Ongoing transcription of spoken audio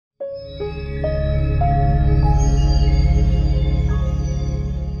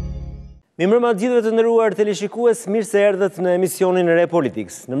Mirëmbrëma të gjithëve të nderuar teleshikues, mirë se erdhët në emisionin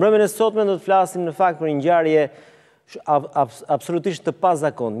Repolitix. Në mbrëmjen e sotme do të flasim në fakt për një ngjarje absolutisht të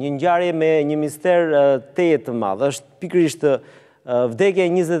pazakontë, një ngjarje me një mister teje të madh. Është pikërisht vdekja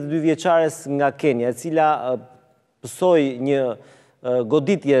e 22 vjeçares nga Kenia, e cila pësoi një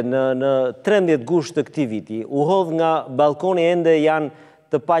goditje në 13 gusht të këtij viti. U hodh nga balkoni, ende janë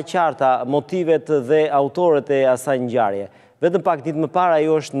të paqarta motivet dhe autorët e asaj ngjarje. Vetëm pak ditë më parë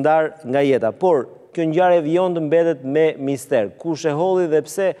ajo është ndarë nga jeta, por kjo ngjarje vijon të mbetet me mister. Kush e hodhi dhe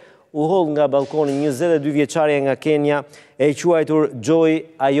pse u hodh nga balkoni 22 vjeçaria nga Kenia e quajtur Joy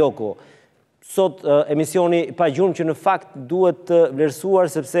Ayoko. Sot emisioni pa gjurmë që në fakt duhet të vlerësuar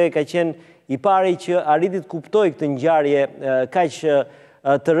sepse ka qenë i pari që arriti të kuptoj këtë ngjarje kaq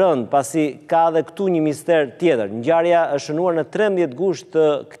të rëndë, pasi ka edhe këtu një mister tjetër. Ngjarja është shënuar në 13 gusht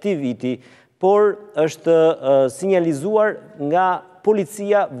të këtij viti, por është sinjalizuar nga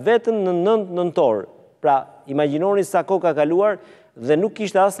policia vetëm në 9 nëntor. Pra, imagjinoni sa kohë ka kaluar dhe nuk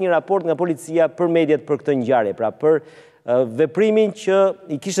kishte asnjë raport nga policia për mediat për këtë ngjarje. Pra, për veprimin që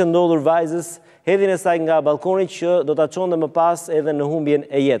i kishte ndodhur vajzës, hedhjen e saj nga balkoni që do ta çonte më pas edhe në humbjen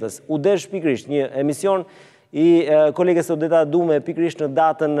e jetës. U desh pikërisht një emision i kolegës Edhe pikërisht në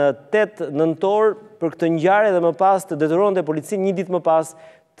datën 8 nëntor për këtë ngjarje dhe më pas të detyronte policinë një ditë më pas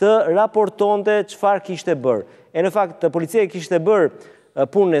të raportonte çfarë kishte bërë. E në fakt, policia kishte bërë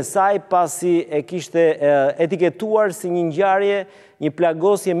punën e saj pasi e kishte etiketuar si një ngjarje, një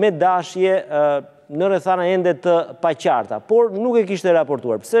plagosje me dashje në rrethana ende të paqarta, por nuk e kishte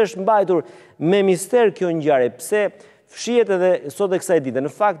raportuar. Pse është mbajtur me mister kjo ngjarje? Pse fshihet edhe sot e kësaj dite? Në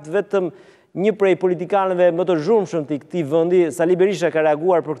fakt, vetëm një prej politikanëve më të zhurmshëm të këtij vendi, Sali Berisha, ka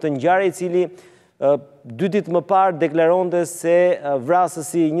reaguar për këtë ngjarje, i cili 2 ditë më parë deklaronte se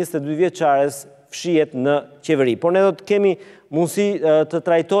vrasësi 22 vjeçares fshihet në qeveri. Por ne do të kemi mundësi të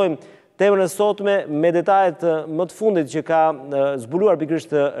trajtojmë temën e sotme me detajet më të fundit që ka zbuluar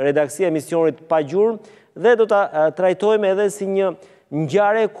pikërisht redaksia e emisionit pa gjurmë, dhe do ta trajtojmë edhe si një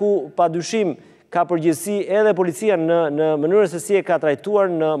ngjarje ku padyshim ka përgjegjësi edhe policia në mënyrën se si e ka trajtuar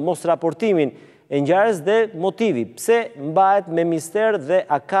në mosraportimin e ngjarjes dhe motivi. Pse mbahet me mister dhe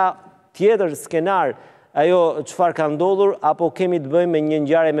a ka tjetër skenar ajo çfarë ka ndodhur, apo kemi të bëjmë me një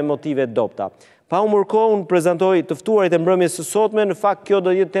ngjarje me motive dobta. Pa humbur kohë, unë prezantoj të ftuarit e mbrëmjes së sotme. Në fakt kjo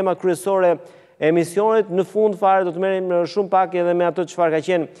do jetë tema kryesore e emisionit. Në fund fare do të merrem shumë pak edhe me ato çfarë ka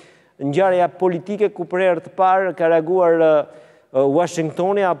qenë ngjarja politike, ku për herë të parë ka reaguar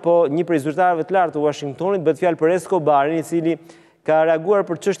Washingtoni, apo një prej zyrtarëve të lartë të Washingtonit, bëhet fjalë për Escobarin, i cili ka reaguar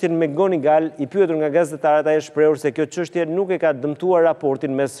për çështjen me Gonigal. I pyetur nga gazetarët, ai është shprehur se kjo çështje nuk e ka dëmtuar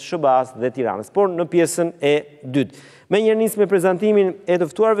raportin mes SBA-s dhe Tiranës, por në pjesën e dytë. Menjëherë nis me prezantimin e të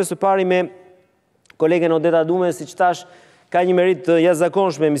ftuarve, së pari me kolegen Edhe, siç thash, ka një merit të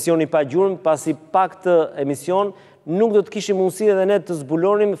jashtëzakonshme emisioni pa gjurmë, pasi pa këtë emision nuk do të kishim mundësi edhe ne të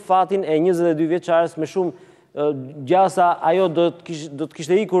zbulonim fatin e 22 vjeçares me shumë gjasa. Ajo do të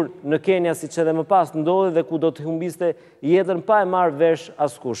kishte ikur në Kenia, siç edhe më pas ndodhi, dhe ku do të humbiste jetën pa e marrë vesh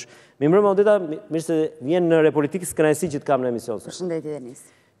askush. Mirëmbrëma Edhe, mirë se vjen në Repolitix, kënaqësi që të kam në emision. Përshëndetje Denis.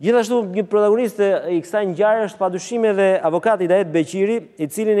 Gjithashtu një protagoniste i kësaj ngjarje është padyshim edhe avokati Idajet Beqiri, i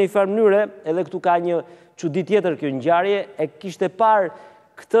cili në një farë mënyrë, edhe këtu ka një çudi tjetër kjo ngjarje, e kishte parë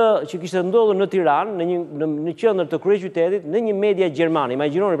këtë që kishte ndodhur në Tiranë, në qendër të kryeqytetit, në një media gjermane.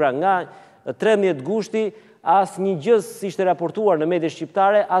 Imagjinoni, pra, nga 13 gushti, as një gjë s'ishte raportuar në media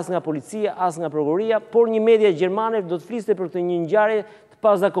shqiptare, as nga policia, as nga prokuroria, por një media gjermane do të fliste për këtë një ngjarje të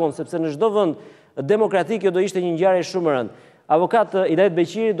pazakontë, sepse në çdo vend demokratik kjo do ishte një ngjarje shumë e rëndë. Avokat Idajet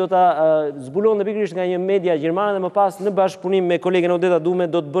Beqiri do ta zbulonte pikërisht nga një media gjermane dhe më pas në bashkëpunim me kolegen Edhe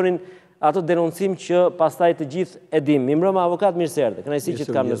do të bënin ato denoncim që pastaj të gjithë e dim. Mirëmbrëma avokat, mirë se erdhe. Kënaqësi që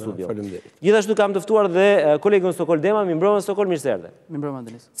të kam në studio. Gjithashtu kam të ftuar dhe kolegen Sokol Dema. Mirëmbrëma Sokol, mirë se erdhe. Mirëmbrëma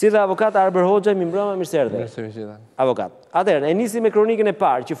Denis. Si dhe avokat Arber Hoxha, mirëmbrëma, mirë se erdhe. Mirë. Avokat. Atëherë, e nisim me kronikën e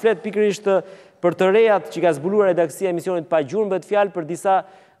parë, që flet pikërisht për të rejat që ka zbuluar redaksia e emisionit pa gjurmë, bëhet fjalë për disa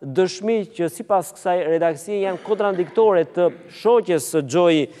dëshmi që sipas kësaj redaksie janë kontradiktore të shoqes së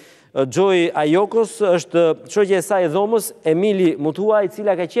Joy Ayokos. Është shoqja e saj e dhomës, Emili Mutua, i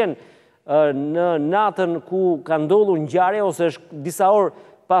cila ka qenë në natën ku ka ndodhur ngjarja, ose është disa orë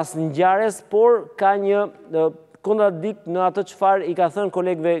pas ngjarjes, por ka një kontradikt në atë çfarë i ka thënë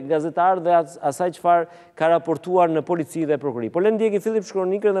kolegëve gazetarë dhe asaj çfarë ka raportuar në polici dhe prokurori. Po le ndjekim fillim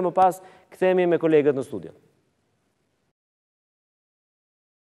kronikën dhe më pas kthehemi me kolegët në studio.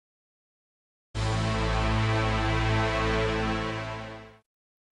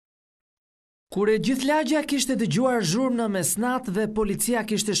 Kur e gjithë lagja kishte dëgjuar zhurmë në mesnat dhe policia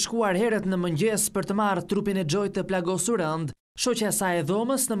kishte shkuar herët në mëngjes për të marrë trupin e Joy të plagosur ënd, Shoqja e saj e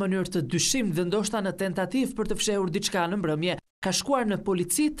dhomës në mënyrë të dyshim dhe ndoshta në tentativë për të fshehur diçka në mbrëmje, ka shkuar në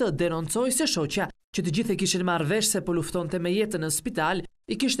polici të denoncojë se shoqja, që të gjithë e kishin marrë vesh se po luftonte me jetën në spital,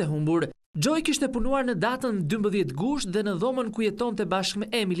 i kishte humbur. Joy kishte punuar në datën 12 gusht dhe në dhomën ku jetonte bashkë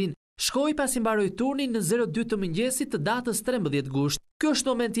me Emilin, shkoi pasi mbaroi turnin në 02 të mëngjesit të datës 13 gusht. Ky është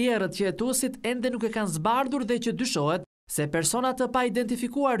momenti i errët që hetuesit ende nuk e kanë zbardhur dhe që dyshohet se persona të pa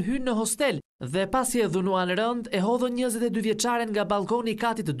identifikuar hynë në hostel dhe pasi e dhunuan rënd e hodhën 22 vjeçaren nga balkoni i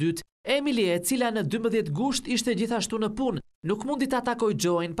katit të dytë. Emily, e cila në 12 gusht ishte gjithashtu në punë, nuk mundi ta takojë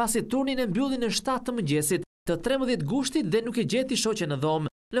Joyn pasi turnin e mbylli në 7 të mëngjesit të 13 gushtit dhe nuk e gjeti shoqen në dhomë.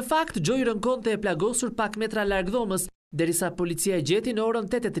 Në fakt, Joy rënkonte e plagosur pak metra larg dhomës, derisa policia e gjeti në orën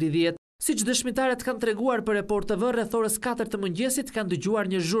 8:30. Siç dëshmitarët kanë treguar për Report TV, rreth orës 4 të mëngjesit kanë dëgjuar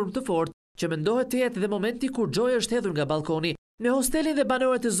një zhurmë të fortë, që mendohet të jetë dhe momenti kur Joy është hedhur nga balkoni. Në hostelin dhe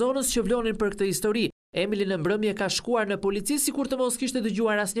banorët e zonës që vlonin për këtë histori, Emily në mbrëmje ka shkuar në polici sikur të mos kishte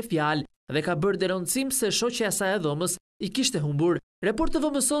dëgjuar asnjë fjalë dhe ka bërë denoncim se shoqja e saj e dhomës i kishte humbur. Report TV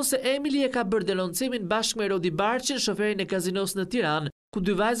mëson se Emily e ka bërë denoncimin bashkë me Rodi Barçin, shoferin e kazinos në Tiranë, ku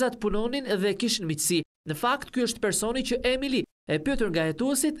dy vajzat punonin dhe kishin miqësi. Në fakt, ky është personi që Emily, e pyetur nga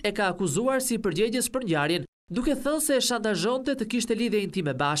hetuesit, e ka akuzuar si përgjegjës për ngjarjen, duke thënë se e shantazhonte të kishte lidhje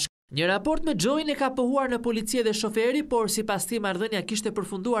intime bashkë. Një raport me Joyn e ka pohuar në polici dhe shoferi, por sipas tij marrëdhënia kishte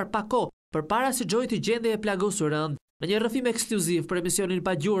përfunduar pa kohë përpara se Joy të gjendej e plagosur rënd. Në një rrëfim ekskluziv për emisionin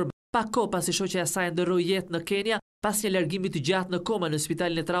pa Gjurmë, pa kohë pasi shoqja e saj ndërroi jetë në Kenia pas një largimi të gjatë në koma në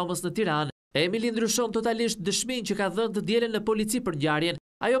spitalin e traumës në Tiranë, Emily ndryshon totalisht dëshminë që ka dhënë të dielën në polici për ngjarjen.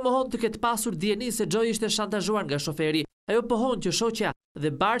 Ajo mohon të ketë pasur dieni se Joy ishte shantazhuar nga shoferi. Ajo pohon që shoqja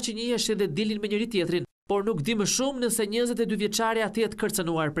dhe Barçi njiheshin dhe dilin me njëri tjetrin, por nuk di më shumë nëse 22 vjeçaria të jetë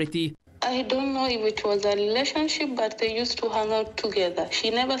kërcënuar prej tij. I don't know if it was a relationship, but they used to hang out together. She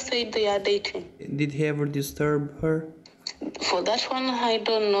never said they are dating. Did he ever disturb her? For that one, I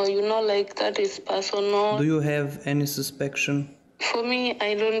don't know. You know, like that is personal. Do you have any suspicion? For me,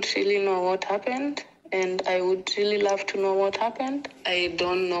 I don't really know what happened, and I would really love to know what happened. I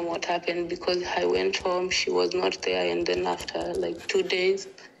don't know what happened because I went home, she was not there, and then after like 2 days,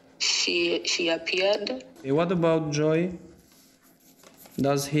 she appeared. What about Joy?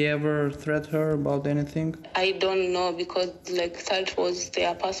 Does he ever threat her about anything? I don't know because like that was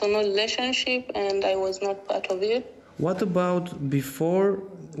their personal relationship, and I was not part of it. What about before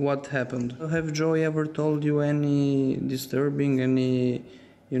what happened? Have Joy ever told you any disturbing,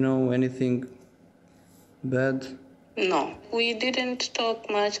 anything bad? No, we didn't talk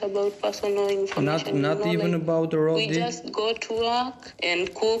much about personal information. Not even about the road. We just go to work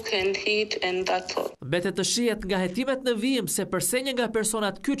and cook and eat and that's all. Mbetet të shihet nga hetimet në vijim se përse një nga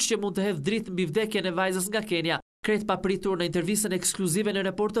personat kyç që mund të hedh dritë mbi vdekjen e vajzës nga Kenia, krejt papritur në intervistën ekskluzive në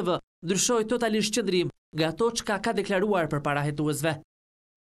Report TV, ndryshoi totalisht qëndrim nga ato çka ka deklaruar përpara hetuesve.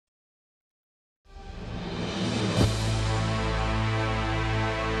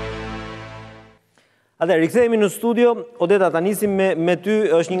 Atë, rikthehemi në studio. Odeta, ta nisim me ty.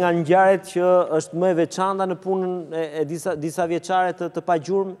 Është një nga ngjarjet që është më e veçanta në punën e disa vjeçare të pa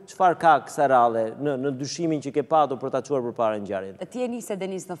gjurmë. Çfarë ka kësaj radhe në dyshimin që ke patur për ta çuar përpara ngjarjen? Ti e nisë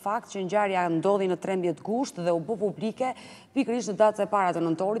Denis në fakt që ngjarja ndodhi në 13 gusht dhe u bë publike pikërisht në datën e parë të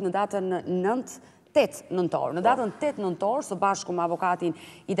nëntorit, në datën 8 nëntor. Në datën 8 nëntor, së bashku me avokatin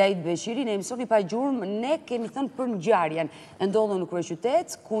Idajet Beqiri, në emisioni pa gjurmë, ne kemi thënë për ngjarjen e ndodhur në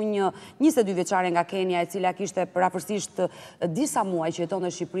kryeqytet, ku një 22 vjeçare nga Kenia, e cila kishte parapërsisht disa muaj që jetonte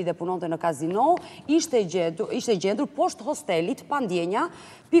në Shqipëri dhe punonte në kazino, ishte gjendur poshtë hostelit pa ndjenja,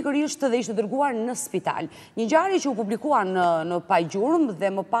 pikërisht dhe ishte dërguar në spital. Një ngjarje që u publikua në pa gjurmë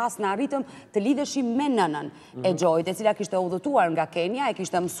dhe më pas na arritëm të lidheshim me nënën e Joyt, e cila kishte udhëtuar nga Kenia, e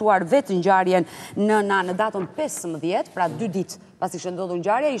kishte mësuar vetë ngjarjen në datën 15, pra 2 ditë pasi kishte ndodhur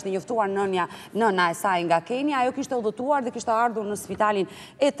ngjarja, ishte njoftuar nëna e saj nga Kenia, ajo kishte udhëtuar dhe kishte ardhur në spitalin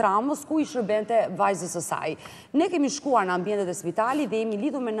e Tramës, ku i shërbente vajzës së saj. Ne kemi shkuar në ambientet e spitalit dhe jemi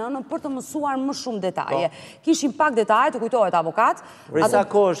lidhur me nënën për të mësuar më shumë detaje. Kishim pak detaje, të kujtohet avokat. Për sa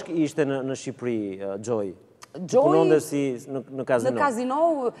kohë ishte në Shqipëri, Joy? Punonte si në kazino? Në kazino,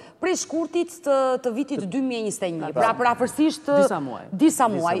 prej shkurtit të vitit 2021. Pra prapërsisht disa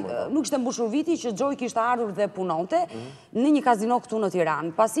muaj. Nuk ishte mbushur viti që Joy kishte ardhur dhe punonte në një kazino këtu në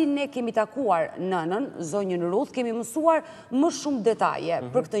Tiranë. Pasi ne kemi takuar nënën, zonjën Ruth, kemi mësuar më shumë detaje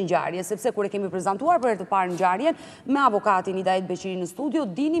për këtë ngjarje, sepse kur e kemi prezantuar për herë të parë ngjarjen me avokatin Idajet Beqiri në studio,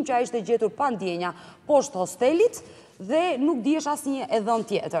 dinim që ai ishte gjetur pa ndjenja poshtë hostelit dhe nuk dihesh asnjë e dhënë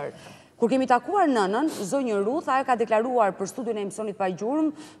tjetër. Kur kemi takuar nënën, zonjë Ruth, ajo ka deklaruar për studion e emisionit pa Gjurmë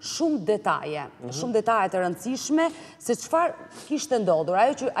shumë detaje të rëndësishme se çfarë kishte ndodhur.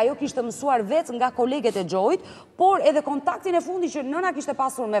 Ajo kishte mësuar vetë nga koleget e Joyt, por edhe kontaktin e fundit që nëna kishte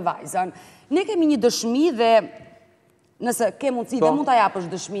pasur me vajzën. Ne kemi një dëshmi dhe nëse ke mundësi dhe mund ta japësh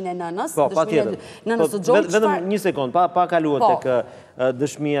dëshminë e nënës, dëshminë e nënës së Joyt. Vetëm një sekond, pa kaluar tek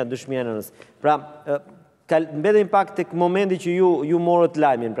dëshmia e nënës. Pra, mbetemi pak tek momenti që ju morët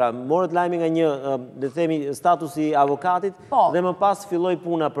lajmin, pra morët lajmin nga një, le të themi, statusi avokatit dhe më pas filloi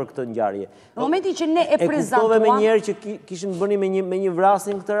puna për këtë ngjarje. Në momentin që ne e prezantuam, e kuptove me njerë që kishin bëni me një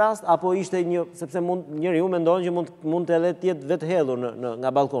vrasje në këtë rast, apo ishte një, sepse njeriu mendon që mund të edhe tjetë vetë hedhur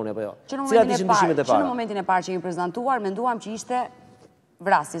nga balkoni apo jo. Cilat ishin dyshimet e para? Që në momentin e parë që kemi prezantuar, menduam që ishte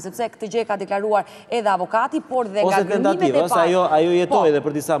vrasje, sepse këtë gjë ka deklaruar edhe avokati, por dhe nga gënimet e parë. Ajo jetoi edhe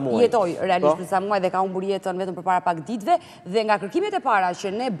për disa muaj. Jetoi realisht për disa muaj dhe ka humbur jetën vetëm përpara pak ditëve, dhe nga kërkimet e para që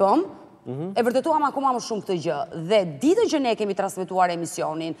ne bëm, e vërtetuam akoma më shumë këtë gjë. Dhe ditën që ne kemi transmetuar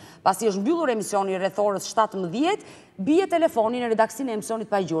emisionin, pasi është mbyllur emisioni rreth orës 17, bie telefoni në redaksinë e emisionit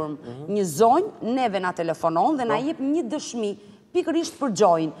pa Gjurmë. Një zonjë neve na telefonon dhe na jep një dëshmi pikërisht për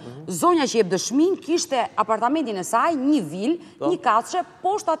Joyn. Zonja që jep dëshmin kishte apartamentin e saj, një vil, një katëshe,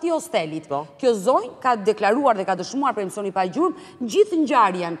 poshtë atij hostelit. Kjo zonjë ka deklaruar dhe ka dëshmuar për emisionin pa Gjurmë gjithë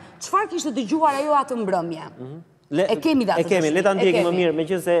ngjarjen. Çfarë kishte dëgjuar ajo atë mbrëmje? E kemi datë. E kemi, le ta ndjekim më mirë,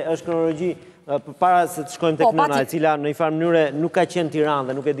 meqense është kronologji para se të shkojmë tek nëna, e cila në një farë mënyrë nuk ka qenë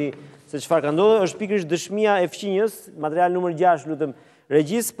Tiranë dhe nuk e di se çfarë ka ndodhur, është pikërisht dëshmia e fqinjës, material numër 6, lutem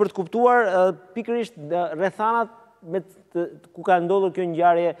regjis, për të kuptuar pikërisht rrethanat ku ka ndodhur kjo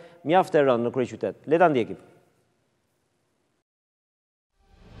ngjarje mjaft e rëndë në kryeqytet. Le ta ndjekim.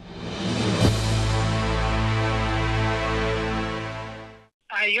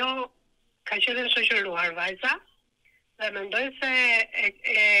 Ajo ka qenë shoqëruar vajza dhe mendoj se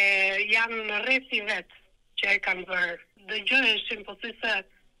janë në rreth i vet që e kanë bërë. Dëgjoheshin po si se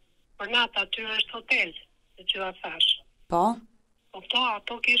për natë aty është hotel, se që a thash. Po? Po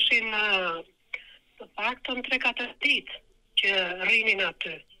ato kishin të paktën 3-4 ditë që rrinin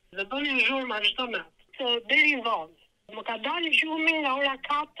aty. Dhe bënin zhurma çdo natë. Deri në vonë. Më ka dalë gjumi nga ora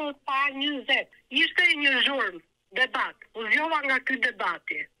 4:20. Ishte një zhurmë, debat. U zgjova nga ky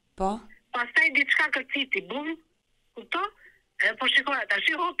debati. Po? Pastaj diçka kërciti, bum, kupto? Po shikoj, tash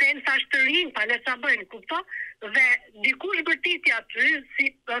hotel sa të rinj, pa le sa bëjnë, kupto? Dhe dikush bërtiti aty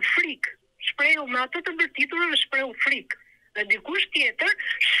si frikë. Shprehu me atë të bërtitur, shprehu frikë. Dhe dikush tjetër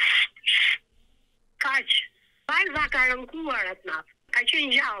kaq. Vajza ka rënkuar atë natë. Ka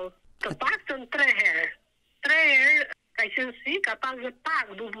qenë gjallë, të paktën 3 herë. 3 herë ka qenë si, ka pas dhe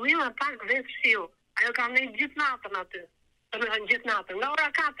pak, bubullima pak dhe fshiu. Ajo ka nejtë gjithë natën aty. Gjithë natën. Nga ora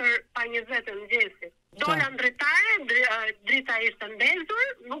 4:20 në mëngjesi. Dola në dritare, drita ishte ndezur,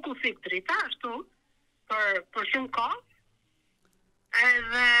 nuk u fik drita, ashtu, për shumë kohë.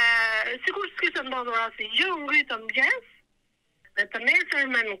 Edhe, sikur s'kishte ndodhur asgjë, u ngritëm mëngjes, dhe të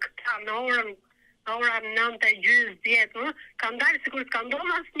nesërmen këta në orën 9:30, kanë dalë sikur s'ka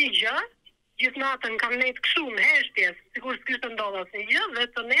ndodhur asnjë gjë, gjithë natën kanë nejtë kështu në heshtjes, sikur s'kishte ndodhur asnjë gjë, dhe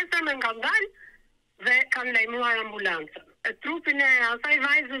të nesërmen kanë dalë dhe kanë lajmëruar ambulancën. Trupin e asaj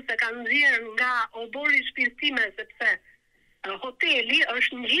vajzës e kanë nxjerrë nga obori i shtëpisë time, sepse hoteli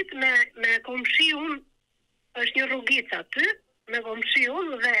është ngjit me komshiun, është një rrugicë aty me komshiun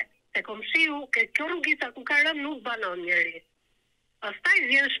dhe te komshiu kjo rrugica ku ka rënë nuk banon njeri. Pastaj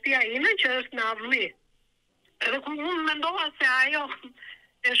vjen shtëpia ime që është në avlli. Edhe ku unë mendova se ajo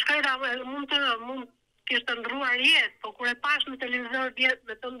e shkreta mund kishte ndrruar jetë, po kur e pash në televizor vjet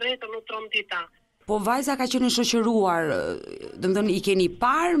me të drejtën u trondita. Po vajza ka qenë shoqëruar, domethënë i keni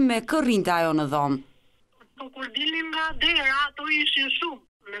parë me kë rrinte ajo në dhomë? Po kur dilnin nga dera, ato ishin shumë.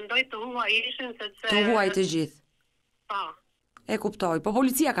 Mendoj të huaj ishin sepse të huaj të gjithë. Po. E kuptoj. Po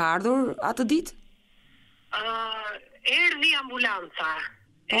policia ka ardhur atë ditë? Erdhi ambulanca.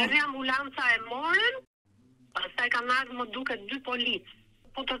 Erdhi ambulanca e morën, pastaj kanë ardhur më duket 2 policë.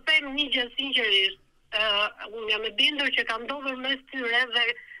 Po të them një gjë sinqerisht, unë jam e bindur që ka ndodhur mes tyre dhe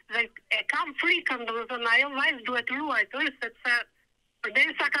e kam frikën, domethënë ajo vajzë duhet ruajtur, sepse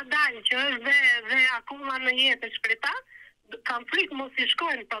përderisa ka dalë që është dhe akoma në jetë e shpërta, kam frikë mos i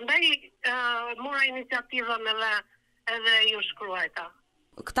shkojnë, prandaj mora iniciativën edhe ju shkruajta.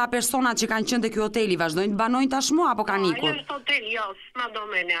 Këta personat që kanë qenë te ky hoteli vazhdojnë të banojnë tashmë apo kanë ikur? Ajo është hotel, jo, s'ma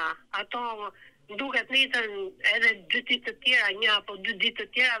domenja. Ato duket nisën edhe 2 ditë të tjera, 1 apo 2 ditë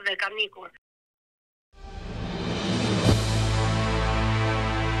të tjera dhe kanë ikur.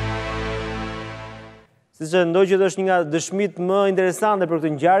 Siç e ndoj që është një nga dëshmitë më interesante për këtë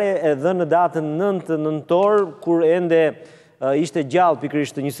ngjarje edhe në datën 9 nëntor, kur ende ishte gjallë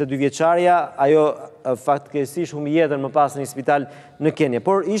pikërisht 22 vjeçarja, ajo fatkeqësisht humbi jetën më pas në një spital në Kenia.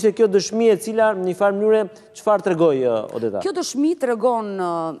 Por ishte kjo dëshmi e cila në një farë mënyrë çfarë tregoi Odeta? Kjo dëshmi tregon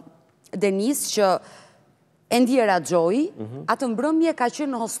Denis që Endjera Joy, atë mbrëmje ka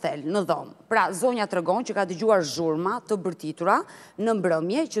qenë në hostel, në dhomë. Pra, zonja tregon që ka dëgjuar zhurma të bërtitura në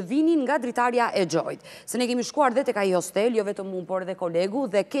mbrëmje që vinin nga dritarja e Joyt. Se ne kemi shkuar dhe tek ai hostel, jo vetëm unë, por edhe kolegu,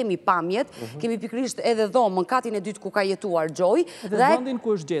 dhe kemi pamjet, kemi pikërisht edhe dhomën, katin e dytë ku ka jetuar Joy. Dhe vendin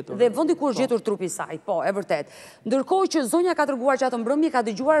ku është gjetur. Dhe vendi ku është gjetur trupi i saj, po, e vërtet. Ndërkohë që zonja ka treguar që atë mbrëmje ka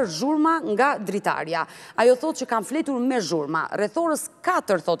dëgjuar zhurma nga dritarja. Ajo thotë që kanë fletur me zhurma. Rreth orës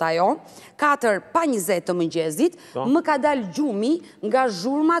 4, thot ajo, 4:20 të mëngjesit, më ka dalë gjumi nga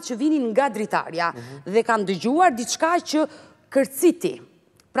zhurmat që vinin nga dritarja dhe kanë dëgjuar diçka që kërciti.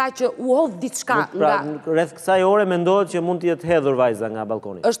 Pra që u hodh diçka nga... Pra, rreth kësaj ore mendohet që mund të jetë hedhur vajza nga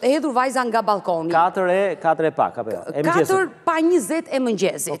balkoni. Është hedhur vajza nga balkoni. 4 e pak, apo jo? 4:20 e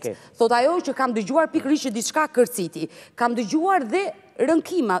mëngjesit. Thot ajo që kam dëgjuar pikërisht që diçka kërciti. Kam dëgjuar dhe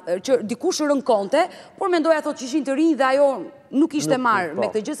rënkima, që dikush rënkonte, por mendoja thot që ishin të rinj dhe ajo nuk ishte marrë me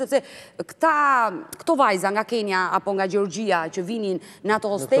këtë gjë, sepse këto vajza nga Kenia apo nga Gjorgjia që vinin në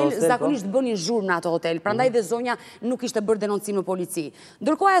ato hostel, zakonisht bënin zhurmë në ato hotel, prandaj dhe zonja nuk ishte bërë denoncim në polici.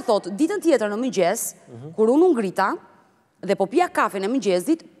 Ndërkohë e thot, ditën tjetër në mëngjes, kur unë ngrita dhe po pija kafe në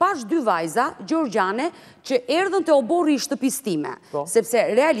mëngjesit, pash 2 vajza gjorgjane që erdhën te oborri i shtëpisë time, sepse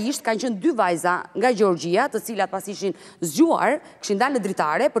realisht kanë qenë 2 vajza nga Gjorgjia, të cilat pas ishin zgjuar, kishin dalë në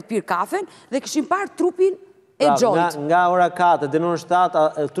dritare për të pirë kafen dhe kishin parë trupin e Joyt. Nga ora 4, deri në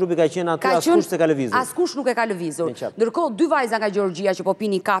 7, trupi ka qenë aty, askush s'e ka lëvizur. Askush nuk e ka lëvizur. Ndërkohë 2 vajza nga Gjorgjia që po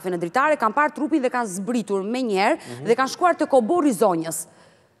pinin kafe në dritare kanë parë trupin dhe kanë zbritur me njerë dhe kanë shkuar te oborri i zonjës.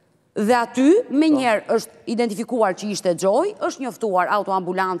 Dhe aty, me njerë është identifikuar që ishte Joy, është njoftuar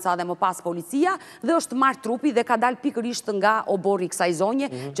autoambulanca dhe më pas policia, dhe është marrë trupi dhe ka dalë pikërisht nga oborri i kësaj zonje,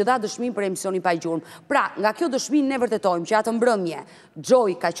 që dha dëshmin për emisionin pa Gjurmë. Pra, nga kjo dëshmin ne vërtetojmë që atë mbrëmje,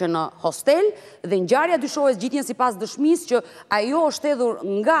 Joy ka qenë në hostel, dhe ngjarja dyshohet gjithnjë sipas dëshmisë që ajo është hedhur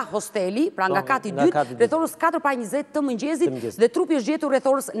nga hosteli, pra nga kati 2, rreth orës 4:20 të mëngjesit, dhe trupi është gjetur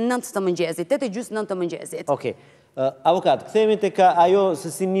rreth orës 9 të mëngjesit, 8:30 të mëngjesit. Okej. Avokat, kthehemi tek ajo se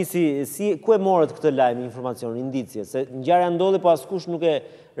si nisi, ku e morët këtë lajm, informacion, indicje, se ngjarja ndodhi po askush nuk e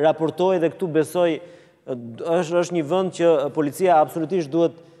raportoi dhe këtu besoj është një vend që policia absolutisht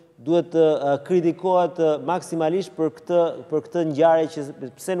duhet kritikohet maksimalisht për këtë ngjarje që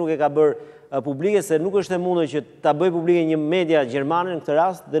pse nuk e ka bërë publike, se nuk është e mundur që ta bëjë publike një media gjermane në këtë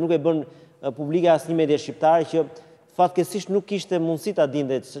rast dhe nuk e bën publike asnjë media shqiptare që fatkeqësisht nuk kishte mundësi ta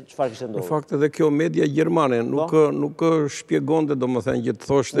dinte çfarë kishte ndodhur. Në fakt edhe kjo media gjermane nuk shpjegonte domethënë që të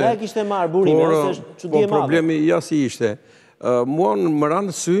thoshte. Ja kishte marrë burime, është çudi e madhe. Po problemi ja si ishte. Mua më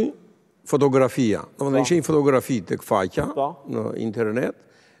ranë sy fotografia. Domethënë ishin fotografi tek faqja në internet,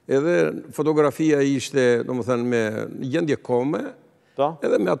 edhe fotografia ishte domethënë me gjendje kome.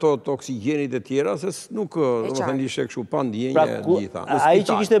 Edhe me ato oksigenit e tjera, se nuk ishte kështu pa ndjenje gjitha. Ai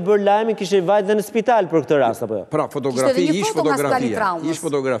që kishte bërë lajmin kishte vajtë dhe në spital për këtë rast, apo jo? Pra, ish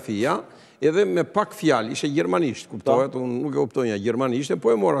fotografia, edhe me pak fjalë, ishe gjermanisht, kuptohet, unë nuk e kuptonja gjermanisht, po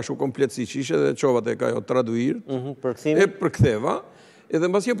e mora shu kompletësisht, ishe dhe qovat e ka jo traduir, e përktheva, edhe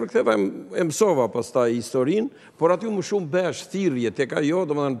mbas që përktheva e mësova pas ta historinë, por aty më shumë besh, thirrje, tek ajo,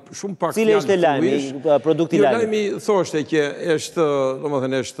 domethënë shumë pak fjalë. Cili është lajmi, produkti lajmi? Lajmi thoshte që është,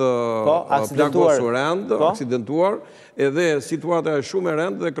 domethënë është plagosur rend, aksidentuar, edhe situata është shumë e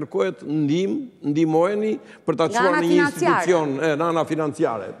rëndë dhe kërkohet ndihmojeni për ta çuar në një institucion, në ana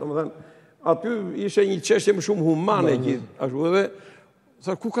financiare. Domethënë aty ishte një çështje më shumë humane që ashtu edhe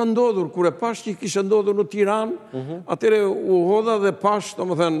sa ku ka ndodhur, kur e pash që kishte ndodhur në Tiranë, atëre u hodha dhe pash,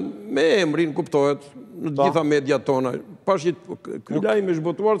 domethënë me emrin kuptohet në të gjitha mediat tona. Pash që ky lajm është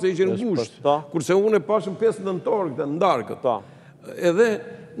botuar se ishin ngushtë, kurse unë e pash në 5 nëntor këtë ndarkët. Edhe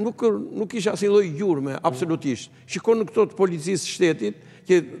nuk isha asnjë lloj gjurme, absolutisht. Shikon në këto të policisë shtetit,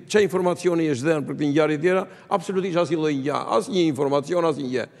 që çfarë informacioni është dhënë për këtë ngjarje tjera, absolutisht asnjë lloj ngjarje, asnjë informacion, asnjë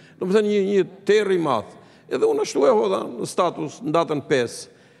gjë. Domethënë një terr i madh. Edhe unë ashtu e hodha në status në datën 5.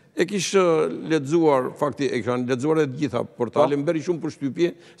 E kishë lexuar, fakti e kisha lexuar edhe gjitha portale, më bëri shumë përshtypje,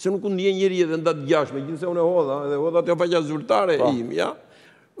 se nuk u ndje njëri edhe në datë 6, megjithëse unë e hodha te faqja zyrtare e im, ja.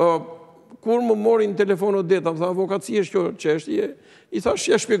 Kur më morin telefon Odeta, më tha, avokat, si është kjo çështje? I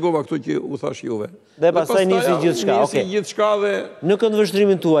thash, ja shpjegova këtu që u thash juve. Dhe pastaj nisi gjithçka dhe në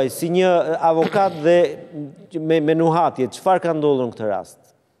këndvështrimin tuaj, si një avokat dhe me nuhatje, çfarë ka ndodhur në këtë rast?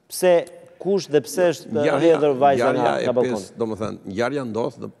 Pse kush dhe pse është hedhur vajza nga balkoni? Domethënë, ngjarja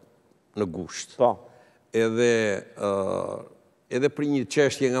ndodh në gusht. Edhe për një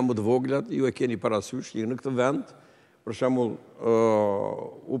çështje nga më të voglat, ju e keni parasysh që në këtë vend për shembull,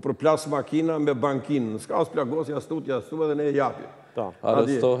 u përplas makina me bankinë, s'ka as plagosja, astutja, edhe ne e japim.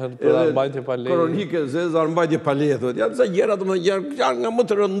 Arrestohen për armbajtje pa leje. Kronike zezë, armbajtje pa leje. Janë disa gjëra janë nga më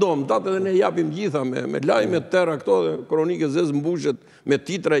të rëndom, tatë edhe ne japim gjitha me lajme tëra këto, kronike zezë mbushet me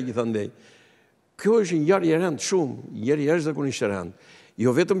titra e gjithandej. Kjo është ngjarje e rëndë shumë, ngjarje jashtëzakonisht e rëndë.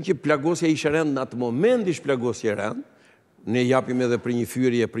 Jo vetëm që plagosja ishte rëndë në atë moment ishte plagosja e rëndë, ne japim edhe për një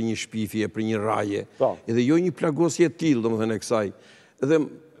fyrje, për një shpifje, për një raje, edhe jo një plagosje e tillë, domethënë e kësaj. Edhe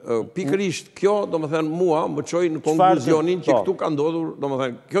pikërisht kjo, domethënë mua më çoi në konkluzionin që këtu ka ndodhur,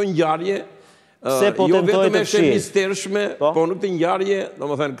 domethënë kjo ngjarje jo vetëm është e mistershme, po në këtë ngjarje,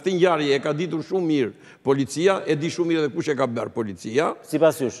 domethënë këtë ngjarje e ka ditur shumë mirë policia, e di shumë mirë edhe kush e ka bërë policia.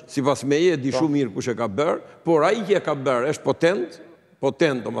 Sipas jush. Sipas meje e di shumë mirë kush e ka bërë, por ai që e ka bërë është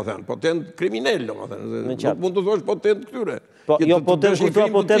potent, domethënë, potent kriminal, domethënë. Nuk mund të thosh potent këtyre. Jo potent, kur thua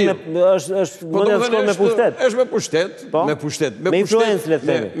potent është më të shkon me pushtet. Është me pushtet. Me influencë, le të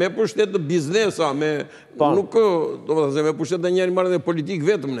themi. Me pushtet të biznesa, nuk, domethënë, me pushtet të njerë marrë dhe politik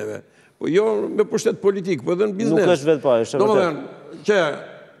vetëm neve. Po jo me pushtet politik, po edhe në biznes. Nuk është vetë po, është vërtet. Domethënë, që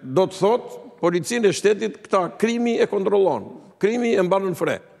do të thotë, policinë e shtetit këta krimi e kontrollon, krimi e mban në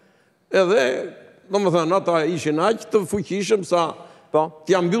fre. Edhe, domethënë, ata ishin aq të fuqishëm sa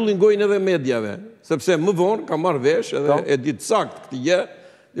t'ja mbyllin gojën edhe mediave, sepse më vonë ka marrë vesh edhe e ditë sakt këtë gjë,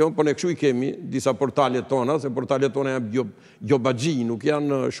 po ne kështu i kemi disa portalet tona, se portalet tona janë gjobagji, nuk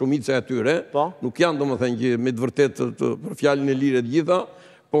janë shumica e tyre, nuk janë domethënë që me të vërtetë për fjalën e lirë të gjitha,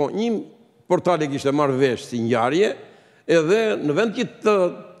 po një portale kishte marrë vesh si ngjarje, edhe në vend që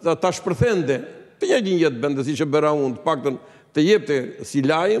ta shpërthente, të një jetë bende si që bëra unë, të paktën të jepte si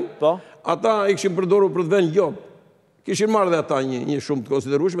lajm, ata e kishin përdorur për të vënë gjobë. Kishin marrë dhe ata një shumë të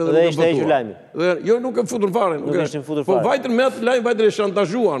konsiderueshme dhe ishte hequr lajmi. Jo, nuk e futur fare. Po vajtën me atë lajm, vajtën e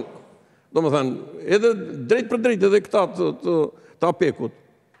shantazhuan. Domethënë, edhe drejt për drejt edhe këta të apekut,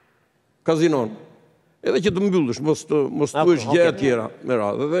 kazinon. Edhe që të mbyllësh, mos të thuash gjë e tjera me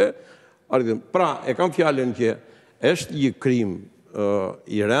radhë. Pra, e kam fjalën që është një krim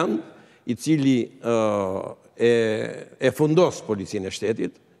i rënd, i cili e fundos policinë e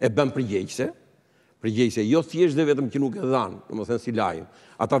shtetit, e bën përgjegjëse, jo thjesht dhe vetëm që nuk e dhanë, domethënë si lajm.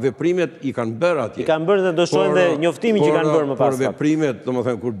 Ata veprimet i kanë bërë atje. I kanë bërë dhe do shohin dhe njoftimin që kanë bërë më pas. Por veprimet,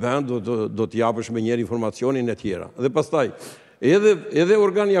 domethënë kur bën, do të japësh me njëri informacionin e tjera. Dhe pastaj, edhe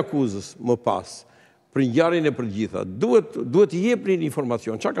organi akuzës më pas, për ngjarjen e përgjitha, duhet i jepnin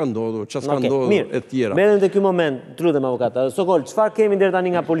informacion, çka ka ndodhur, çka s'ka ndodhur e tjera. Merrem te ky moment, lutem avokat. Sokol, çfarë kemi deri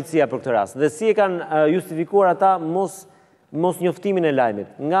tani nga policia për këtë rast? Dhe si e kanë justifikuar ata mos njoftimin e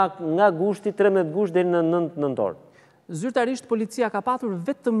lajmit, nga gushti 13 gusht deri në 9 nëntor. Zyrtarisht, policia ka patur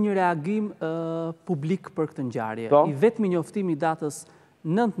vetëm një reagim publik për këtë ngjarje. I vetmi njoftimi datës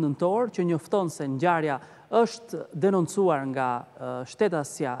 9 nëntor, që njofton se ngjarja është denoncuar nga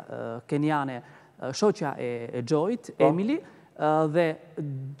shtetasja keniane, shoqja e Joyt, Emily, dhe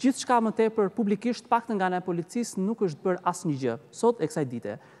gjithçka më tepër publikisht paktën nga ana e policisë nuk është bërë asnjë gjë sot e kësaj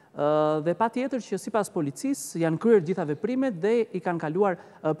dite. Dhe pa tjetër që sipas policisë janë kryer gjitha veprimet dhe i kanë kaluar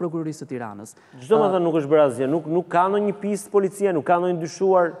prokurorisë së Tiranës. Çdo më thënë nuk është bërë asgjë, nuk ka ndonjë pistë policia, nuk ka ndonjë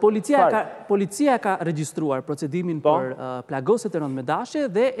dyshuar. Policia ka regjistruar procedimin për plagosje të rënë me dashe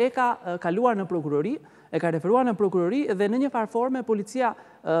dhe e ka kaluar në prokurori, e ka referuar në prokurori dhe në një farforme policia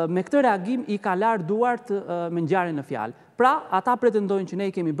me këtë reagim i ka larë duart me ngjarjen në fjalë. Pra, ata pretendojnë që ne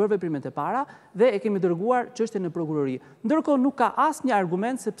i kemi bërë veprimet e para dhe e kemi dërguar çështjen në prokurori. Ndërkohë nuk ka asnjë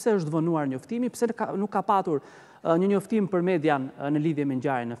argument se pse është vonuar njoftimi, pse nuk ka patur një njoftim për median në lidhje me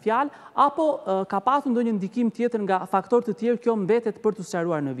ngjarjen në fjalë, apo ka patur ndonjë ndikim tjetër nga faktorë të tjerë, kjo mbetet për të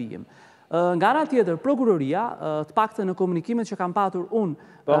sqaruar në vijim. Nga ana tjetër, prokuroria, të paktën në komunikimet që kam patur unë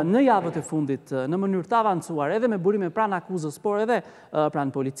në javët e fundit në mënyrë të avancuar edhe me burime pranë akuzës, por edhe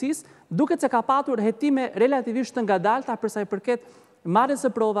pranë policisë, duket se ka patur hetime relativisht të ngadalta për sa i përket marrjes së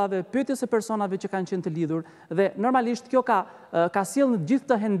provave, pyetjes së personave që kanë qenë të lidhur dhe normalisht kjo ka sjellë në gjithë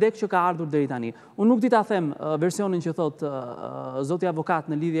të hendek që ka ardhur deri tani. Unë nuk di ta them versionin që thot zoti avokat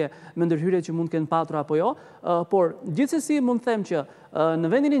në lidhje me ndërhyrjet që mund të kenë patur apo jo, por gjithsesi mund të them që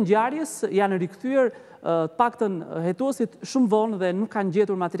në vendin e ngjarjes janë rikthyer të paktën hetuesit shumë vonë dhe nuk kanë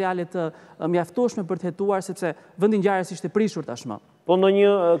gjetur materiale të mjaftueshme për të hetuar sepse vendi i ngjarjes ishte prishur tashmë. Po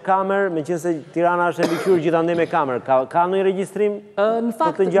ndonjë kamerë, meqense Tirana është e mbushur gjithandej me kamerë, ka ndonjë regjistrim? Në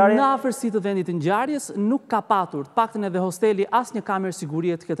fakt, në afërsi të vendit të ngjarjes nuk ka patur, të paktën edhe hosteli asnjë kamerë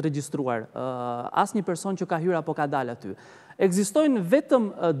sigurie të ketë regjistruar, asnjë person që ka hyrë apo ka dalë aty. Ekzistojnë vetëm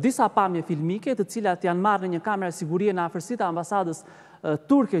disa pamje filmike të cilat janë marrë në një kamerë sigurie në afërsi të ambasadës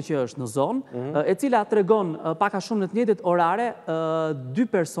turke që është në zonë, e cila tregon pak a shumë në të njëjtet orare dy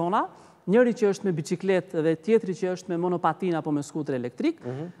persona njëri që është me biciklet dhe tjetri që është me monopatin apo me skuter elektrik,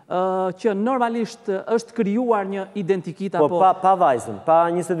 që normalisht është krijuar një identikit apo... Po, pa vajzën, pa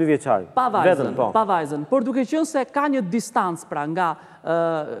 22 vjeçarin. Pa vajzën, por duke qenë se ka një distancë pra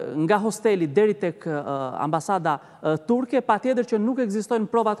nga hosteli deri tek ambasada turke, patjetër që nuk ekzistojnë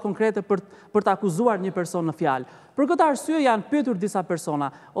provat konkrete për të akuzuar një person në fjalë. Për këtë arsye janë pyetur disa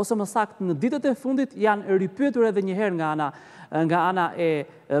persona, ose më saktë në ditët e fundit janë ripyetur edhe një herë nga ana e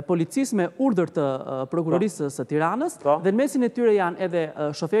policisë me urdhër të prokurorisë së Tiranës, dhe në mesin e tyre janë edhe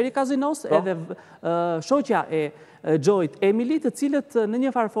shoferi i kazinos, edhe shoqja e Gjojt Emily, të cilët në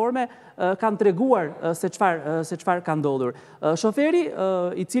një farforme kanë treguar se çfarë ka ndodhur. Shoferi,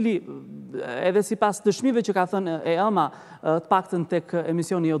 i cili edhe sipas dëshmive që ka thënë e ëma të paktën tek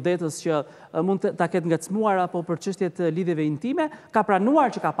emisioni i Odetës që mund ta ketë ngacmuar apo për çështjet lidhjeve intime, ka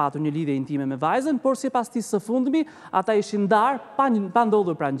pranuar që ka patur një lidhje intime me vajzën, por sipas tij së fundmi ata ishin ndarë pa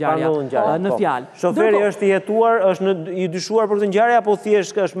ndodhur pra ngjarja në fjalë. Shoferi është i hetuar, është i dyshuar për këtë ngjarje apo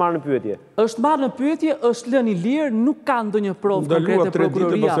thjesht është marrë në pyetje? Është marrë në pyetje, është lënë i lirë, nuk ka ndonjë provë konkrete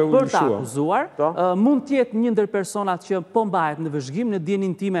prokuroria për ta akuzuar. Mund të jetë një ndër personat që po mbahet në vëzhgim në dijen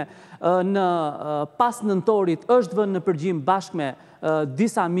intime në pas nëntorit është vënë në përgjim bashkë me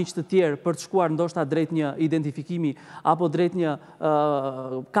disa miq të tjerë për të shkuar ndoshta drejt një identifikimi apo drejt një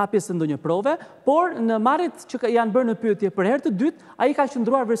kapjes së ndonjë prove, por në marrjet që janë bërë në pyetje për herë të dytë, ai ka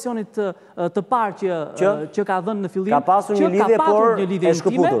qëndruar versionit të parë që ka dhënë në fillim, ka pasur një lidhje por është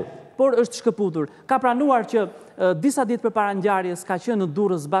shkëputur. Por është shkëputur. Ka pranuar që disa ditë përpara ngjarjes ka qenë në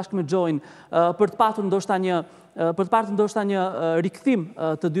Durrës bashkë me Gjojn për të patur ndoshta një rikthim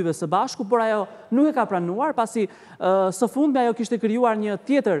të dyve së bashku, por ajo nuk e ka pranuar, pasi së fundmi ajo kishte krijuar një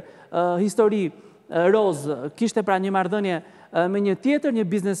tjetër histori roz, kishte pra një marrëdhënie me një tjetër, një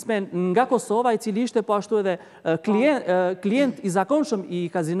biznesmen nga Kosova, i cili ishte po ashtu edhe klient i zakonshëm i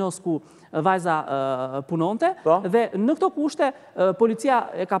kazinos ku vajza punonte, dhe në këto kushte policia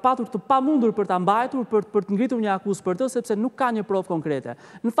e ka patur të pamundur për ta mbajtur, për të ngritur një akuzë për të, sepse nuk ka një provë konkrete.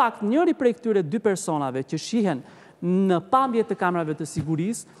 Në fakt, njëri prej këtyre dy personave që shihen në pamjet të kamerave të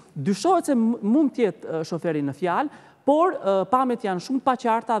sigurisë, dyshohet se mund të jetë shoferi në fjalë, por pamjet janë shumë të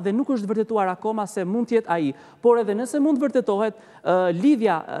paqarta dhe nuk është vërtetuar akoma se mund të jetë ai. Por edhe nëse mund të vërtetohet,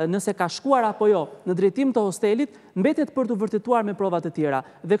 lidhja nëse ka shkuar apo jo në drejtim të hostelit, mbetet për të vërtetuar me prova të tjera.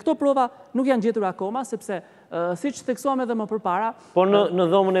 Dhe këto prova nuk janë gjetur akoma, sepse siç theksuam edhe më përpara, po në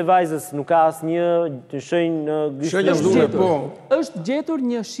dhomën e vajzës nuk ka asnjë shenjë është gjetur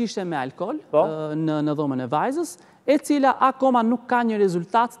një shishe me alkool në dhomën e vajzës, e cila akoma nuk ka një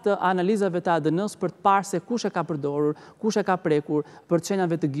rezultat të analizave të ADN-s për të parë se kush e ka përdorur, kush e ka prekur për të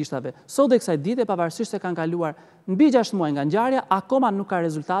shenjave të gishtave. Sot dhe kësaj dite, pavarësisht se kanë kaluar mbi 6 muaj nga ngjarja, akoma nuk ka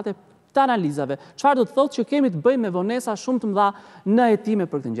rezultate të analizave. Çfarë do të thotë që kemi të bëjmë me vonesa shumë të mëdha në hetime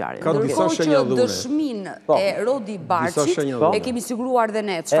për këtë ngjarje. Ndërkohë që dëshminë e Rodi Barçit e kemi siguruar dhe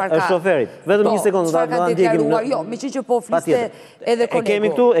ne çfarë ka. Shoferit. Vetëm një sekondë, do ta ndjekim. Jo, meqenëse po fliste edhe kolegu. E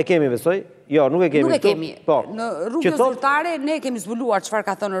kemi këtu, e kemi besoj. Jo, nuk e kemi këtu. Nuk e kemi. Në rrugën zyrtare ne kemi zbuluar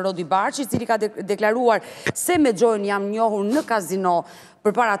çfarë ka thënë Rodi Barçi, i cili ka deklaruar se me Gjojn jam njohur në kazino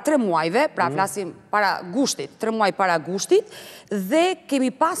përpara 3 muajve, pra flasim para gushtit, 3 muaj para gushtit, dhe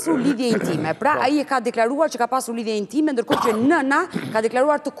kemi pasur lidhje intime. Pra ai e ka deklaruar që ka pasur lidhje intime, ndërkohë që nëna ka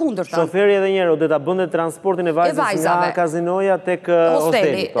deklaruar të kundërtën. Shoferi edhe njëherë do ta bënte transportin e vajzës nga kazinoja tek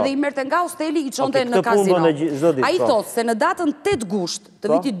hosteli. Dhe i merrte nga hosteli i çonte në kazino. Ai thotë se në datën 8 gusht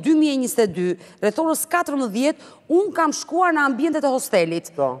të vitit 2022, rreth orës 14, unë kam shkuar në ambientet e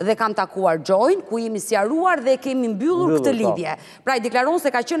hostelit dhe kam takuar Gjojn, ku jemi sqaruar dhe kemi mbyllur këtë lidhje. Pra i deklaron se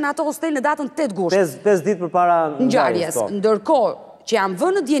ka qenë në atë hostel në datën 8 gusht. 5 ditë përpara ngjarjes. Ndërkohë që janë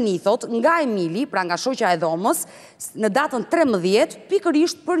vënë në djeni, thot, nga Emili, pra nga shoqja e dhomës, në datën 13,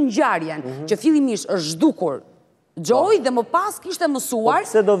 pikërisht për ngjarjen, që fillimisht është zhdukur Gjoj dhe më pas kishte mësuar...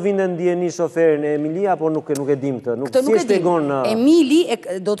 Se do vinde ndjeni shoferin e Emili, apo nuk e dim të? Këtë nuk e dim. Emili,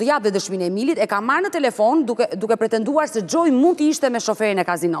 do të japë dhe dëshmin e Emilit, e ka marrë në telefon duke pretenduar se Gjoj mund të ishte me shoferin e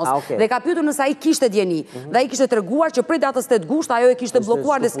kazinos. Dhe ka pyetur nëse ai kishte djeni. Dhe ai kishte treguar që prej datës 8 gusht, ajo e kishte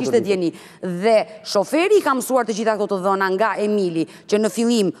bllokuar dhe s'kishte djeni. Dhe shoferi i ka mësuar të gjitha këto të dhëna nga Emili, që në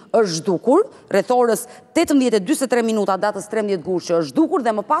fillim është zhdukur, rreth orës 18:43 minuta datës 13 gusht që është zhdukur,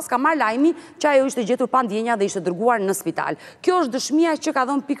 dhe më pas ka marrë lajmin që ajo ishte gjetur pa ndjenja dhe ishte dërguar në spital. Kjo është dëshmia që ka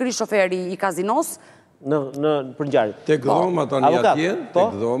dhënë pikërisht shoferi i kazinos për ngjarje. Tek dhoma tani atje,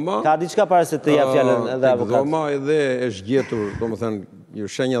 tek dhoma. Ka diçka para se të jap fjalën edhe avokat. Tek dhoma edhe është gjetur, domethënë, një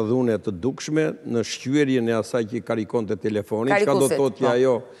shenja dhune të dukshme në shqyerjen e asaj që karikonte telefonin, çka do thotë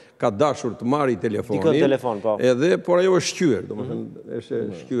ajo ka dashur të marrë telefonin. Edhe por ajo është shqyer, domethënë është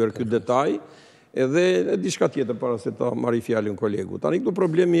shqyer ky detaj. Edhe diçka tjetër para se ta marri fjalën kolegu. Tani këtu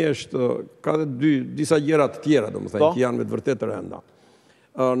problemi është, ka dhe disa gjëra të tjera, domethënë, që janë me të vërtetë të rënda.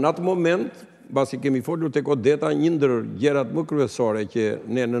 Në atë moment, pasi kemi folur tek Odeta, një ndër gjërat më kryesore që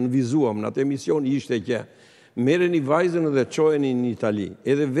ne nënvizuam në atë emision ishte që merreni vajzën dhe çojeni në Itali.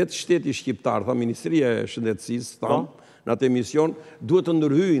 Edhe vetë shteti shqiptar, tha Ministria e Shëndetësisë, në atë emision, duhet të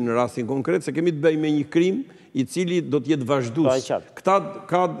ndërhyjë në rastin konkret se kemi të bëjmë me një krim i cili do t'jetë vazhdues. Këta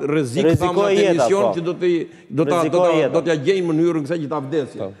ka rrezik thamë atë emision që do t'ja gjejnë mënyrën kësaj që ta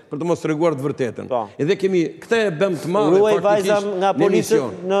vdesë, për të mos treguar të vërtetën. Edhe kemi këtë e bëm të madhe faktikisht. Ruaj vajza nga policët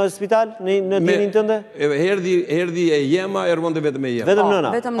në spital në dinin tënde? Erdhi e jema, e rëmonte vetëm e jema. Vetëm nëna.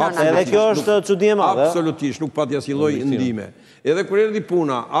 Edhe kjo është çudi e madhe. Absolutisht, nuk pati asnjë lloj ndihme. Edhe kur erdhi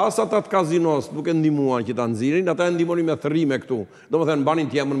puna, as ata të kazinos duke ndihmuar që ta nxirin, ata e ndihmonin me thërrime këtu. Domethënë mbanin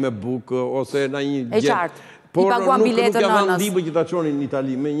temën me bukë ose në një gjë. Por nuk javën ndihmë që ta çonin në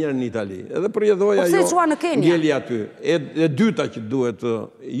Itali, me njërin në Itali. Edhe përjetoi ajo. Ngeli aty. E dyta që duhet,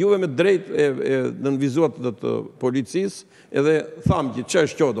 juve me drejt e nënvizuat të policisë, edhe thamë që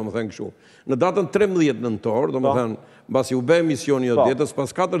ç'është kjo, domethënë kështu. Në datën 13 nëntor, domethënë mbasi u bë emisioni i Odetës, pas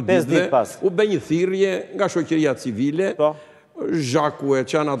 4 ditëve u bë një thirrje nga shoqëria civile. Zhaku e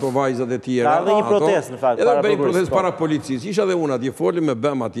qanë ato vajzat e tjera. Ka dhe një protest në fakt. Edhe bëjnë protest para policisë. Isha dhe unë atje, folim me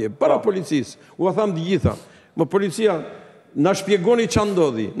bëm atje, para policisë. U a thamë të gjitha. Më policia, na shpjegoni që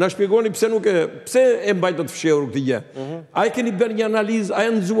ndodhi, na shpjegoni pse e mbajtët fshehur këtë gjë. A e keni bërë një analizë, a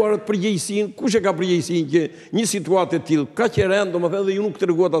e nëzuarët përgjegjësinë, kush e ka përgjegjësinë që një situatë e tillë, ka që rëndë, domethënë dhe ju nuk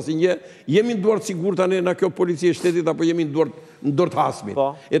treguat asnjë, jemi në duart sigurt tani në kjo policie e shtetit apo jemi në duart hasmit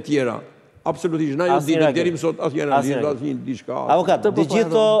e tjera. Absolutisht, na ju ditë, deri më sot asnjë analizë, asnjë diçka. Avokat, të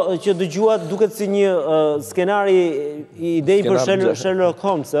gjithë që dëgjuat duket si një skenari i idej për Sherlock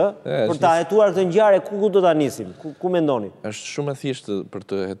Holmes, për ta hetuar këtë ngjarje, ku do ta nisim? Ku mendoni? Është shumë e thjeshtë për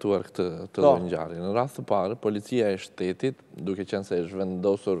të hetuar këtë ngjarje. Në rast të parë, policia e shtetit, duke qenë se është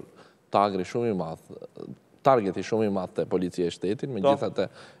vendosur targeti shumë i madh te policia e shtetit, megjithatë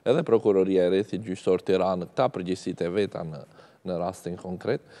edhe prokuroria e rrethit gjyqësor Tiranë ka përgjegjësitë e veta në rastin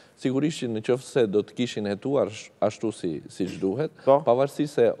konkret, sigurisht që në qoftë se do të kishin hetuar ashtu si duhet,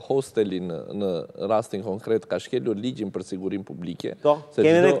 pavarësisht se hosteli në rastin konkret ka shkelur ligjin për sigurinë publike.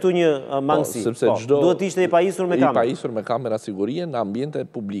 Kemi edhe këtu një mangësi. Duhet të ishte i pajisur me kamera. I pajisur me kamera sigurie në ambientet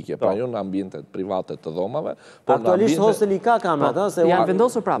publike, pra jo në ambientet private të dhomave. Aktualisht hosteli ka kamera, janë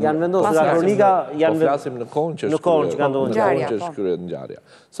vendosur prapë. Janë vendosur nga kronika, po flasim në kohën që është kryer ngjarja.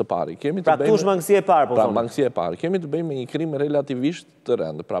 Së pari, kemi të bëjmë. Pra këtu është mangësia e parë, po thonë. Pra mangësia e parë, kemi të bëjmë me një krim relativisht të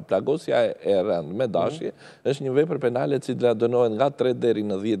rëndë. Pra plagosja e rëndë me dashje është një vepër penale e cila dënohet nga 3 deri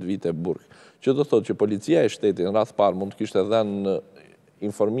në 10 vite burg. Që do thotë që policia e shtetit në rast parë mund të kishte dhënë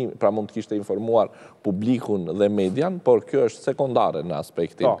informim, pra mund të kishte informuar publikun dhe median, por kjo është sekondare në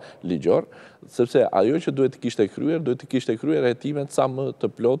aspektin ligjor, sepse ajo që duhet të kishte kryer hetimet sa më të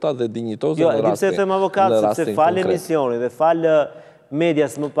plota dhe dinjitoze në rastin. Jo, e them avokat, sepse falë emisioni dhe falë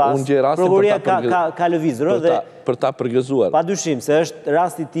medias më pas, prokuroria ka lëvizur për ta përgëzuar. Pa dyshim, se është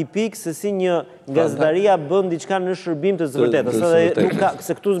rasti tipik se si një gazetaria bën diçka në shërbim të së vërtetës.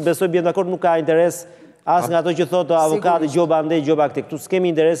 Se këtu besoj bie dakord nuk ka interes as nga ato që thotë avokati gjoba ande, gjoba këte. Këtu s'kemi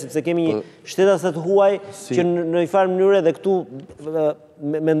interes, sepse kemi një shtetas të huaj që në një farë mënyre dhe këtu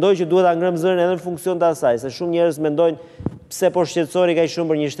mendoj që duhet ta ngrëmë zërin edhe në funksion të asaj, se shumë njerëz mendojnë pse po shqetësori ka shumë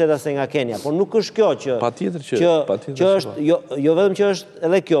për një shtetase nga Kenia, por nuk është kjo që është, jo vetëm që është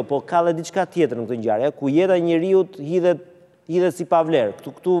edhe kjo, po ka dhe diçka tjetër në këtë ngjarje, ku jeta e njeriut hidhet si pavlerë.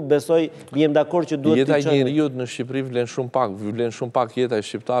 Këtu besoj jem dakord që duhet të jeta e njeriut në Shqipëri vlen shumë pak jeta e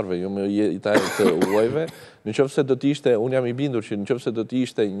shqiptarëve, jo me jeta e të huajve. Nëse do të ishte, unë jam i bindur që nëse do të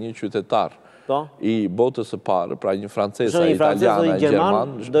ishte një qytetar i botës së parë, pra një francesa, italiana, gjerman,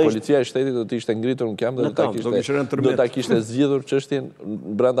 policia e shtetit do të ishte ngritur në këmbë dhe do ta kishte zgjidhur çështjen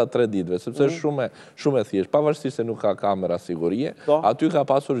brenda 3 ditëve, sepse është shumë e thjeshtë, pavarësisht se nuk ka kamera sigurie, aty ka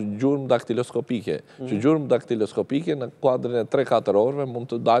pasur gjurmë daktiloskopike, që gjurmë daktiloskopike në kuadrin e 3-4 orëve mund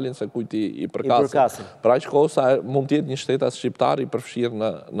të dalin se kujt i përkasin. Pra aq kohë sa mund të jetë një shtetas shqiptar i përfshirë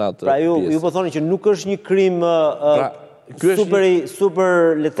në atë pjesë. Pra ju po thoni që nuk është një krim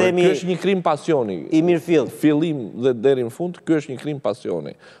super, le themi... Kjo është një krim pasioni. I mirëfillt. Fillim dhe deri në fund, kjo është një krim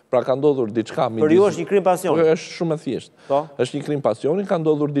pasioni. Pra ka ndodhur diçka midis... Për ju është një krim pasioni? Është shumë e thjeshtë. Është një krim pasioni, ka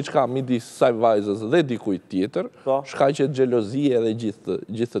ndodhur diçka midis saj vajzës dhe dikujt tjetër, shkaqet xhelozia dhe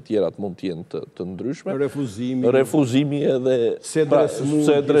gjithë të tjerat mund të jenë të ndryshme. Refuzimi edhe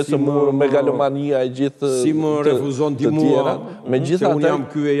sedre së mur, megalomania e gjithë si më refuzon ti mua, se unë jam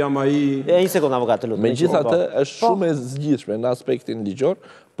ky e jam ai. Një sekond avokat, të lutem. Megjithatë është shumë e zgjidhshme në aspektin ligjor,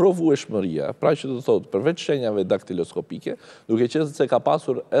 provueshmëria, pra që të thotë përveç shenjave daktiloskopike, duke qenë se ka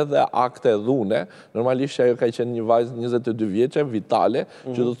pasur edhe akte dhune, normalisht që ajo ka qenë një vajzë 22 vjeçe, vitale,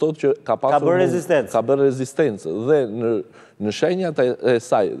 që të thotë që ka pasur ka bërë rezistencë dhe në shenjat e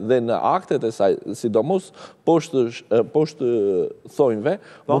saj dhe në aktet e saj, sidomos poshtë thonjve,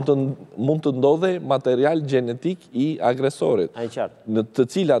 mund të ndodhe material gjenetik i agresorit, në të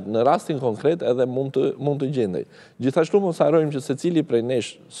cilat në rastin konkret edhe mund të gjendej. Gjithashtu mos harrojmë që secili prej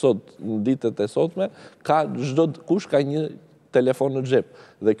nesh sot në ditët e sotme çdo kush ka një telefon në xhep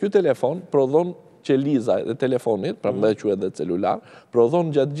dhe ky telefon prodhon qeliza e telefonit, pra më quhet edhe celular, prodhon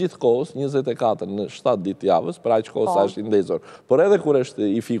gjatë gjithë kohës 24 në 7 ditë javës, për aq kohë sa është i ndezur. Por edhe kur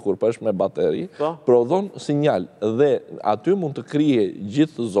është i fikur, për është me bateri, prodhon sinjal dhe aty mund të krije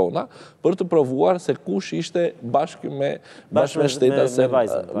gjithë zona për të provuar se kush ishte bashkë me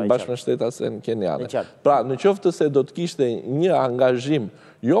shtetasen keniane. Pra, në qoftë se do të kishte një angazhim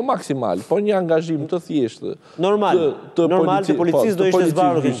jo maksimal, po një angazhim të thjeshtë. Normal të policisë do ishte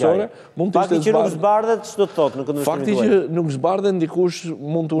zbardhur këtë ngjarje. Fakti që nuk zbardhet, ç'do të thotë në këndvështrimin tuaj? Fakti që nuk zbardhet, ndikush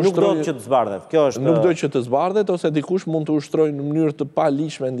mund të ushtrojë. Nuk do që të zbardhet. Kjo është. Nuk do që të zbardhet, ose dikush mund të ushtrojë në mënyrë të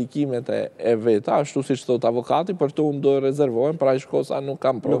paligjshme ndikimet e veta, ashtu siç thot avokati, për të unë do rezervohem, pra shkosa nuk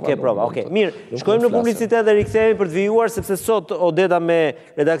kam prova. Nuk ke prova. Okej. Mirë, shkojmë në publicitet dhe rikthehemi për të vijuar, sepse sot Odeta me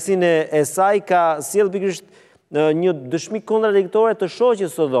redaksinë e saj ka sjell pikërisht një dëshmi kontradiktore të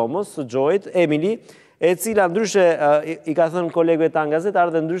shoqes së dhomës, së Joyt, Emily, e cila ndryshe i ka thënë kolegëve tanë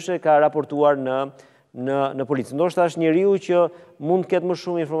gazetarë dhe ndryshe ka raportuar në policë. Ndoshta është njeriu që mund të ketë më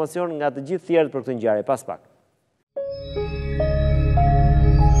shumë informacion nga të gjithë tjerët për këtë ngjarje, pas pak.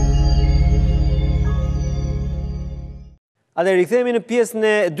 Atëherë rikthehemi në pjesën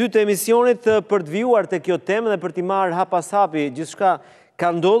e dytë të emisionit për të vijuar te kjo temë dhe për t'i marrë hap pas hapi gjithçka ka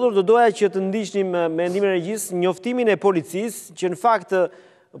ndodhur. Do doja që të ndiqnim me ndihmën e regjisë njoftimin e policisë, që në fakt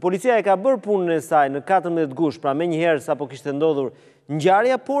policia e ka bërë punën e saj në 14 gusht, pra menjëherë sapo kishte ndodhur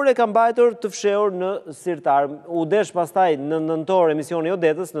ngjarja, por e ka mbajtur të fshehur në sirtar. U desh pastaj në nëntor emisioni i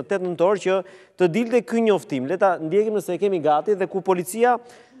Odetës, në 8 nëntor, që të dilte ky njoftim. Le ta ndjekim nëse e kemi gati, dhe ku policia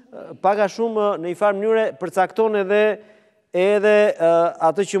pak a shumë në një farë mënyre përcakton edhe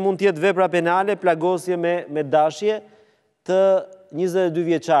atë që mund të jetë vepra penale, plagosje me dashje të 22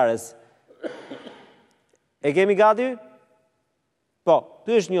 vjeçares. E kemi gati? Po,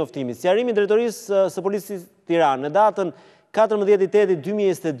 ky është njoftimi. Sqarimi i drejtorisë së policisë Tiranë në datën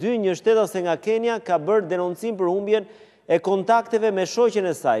 14/8/2022, një shtetase nga Kenia ka bërë denoncim për humbjen e kontakteve me shoqen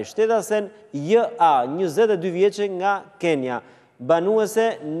e saj, shtetasen JA, 22 vjeçe nga Kenia,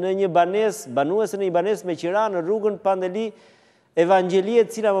 banuese në një banesë me qira në rrugën Pandeli Evangjelie,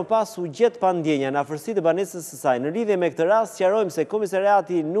 cila më pas u gjet pa ndjenja në afërsitë e banesës së saj. Në lidhje me këtë rast, sqarojmë se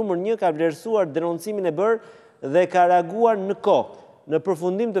komisariati numër 1 ka vlerësuar denoncimin e bërë dhe ka reaguar në kohë. Në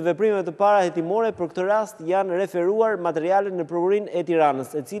përfundim të veprimeve të para hetimore, për këtë rast janë referuar materialet në Prokurorinë e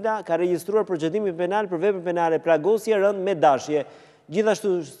Tiranës, e cila ka regjistruar procedimin penal për vepër penale plagosje rënd me dashje.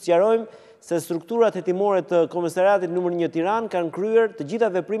 Gjithashtu sqarojmë se strukturat hetimore të komisariatit numër 1 Tiranë kanë kryer të gjitha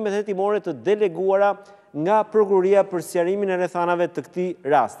veprimet hetimore të deleguara nga prokuroria për sqarimin e rrethanave të këtij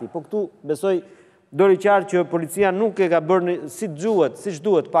rasti. Po këtu besoj dori qartë që policia nuk e ka bërë siç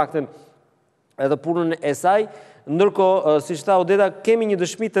duhet paktën edhe punën e saj. Ndërkohë, siç tha Odeta, kemi një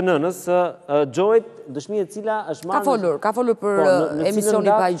dëshmi të nënës së Joyt, dëshmi e cila është marrë. Ka folur për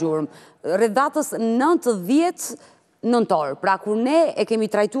emisioni pa i Gjurmë. Rreth datës 9-10 nëntor. Pra kur ne e kemi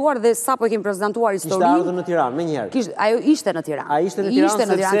trajtuar dhe sapo e kemi prezantuar historinë. Ishte ardhur në Tiranë më njëherë. Ajo ishte në Tiranë.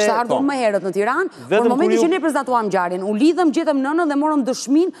 Ishte ardhur më herët në Tiranë. Por në momentin që ne prezantuam ngjarjen, u lidhëm, gjetëm nënën dhe morëm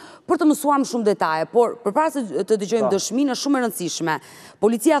dëshminë për të mësuar më shumë detaje. Por përpara se të dëgjojmë dëshminë, është shumë e rëndësishme.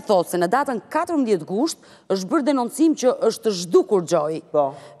 Policia thotë se në datën 14 gusht është bërë denoncim që është zhdukur Joy.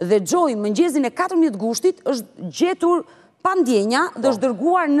 Dhe Joy mëngjesin e 14 gushtit është gjetur pa ndjenja dhe është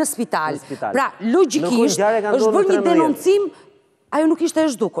dërguar në spital. Pra, logjikisht, është bërë një denoncim, ajo nuk ishte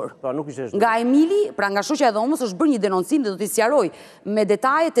e zhdukur. Nga Emili, pra nga shoqja e dhomës, është bërë një denoncim dhe do t'i sqaroj me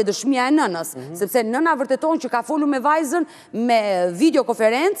detajet e dëshmia e nënës, sepse nëna vërteton që ka folur me vajzën me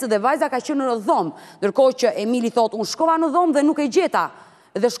videokonferencë dhe vajza ka qenë në dhomë, ndërkohë që Emili thotë, unë shkova në dhomë dhe nuk e gjeta.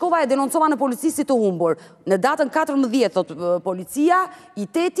 Dhe shkova e denoncova në polici si të humbur. Në datën 14, thotë policia, i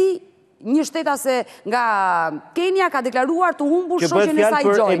 8 një shtetase nga Kenia ka deklaruar të humbur shoqen e saj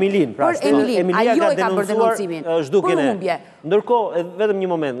Joy. Për Emilin. Për Emilin. Ajo e ka bërë denoncimin. Për humbje. Ndërkohë, vetëm një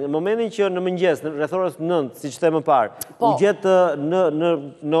moment, në momentin që në mëngjes, në rreth orës 9, siç them më parë, u gjet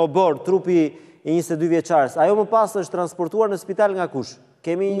në obor trupi i 22 vjeçares, ajo më pas është transportuar në spital nga kush?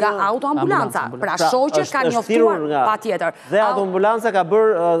 nga autoambulanca. Pra shoqja ka njoftuar patjetër. Dhe autoambulanca ka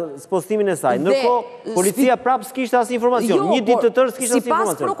bërë spostimin e saj. Ndërkohë, policia prapë s'kishte asnjë informacion. Një ditë të tërë s'kishte asnjë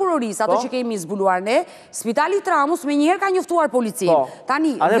informacion. Sipas prokurorisë, ato që kemi zbuluar ne, Spitali i Tramus menjëherë ka njoftuar policinë.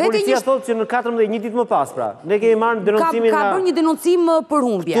 Tani, vetë policia thotë që në 14 një ditë më pas, pra. Ne kemi marrë denoncimin ka bërë një denoncim për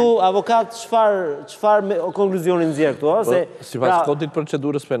humbje. Ktu avokat çfarë konkluzionin nxjerr këtu, se sipas kodit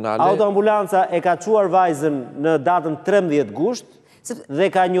procedurës penale, autoambulanca e ka çuar vajzën në datën 13 gusht dhe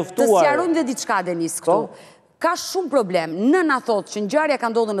ka njoftuar. Të sqarojmë dhe diçka Denis këtu. Ka shumë problem. Nëna thotë që ngjarja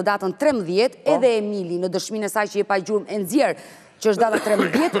ka ndodhur në datën 13, edhe Emili në dëshminë e saj që jep Gjurmë e nxjerr që është data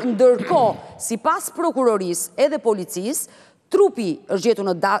 13, ndërkohë sipas prokurorisë edhe policisë, trupi është gjetur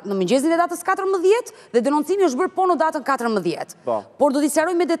në mëngjesin e datës 14 dhe denoncimi është bërë po në datën 14. Por do t'i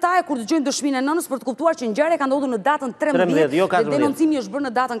sqarojmë me detaje kur dëgjojmë dëshminë e nënës për të kuptuar që ngjarja ka ndodhur në datën 13 dhe denoncimi është bërë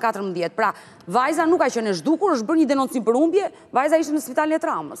në datën 14. Pra, vajza nuk ka qenë e zhdukur, është bërë një denoncim për humbje, vajza ishte në Spitalin e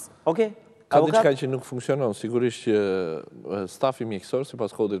Tramës. Okej. Ka diçka që nuk funksionon, sigurisht që stafi mjekësor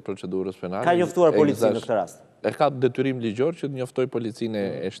sipas kodit procedurës penale ka njoftuar policinë në këtë rast. E ka detyrim ligjor që të njoftoj policinë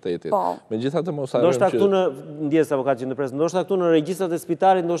e shtetit. Megjithatë mos harrojmë që ndoshta këtu në ndjes avokat që në presë, ndoshta këtu në regjistrat e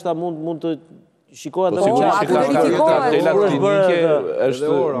spitalit ndoshta mund të shikohet dhe kartelat klinike është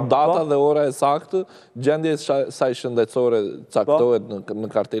data dhe ora e saktë, gjendja e saj shëndetësore caktohet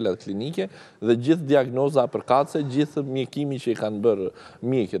në kartelat klinike dhe gjithë diagnoza përkatëse, gjithë mjekimi që i kanë bërë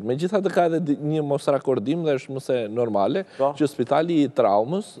mjekët. Megjithatë ka edhe një mosrakordim dhe është mëse normale që Spitali i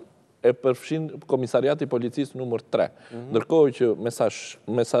Traumës e përfshin komisariati policisë numër 3. Ndërkohë që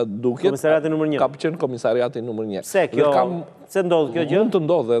me sa duket, ka qenë komisariati numër 1. Se kjo, se ndodhë kjo gjë? Mund të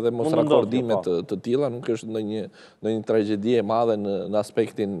ndodhë edhe mos rakordimet të tilla, nuk është në një tragjedie e madhe në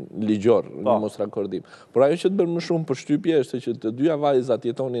aspektin ligjor, në mos rakordim. Por ajo që të bërë më shumë përshtypje është që të dyja vajzat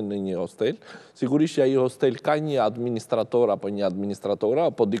jetonin në një hostel, sigurisht që ai hostel ka një administrator apo një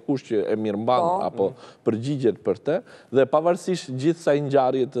administratora, apo dikush që e mirëmban apo përgjigjet për të, dhe pavarësisht gjithë sa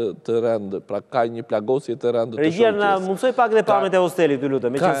ngjarje të rëndë, pra ka një plagosje të rëndë të shoqjes. Regjia na mundsoj pak dhe pamjet e hostelit, ty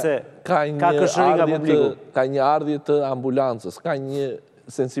lutem, meqense ka këshillim nga publiku. Ka një ardhje të ambulancës, ka një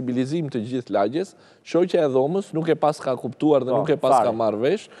sensibilizim të gjithë lagjes, shoqja e dhomës nuk e pas ka kuptuar dhe nuk e pas ka marrë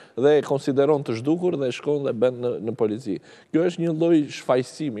vesh dhe e konsideron të zhdukur dhe shkon dhe bën në polici. Kjo është një lloj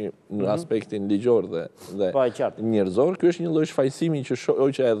shfaqësimi në aspektin ligjor dhe njerëzor. Kjo është një lloj shfaqësimi që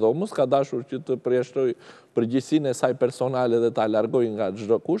shoqja e dhomës ka dashur që të përjashtoj përgjegjësinë e saj personale dhe ta largoj nga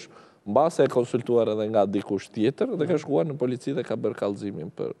çdo kush, mbase e konsultuar edhe nga dikush tjetër dhe ka shkuar në polici dhe ka bërë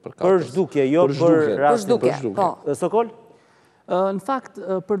kallëzimin për katës. Për zhdukje, jo për rastin. Sokol? Në fakt,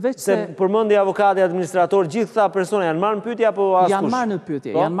 përveç se... Se përmendi avokati, administrator, gjithë këta persona janë marrë në pyetje apo askush?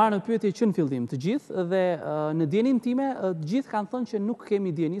 Janë marrë në pyetje që në fillim të gjithë dhe në dijenin time, të gjithë kanë thënë që nuk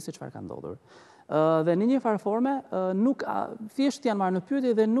kemi dijeni se çfarë ka ndodhur. Dhe në një farë forme, thjesht janë marrë në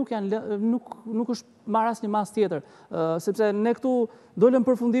pyetje dhe nuk është marrë asnjë mas tjetër, sepse ne këtu dolën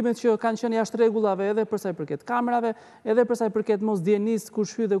përfundimet që kanë qenë jashtë rregullave edhe për sa i përket kamerave, edhe për sa i përket mos dienisë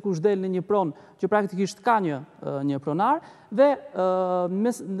kush hy dhe kush del në një pronë, që praktikisht ka një pronar, dhe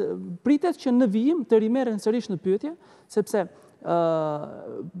pritet që në vijim të rimerren sërish në pyetje, sepse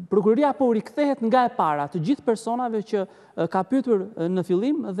prokuroria po u rikthehet nga e para të gjithë personave që ka pyetur në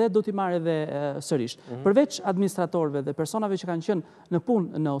fillim dhe do t'i marrë edhe sërish. Përveç administratorëve dhe personave që kanë qenë në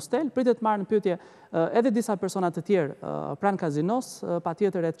punë në hostel, pritet marrë në pyetje edhe disa persona të tjerë pranë kazinos,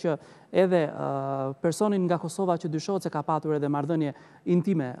 patjetër që edhe personin nga Kosova që dyshohet se ka patur edhe marrëdhënie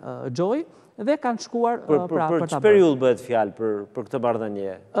intime Joy, dhe kanë shkuar për ta bërë. Për çfarë periudhë bëhet fjalë për këtë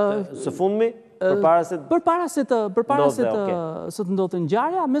marrëdhënie? Së fundmi? Përpara se të ndodhte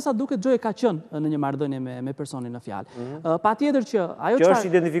ngjarja, me sa duket Joy ka qenë në një marrëdhënie me personin në fjalë. Patjetër që ajo që është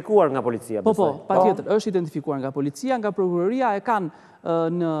identifikuar nga policia. Po, patjetër, është identifikuar nga policia, nga prokuroria, e kanë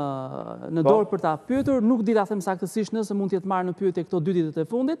në dorë për ta pyetur, nuk di ta them saktësisht nëse mund të jetë marrë në pyetje këto 2 ditët e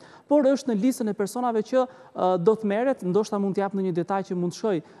fundit, por është në listën e personave që do të merret, ndoshta mund të jap në një detaj që mund të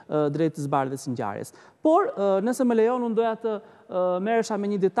shkoj drejt zbardhjes së ngjarjes. Por nëse më lejon, unë doja të merresha me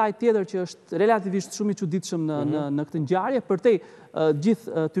një detaj tjetër që është relativisht shumë i çuditshëm në këtë ngjarje, përtej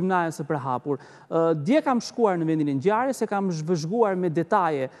gjithë tymnajës së përhapur. Dje kam shkuar në vendin e ngjarjes, e kam zhvëzhguar me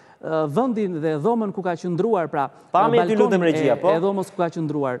detaje vendin dhe dhomën ku ka qëndruar, pra balkonin e dhomës ku ka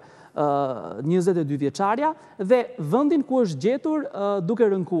qëndruar 22 vjeçarja dhe vendin ku është gjetur duke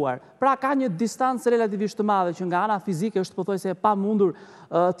rënkuar. Pra ka një distancë relativisht të madhe që nga ana fizike është pothuajse e pamundur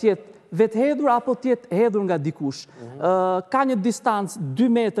të jetë vetëhedhur apo të jetë hedhur nga dikush. Ka një distancë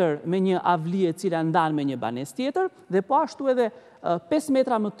 2 metër me një avli e cila ndan me një banesë tjetër dhe po ashtu edhe 5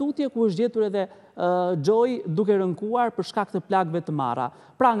 metra më tutje ku është gjetur edhe Joy duke rënkuar për shkak të plagëve të marra.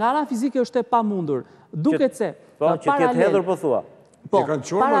 Pra nga ana fizike është e pamundur. Duket se që të jetë hedhur po thua.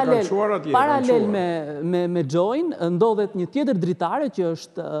 Paralel me Joyn, ndodhet një tjetër dritare, që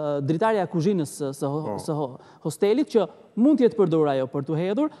është dritarja kuzhinës së hostelit, që mund t'jetë përdorur ajo për t'u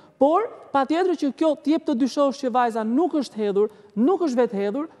hedhur, por pa tjetër që kjo t'jep të dyshosh që vajza nuk është hedhur, nuk është vetë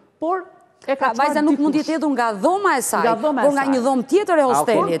hedhur, por e ka vajza nuk mund t'jetë hedhur nga dhoma e saj, por nga një dhomë tjetër e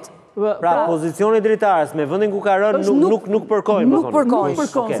hostelit. Pra, pozicioni dritares me vendin ku ka rënë nuk përkojnë. Nuk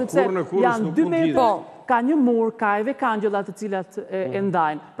përkojnë, sepse janë dy metra, ka një mur, ka edhe kangjëllat të cilat e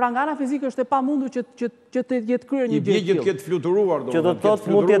ndajnë. Pra nga ana fizike është e pamundur që të jetë kryer një gjë. Një gjë të ketë fluturuar. Që do të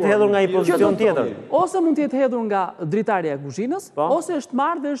thotë mund të jetë hedhur nga një pozicion tjetër. Ose mund të jetë hedhur nga dritarja e kuzhinës, ose është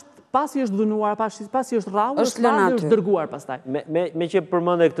marrë dhe pasi është dhunuar, pasi është rrahur, është marrë dhe është dërguar pastaj. Me që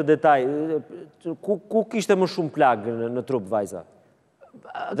përmende këtë detaj, ku kishte më shumë plagë në trup vajza?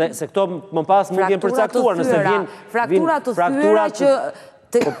 Se këto më pas mund jenë përcaktuar, nëse vjen fraktura të thyera që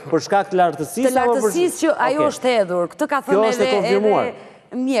për shkak të lartësisë? Të lartësisë që ajo është hedhur. Këtë ka thënë edhe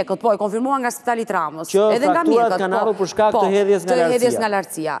mjekët, po, e konfirmuar nga Spitali Tramës. Që frakturat kanë ardhur për shkak të hedhjes nga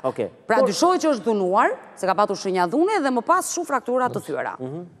lartësia. Pra dyshohet që është dhunuar, se ka patur shenja dhune, dhe më pas shumë fraktura të thyera.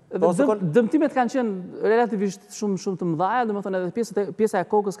 Dëmtimet kanë qenë relativisht shumë të mëdha, domethënë edhe pjesa e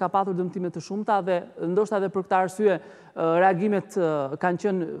kokës ka patur dëmtime të shumta dhe ndoshta edhe për këtë arsye reagimet kanë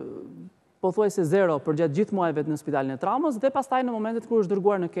qenë pothuajse zero për gjatë gjithë muajve në Spitalin e Tramës dhe pastaj në momentet kur është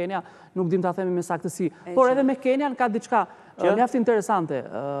dërguar në Kenia, nuk dim ta themi me saktësi. Por edhe me Kenian ka diçka mjaft interesante.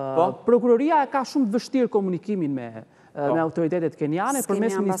 Prokuroria ka shumë të vështirë komunikimin me autoritetet keniane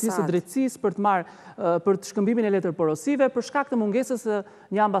përmes Ministrisë së Drejtësisë për të marrë për të shkëmbimin e letër porosive për shkak të mungesës së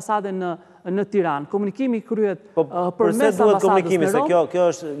një ambasade në Tiranë. Komunikimi kryhet përmes ambasadës në Rom. Kjo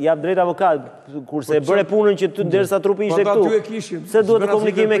është jap drejt avokat, kurse e bëre punën që derisa trupi ishte këtu. Se duhet të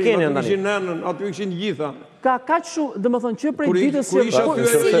komunikimi me Kenian tani? Aty kishin gjitha. Ka kaq shumë, domethënë që prej ditës që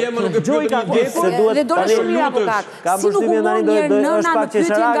Gjoj ka dhe dole shumë mirë avokat. Si nuk u mor mirë nëna në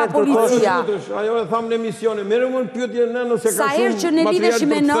pyetje nga policia? Ajo e thamë në emisioni, merrem në pyetje nënën se ka shumë. Sa herë që ne lidheshim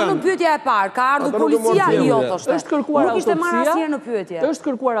me nënën, pyetja e parë, ka ardhur policia? Jo, thoshte. Është kërkuar autopsia. Nuk ishte marrë asnjëherë në pyetje. Është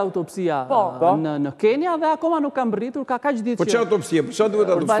kërkuar autopsia në Kenia dhe akoma nuk ka mbërritur, ka kaq ditë që. Po çfarë autopsia? Për çfarë duhet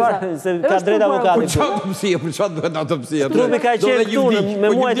autopsia? Se ka drejt avokati. Për çfarë autopsia? Për çfarë duhet autopsia? Trupi ka qenë këtu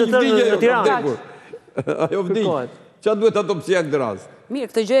me muaj të tërë në Tiranë. Ajo vdik. Qa duhet autopsia këtë rast? Mirë,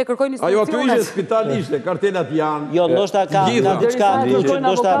 këtë gjë e kërkojnë institucionet. Ajo aty ishte spital ishte, kartelat janë. Jo, ndoshta ka diçka,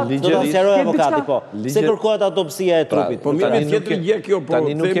 ndoshta do ta sqaroj avokati, po. Se kërkohet autopsia e trupit. Po mirë, tjetër gjë kjo, po.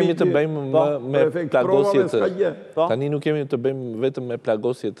 Tani nuk kemi të bëjmë me plagosjet. Tani nuk kemi të bëjmë vetëm me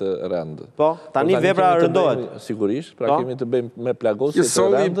plagosjet të rëndë. Po, tani vepra rëndohet. Sigurisht, pra kemi të bëjmë me plagosjet të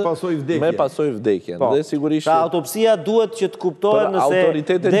rëndë, me pasoj vdekjen. Dhe sigurisht. Pra autopsia duhet që të kuptohet nëse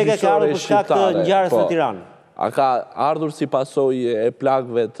vdekja ka ardhur për shkak të ngjarjes në Tiranë. A ka ardhur si pasoj e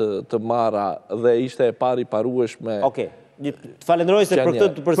plagëve të marra dhe ishte e pari parueshme. Okej, të falenderoj se për këtë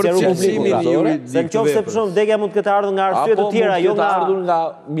të përsëru publikut. Se në qoftë se për shumë vdekja mund të ketë ardhur nga arsye të tjera, jo nga ardhur nga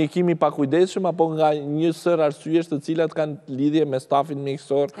mjekimi pakujdesshëm apo nga një sër arsyesh të cilat kanë lidhje me stafin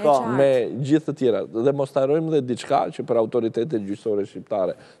mjekësor, me gjithë të tjera. Dhe mos harrojmë dhe diçka që për autoritetet gjyqësore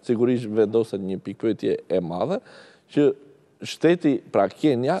shqiptare sigurisht vendoset një pikpyetje e madhe, që shteti, pra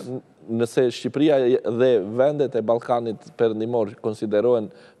Kenia, nëse Shqipëria dhe vendet e Ballkanit Perëndimor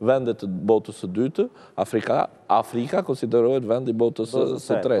konsiderohen vendet të botës së dytë, Afrika konsiderohet vend i botës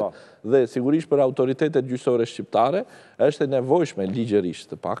së tretë. Dhe sigurisht për autoritetet gjyqësore shqiptare është e nevojshme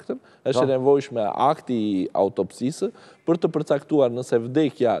ligjërisht të paktën, është e nevojshme akti i autopsisë për të përcaktuar nëse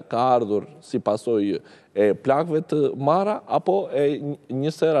vdekja ka ardhur si pasojë e plagëve të marra apo e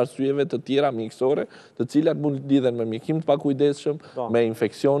një sër arsyeve të tjera mjekësore, të cilat mund lidhen me mjekim të pakujdesshëm, me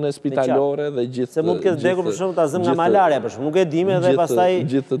infeksione spitalore dhe gjithë. Se mund të ketë vdekur për shembull ta zëm nga malaria, për shembull, nuk e dimë dhe pastaj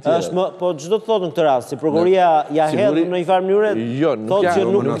është më, po çdo të thotë në këtë rast, si prokuroria ja hedh në një farë mënyrë, thotë që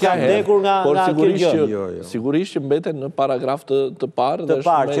nuk ka vdekur nga kjo gjë. Sigurisht që mbeten në paragraf të parë dhe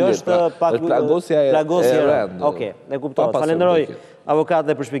është plagosja e rëndë. Okej, e kuptoj. Falenderoj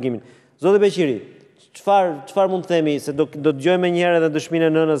avokatë për shpjegimin. Zoti Beqiri, çfarë mund të themi, se do të dëgjojmë një herë edhe dëshminë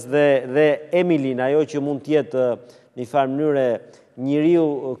e nënës dhe Emilin, ajo që mund të jetë në një farë mënyrë njeriu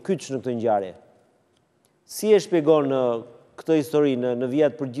kyç në këtë ngjarje. Si e shpjegon këtë histori në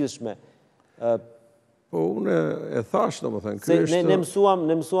vijat përgjithshme? Po unë e thash, domethënë, ky është ne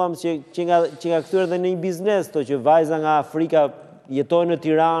mësuam që nga kthyer edhe në një biznes, to që vajza nga Afrika jetojnë në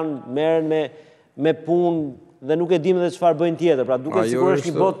Tiranë, merren me punë dhe nuk e dim edhe çfarë bëjnë tjetër. Pra duket sikur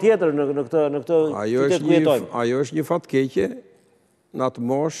është një botë tjetër në këtë qytet ku jetojnë. Ajo është një fatkeqje. Në atë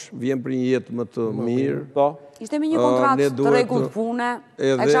mosh vjen për një jetë më të mirë. Po. Ishte me një kontratë të rregullt pune,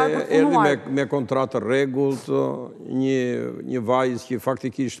 erdhi me kontratë të rregullt, një vajzë që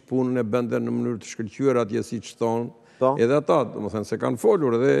faktikisht punën e bënte në mënyrë të shkëlqyer atje siç thonë. Edhe ata, do më thënë, se kanë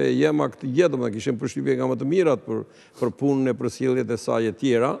folur, edhe jema këtë gjithë, do më thënë, kishen përshtypje nga më të mirat për punën e përsjelljet e saj e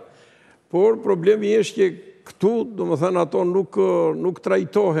tjera, por problemi është që këtu, do më thënë, ato nuk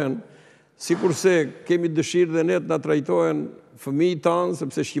trajtohen, si kurse kemi dëshirë dhe ne të na trajtohen fëmijë tanë,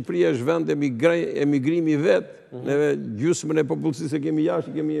 sepse Shqipëria është vend emigrimi vetë, neve gjysmën e popullsisë e kemi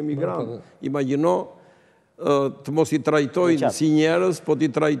jashtë, kemi emigrantë. Imagjino të mos i trajtojnë si njerëz, po t'i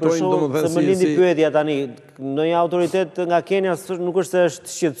trajtojnë do më thënë si... Se më lindi pyetja tani, në një autoritet nga Kenia nuk është se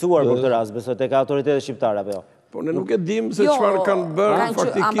është shqetësuar për këtë rast, besoj tek autoritetet shqiptare, apo jo? Po ne nuk e dim se çfarë kanë bërë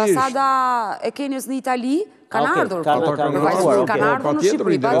faktikisht. Ambasada e Kenjes në Itali kanë ardhur. Kanë ardhur në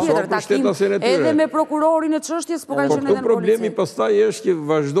Shqipëri, patjetër, takim edhe me prokurorin e çështjes, po kanë qenë edhe në polici. Problemi pastaj është që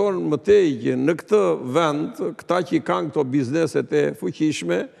vazhdon mëtej që në këtë vend, këta që kanë këto bizneset e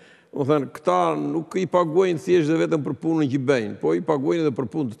fuqishme, më thënë, këta nuk i paguajnë thjesht dhe vetëm për punën që bëjnë, po i paguajnë edhe për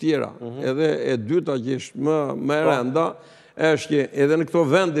punë të tjera. Edhe e dyta që është më e rënda, është që edhe në këto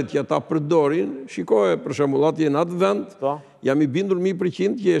vendit që ata përdorin, shikoje për shembull atje në atë vend, jam i bindur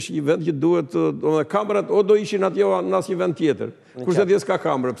 100% që është një vend që duhet, kamerat o do ishin atje në asnjë vend tjetër. Kurse atje s'ka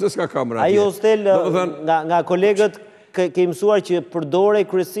kamerë, pse s'ka kamerë atje? Ai hostel nga kolegët ke mësuar që përdore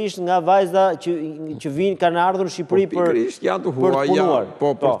kryesisht nga vajza që vinë kanë ardhur në Shqipëri për të punuar.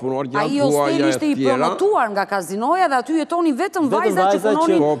 Po, për të punuar janë ai hosteli ishte i promotuar nga kazinoja dhe aty jetonin vetëm vajza që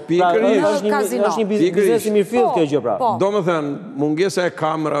punonin në kazino. Është një biznes i mirëfillt kjo gjë pra. Domethënë, mungesa e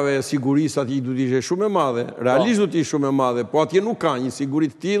kamerave, sigurisë atje duhet të ishte shumë e madhe. Realisht duhet të ishte shumë e madhe, po atje nuk ka një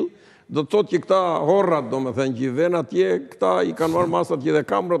siguri të tillë. Do të thotë që këta horrat, do me thënë, që i ven atje, këta i kanë marrë masë atje dhe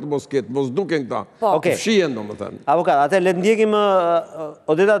kamerat mos ketë, mos duken këta. Të fshihen, do me thënë. Avokat, atë le të ndjekim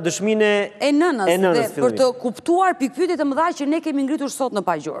Odeta dëshminë e nënës, për të kuptuar pikpyetjet e mëdha që ne kemi ngritur sot në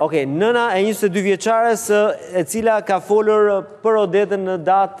pagjur. Okej, nëna e 22 vjeçares e cila ka folur për Odetën në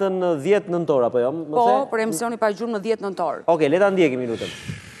datën 10 nëntor, apo jo? Po, për emisioni pagjur në 10 nëntor. Okej, le ta ndjekim minutën.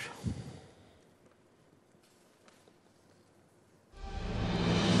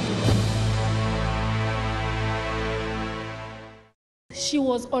 She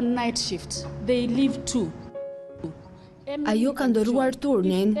was on night shift. They leave too. Ajo ka ndëruar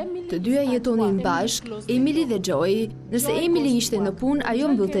turnin, të dyja jetonin bashk, Emily dhe Joy. Nëse Emily ishte në punë, ajo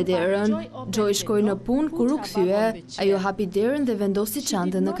mbyllte derën. Joy shkoi në punë kur u kthye, ajo hapi derën dhe vendosi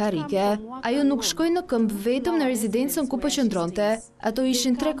çantën në karrike. Ajo nuk shkoi në këmbë vetëm në rezidencën ku po qëndronte. Ato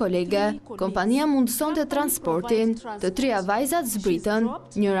ishin 3 kolege. Kompania mundësonte transportin. Të trija vajzat zbritën.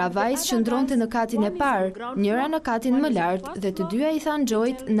 Njëra vajzë qëndronte në katin e parë, njëra në katin më lart dhe të dyja i thanë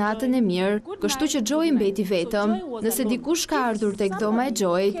Joyt natën e mirë, kështu që Joy mbeti vetëm. Nëse dikush ka ardhur tek dhoma e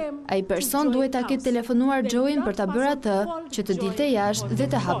Joyt, ai person duhet ta ketë telefonuar Joyin për ta bërë atë që të dilte jashtë dhe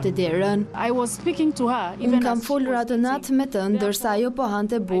të hapte derën. Unë kam folur atë natë me të ndërsa ajo po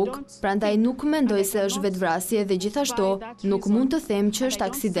hante bukë, prandaj nuk mendoj se është vetvrasje dhe gjithashtu nuk mund të them që është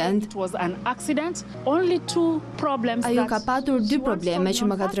aksident. Ajo ka patur 2 probleme që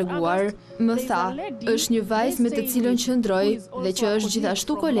më ka treguar. Më tha, është një vajzë me të cilën qëndroj dhe që është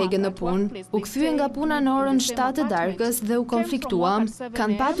gjithashtu kolege në punë. U kthye nga puna në orën 7 të darkës dhe u konfliktuam.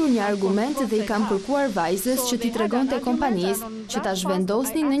 Kanë patur një argument dhe i kanë kërkuar vajzës që t'i tregonte kompanisë që ta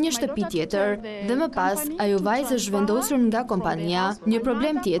zhvendosnin në një shtëpi tjetër dhe më pas ajo vajzë është zhvendosur nga kompania. Një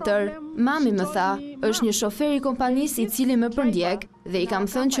problem tjetër, mami më tha, është një shofer i kompanisë i cili më përndjek dhe i kam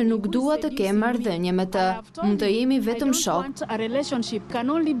thënë që nuk dua të kem marrëdhënie me të. Mund të jemi vetëm shok.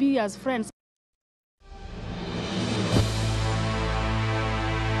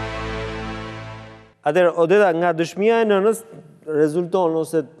 Atëherë, Odeta, nga dëshmia e nënës rezulton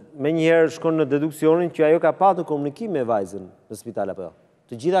ose me njëherë shkon në deduksionin që ajo ka patur komunikim me vajzën në spital apo jo?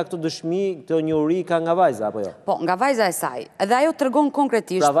 Të gjitha këto dëshmi, këto njohuri ka nga vajza apo jo? Po, nga vajza e saj. Edhe ajo tregon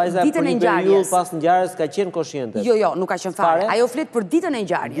konkretisht pra vajza ditën e ngjarjes. Pra vajza për një periudhë pas ngjarjes ka qenë konsciente. Jo, nuk ka qenë fare. Ajo flet për ditën e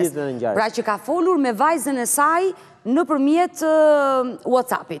ngjarjes. Pra që ka folur me vajzën e saj nëpërmjet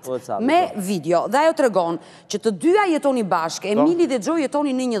WhatsAppit, me video. Dhe ajo tregon që të dyja jetoni bashkë, Emily dhe Joy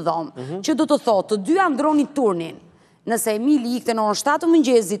jetoni në një dhomë, që do të thotë të dyja ndronin turnin. Nëse Emily ikte në orën 7 të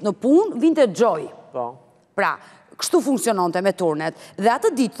mëngjesit në punë, vinte Joy. Pra, kështu funksiononte me turnet. Dhe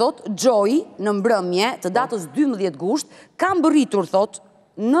atë ditë, thot, Joy në mbrëmje të datës 12 gusht, ka mbërritur, thot,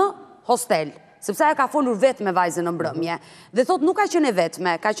 në hostel. Sepse ajo ka folur vetë me vajzën në mbrëmje. Dhe thot, nuk ka qenë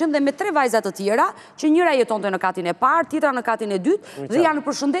vetme, ka qenë dhe me 3 vajzat të tjera, që njëra jetonte në katin e parë, tjetra në katin e dytë, dhe janë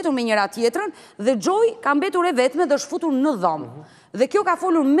përshëndetur me njëra tjetrën, dhe Joy ka mbetur e vetme dhe është futur në dhomë. Dhe kjo ka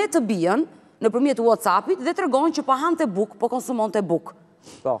folur me të bijën, nëpërmjet WhatsAppit, dhe tregon që po hante bukë, po konsumonte bukë.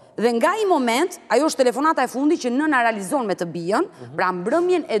 Dhe nga i moment, ajo është telefonata e fundi që nëna realizon me të bijën, pra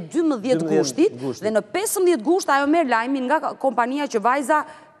mbrëmjen e 12 gushtit, dhe në 15 gusht ajo merr lajmin nga kompania që vajza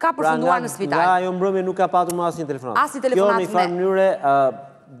ka përfunduar në spital. Nga ajo mbrëmje nuk ka patur më asnjë telefonat. Asnjë telefonat. Kjo në një farë mënyre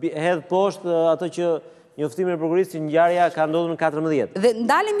hedh poshtë ato që njoftimin e prokurisë që ngjarja ka ndodhur në 14. Dhe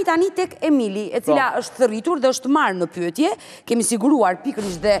ndalemi tani tek Emili, e cila është thërritur dhe është marrë në pyetje. Kemi siguruar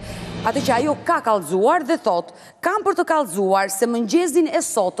pikërisht dhe atë që ajo ka kallëzuar dhe thot, kam për të kallëzuar se mëngjesin e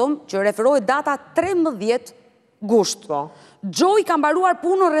sotëm, që referohet data 13 gusht. Joy ka mbaruar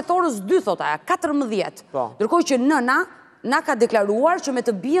punën rreth orës 2, thot aja, 14. Ndërkohë që nëna na ka deklaruar që me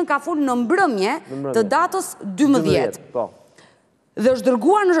të bien ka folur në mbrëmje të datës 12. Dhe është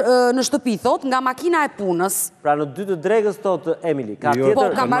dërguar në shtëpi, thot, nga makina e punës. Pra në 2 të drekës, thot Emili. Ka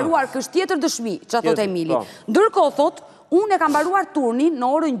mbaruar kështë tjetër dëshmi, që thot Emili. Ndërkohë, thot, unë e ka mbaruar turnin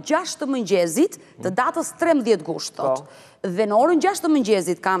në orën 6 të mëngjesit të datës 13 gusht, thot. Dhe në orën 6 të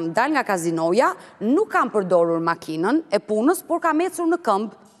mëngjesit kam dal nga kazinoja, nuk kam përdorur makinën e punës, por kam ecur në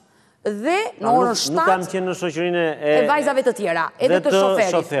këmbë. Dhe në orën 7 nuk kanë qenë në shoqërinë e vajzave të tjera, edhe të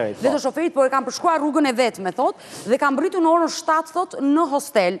shoferit. Dhe të shoferit, por e kam përshkruar rrugën e vetme, thot, dhe kam rritur në orën 7, thot, në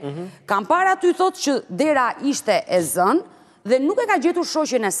hostel. Kam parë aty, thot, që dera ishte e zënë dhe nuk e ka gjetur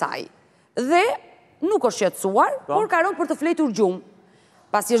shoqen e saj. Dhe nuk është qetësuar, por ka rënë për të fletur gjumë.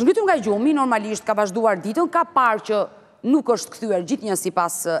 Pasi është ngritur nga gjumi, normalisht ka vazhduar ditën, ka parë që nuk është kthyer gjithnjë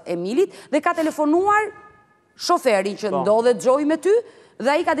sipas Emilit dhe ka telefonuar shoferin që ndodhet Joy me ty. Dhe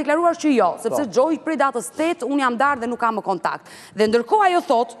ai ka deklaruar që jo, sepse Joy prej datës 8 unë jam darë dhe nuk kam më kontakt. Dhe ndërkohë ajo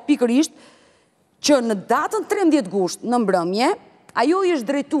thot, pikërisht, që në datën 13 gusht në mbrëmje, ajo i është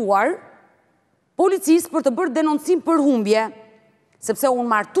drejtuar policisë për të bërë denoncim për humbje, sepse unë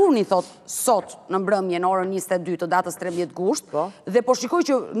marr turnin, thot, sot në mbrëmje në orën 22 të datës 13 gusht, dhe po shikoj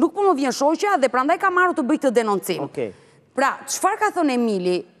që nuk po më vjen shoqja dhe prandaj ka marrë të bëj këtë denoncim. Pra, çfarë ka thënë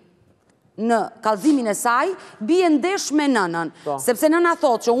Emili në kallëzimin e saj, bie ndesh me nënën, sepse nëna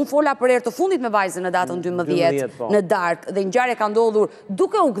thot që unë fola për herë të fundit me vajzën në datën 12 në darkë dhe ngjarja ka ndodhur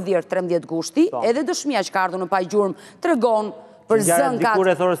duke u gdhir 13 gushti, edhe dëshmia që ka ardhur në pa Gjurmë tregon për zënkat. Diku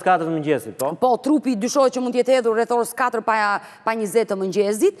rreth orës 4 të mëngjesit, po, trupi dyshohet që mund të jetë hedhur rreth orës 4 pa 20 të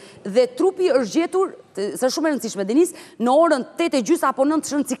mëngjesit dhe trupi është gjetur, është shumë e rëndësishme Denis, në orën 8:30 apo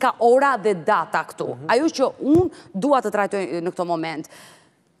 9 si ka ora dhe data këtu. Ajo që unë dua të trajtoj në këtë moment.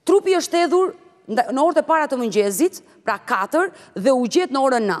 Trupi është hedhur në orët e para të mëngjesit, pra 4, dhe u gjet në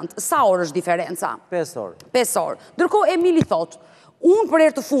orën 9. Sa orë është diferenca? 5 orë. 5 orë. Ndërkohë Emili thot, unë për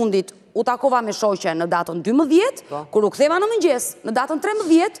herë të fundit u takova me shoqen në datën 12, kur u ktheva në mëngjes, në datën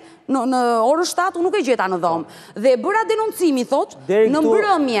 13, në orën 7, unë nuk e gjeta në dhomë. Dhe bëra denoncimi, thot, në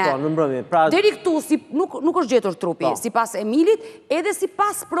mbrëmje. Deri këtu nuk është gjetur trupi, sipas Emilit, edhe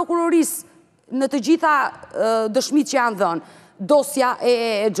sipas prokurorisë në të gjitha dëshmit që janë dhënë. Dosja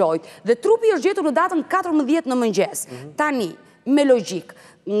e Joyt. Dhe trupi është gjetur në datën 14 në mëngjes. Tani, me logjik,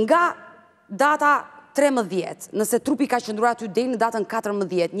 nga data 13, nëse trupi ka qëndruar aty deri në datën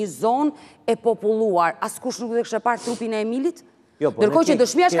 14, një zonë e populluar, askush nuk dhe kishte parë trupin e Emilit? Ndërkohë që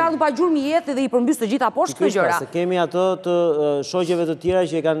dëshmia që ka ardhur pa Gjurmë i jetë dhe i përmbys të gjitha poshtë këto gjëra. Se kemi ato të shoqeve të tjera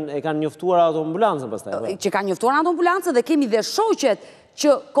që e kanë njoftuar autoambulancën pastaj. Që kanë njoftuar autoambulancën dhe kemi dhe shoqet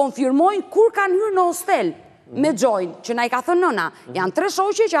që konfirmojnë kur kanë hyrë në hostel me Joyn, që na i ka thënë nëna. Janë 3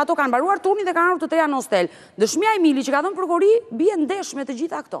 shoqe që ato kanë mbaruar turnin dhe kanë ardhur të treja në hostel. Dëshmia e Emili që ka thënë prokurori bie ndesh me të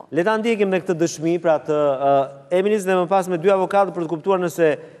gjitha këto. Le ta ndjekim me këtë dëshmi, pra të Emilis dhe më pas me 2 avokatë për të kuptuar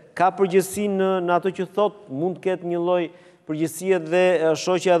nëse ka përgjegjësi në ato që thot, mund të ketë një lloj përgjegjësie dhe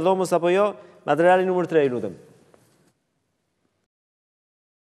shoqja e dhomës apo jo. Materiali numër 3, lutem.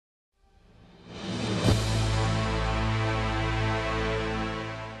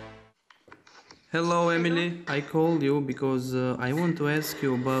 Hello, Emily. I called you because I want to ask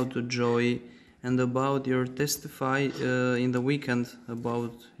you about Joy and about your testify in the weekend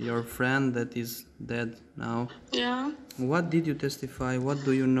about your friend that is dead now. Yeah. What did you testify? What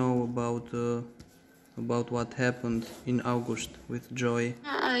do you know about what happened in August with Joy?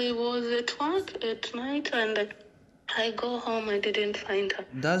 I was at work at night and I go home. I didn't find her.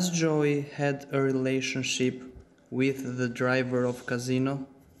 Does Joy had a relationship with the driver of casino?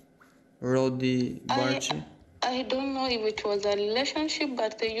 Rodi Barchi? I don't know if it was a relationship,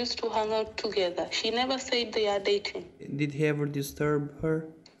 but they used to hang out together. She never said they are dating. Did he ever disturb her?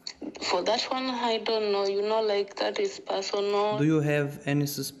 For that one, I don't know. You know, like that is personal. Do you have any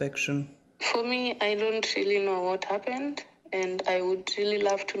suspicion? For me, I don't really know what happened, and I would really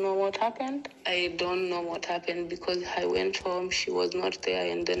love to know what happened. I don't know what happened because I went home, she was not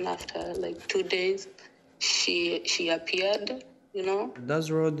there, and then after like 2 days, she appeared. You know? Does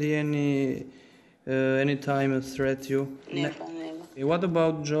Rodi any time threat you? Never. What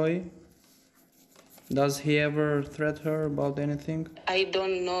about Joy? Does he ever threat her about anything? I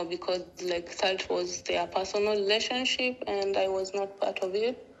don't know because like that was their personal relationship and I was not part of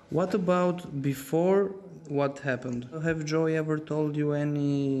it. What about before what happened? Have Joy ever told you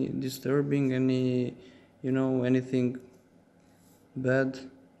any disturbing, anything bad?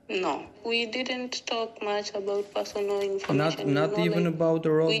 No, we didn't talk much about personal information. Not even about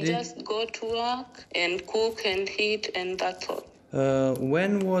the road? We just go to work and cook and eat and that's all.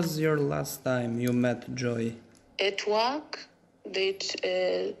 When was your last time you met Joy? At work, date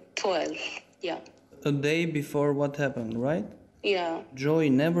 12, yeah. A day before what happened, right? Yeah. Joy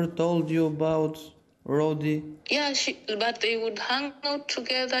never told you about Roddy? Yeah, but they would hang out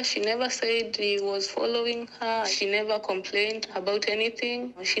together. She never said he was following her. She never complained about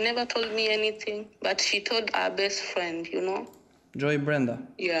anything. She never told me anything. But she told her best friend, Joy Brenda?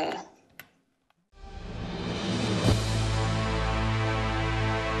 Yeah.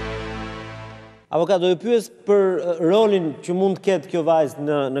 Avokat, do ju pyes për rolin që mund të ketë kjo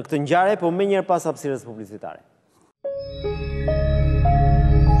vajzë në këtë ngjarje, po më njëherë pas hapësirës publicitare.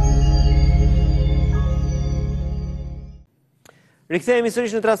 Rikthehemi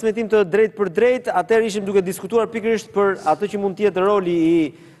sërish në transmetim të drejt për drejt, atëherë ishim duke diskutuar pikërisht për atë që mund të jetë roli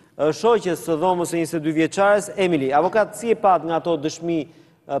i shoqes së dhomës së 22 vjeçares, Emily. Avokat, si e pat nga ato dëshmi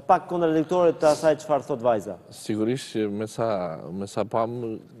pak kontradiktore të asaj çfarë thot vajza? Sigurisht që me sa pam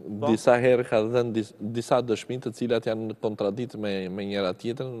disa herë ka dhënë disa dëshmi të cilat janë kontradikt me njëra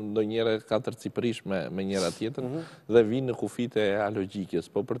tjetrën, ndonjëherë katërcipërisht me njëra tjetrën dhe vinë në kufijtë e alogjikës.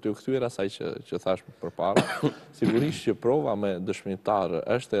 Po për t'u kthyer asaj që thash përpara, sigurisht që prova me dëshmitar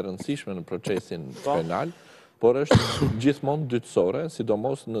është e rëndësishme në procesin penal, por është gjithmonë dytësore,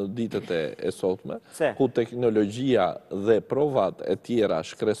 sidomos në ditët e sotme, ku teknologjia dhe provat e tjera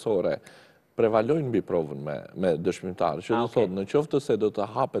shkresore prevalojnë mbi provën me dëshmitar. Që do thotë, në qoftë se do të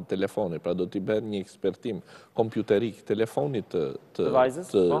hapet telefoni, pra do t'i bën një ekspertim kompjuterik telefonit të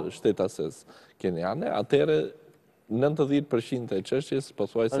shtetases keniane, atëherë 90% e çështjes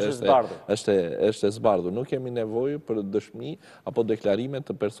pothuajse është e zbardhur. Nuk kemi nevojë për dëshmi apo deklarime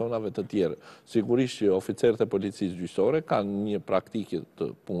të personave të tjerë. Sigurisht që oficerët e policisë gjyqësore kanë një praktikë të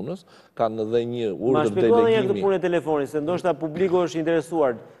punës, kanë edhe një urdhër delegimi. Ma shpjegoni një këtë punë e telefonit, se ndoshta publiku është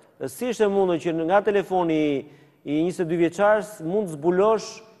interesuar. Si është e mundur që nga telefoni i 22 vjeçares mund të zbulosh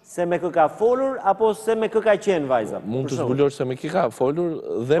se me kë ka folur, apo se me kë ka qenë vajza? Mund të zbulosh se me kë ka folur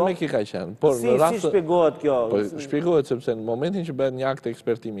dhe me kë ka qenë. Si shpjegohet kjo? Shpjegohet sepse në momentin që bëhet një akt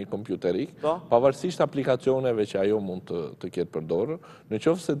ekspertimi kompjuterik, pavarësisht aplikacioneve që ajo mund të ketë përdorur, në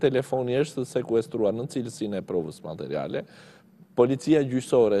qoftë se telefoni është sekuestruar në cilësinë e provës materiale, policia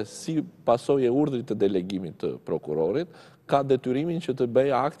gjyqësore, si pasojë e urdhrit të delegimit të prokurorit, ka detyrimin që të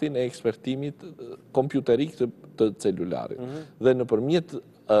bëjë aktin e ekspertimit kompjuterik të celularit. Dhe nëpërmjet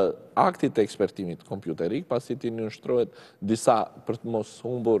aktit të ekspertimit kompjuterik, pasi ti nënshtrohet disa për të mos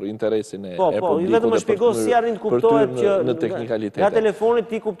humbur interesin e publikut vetëm më shpjego si arrin të kuptohet që në teknikalitete. Nga telefonit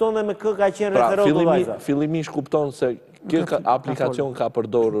ti kupton dhe me kë ka qenë referohet vajza. Fillimisht kupton se kjo aplikacion ka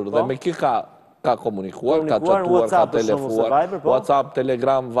përdorur dhe me kë ka komunikuar, ka chatuar, ka telefuar, WhatsApp,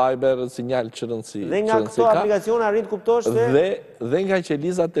 Telegram, Viber, sinjal qërënsi. Dhe nga këto aplikacion arrin të kuptosh se... Dhe nga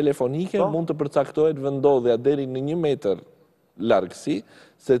qelizat telefonike mund të përcaktohet vendodhja deri në 1 metër largësi,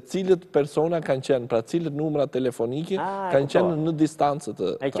 se cilët persona kanë qenë, pra cilët numra telefonike kanë qenë në distancë të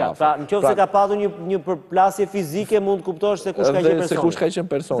afër. Në qoftë se ka patur një përplasje fizike, mund të kuptosh se kush ka qenë personi. Se kush ka qenë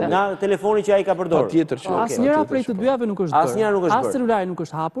personi. Nga telefoni që ai ka përdorur. Patjetër që. Asnjëra prej të dyjave nuk është bërë. Asnjëra nuk është bërë. As celulari nuk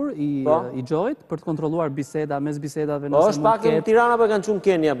është hapur i Joyt për të kontrolluar biseda, mes bisedave nëse mund të ketë. Është pak në Tiranë apo kanë çuar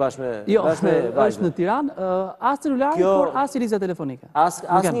Kenia bashkë me vajzën? Jo, është në Tiranë, as celulari, por as lizja telefonike.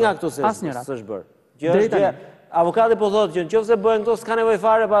 Asnjë nga këto s'është bërë. Avokati po thotë që nëse bëhen këto s'ka nevojë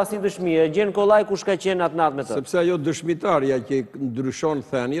fare pa asnjë dëshmi, e gjen kollaj kush ka qenë atë natë me të. Sepse ajo dëshmitarja që ndryshon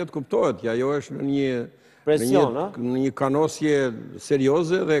thënjet, kuptohet që ajo është në një presion, në një kanosje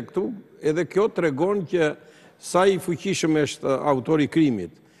serioze dhe këtu edhe kjo tregon që sa i fuqishëm është autori i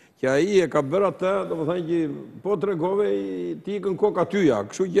krimit. Që ai e ka bërë atë, domethënë që po tregove ti ikën kokë atyja,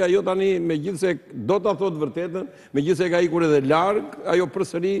 kështu që ajo tani megjithëse do ta thotë vërtetën, megjithëse ka ikur edhe larg, ajo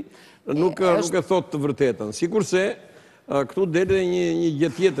përsëri nuk e thot të vërtetën. Sikurse këtu del një gjë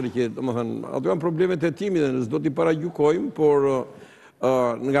tjetër që, domethënë, ato janë problemet e timit dhe s'do t'i paragjykojmë, por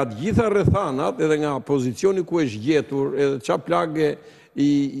nga të gjitha rrethanat edhe nga pozicioni ku është gjetur, edhe çfarë plagë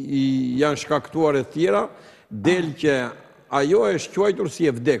janë shkaktuar e tjera, del që ajo është quajtur si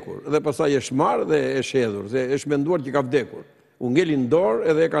e vdekur, dhe pastaj është marrë dhe është hedhur, se është menduar që ka vdekur. U ngelin dorë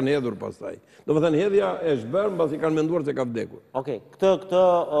edhe e kanë hedhur pastaj. Domethënë hedhja është bërë mbasi kanë menduar se ka vdekur. Okej, këtë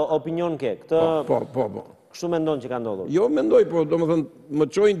opinion ke, këtë... Po. Kështu mendon që ka ndodhur? Jo, mendoj, po do më thënë, më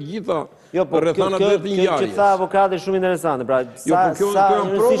qojnë gjitha rrethanat dhe të njarjes. Kjo që tha avokati shumë interesante, pra sa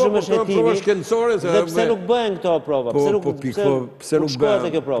rëndësishëm është hetimi, dhe pse nuk bëhen këto prova? Pse nuk shkohet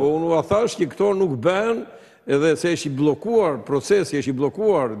e kjo prova? Po unë a thash që këto nuk bëhen, edhe se eshi blokuar, procesi eshi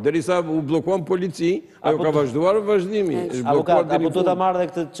blokuar, derisa u blokuan polici, ajo ka vazhduar vazhdimi. Avokat, apo do ta marrë dhe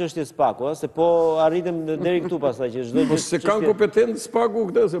këtë çështje spaku, se po arritëm deri këtu pastaj që çdo gjë. Se kanë kompetencë spaku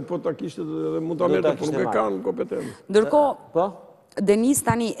këtë, se po ta kishte edhe mund ta merrte, por nuk e kanë kompetencë. Ndërkohë, Denis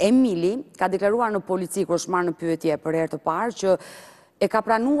tani Emili ka deklaruar në polici kur është marrë në pyetje për herë të parë që e ka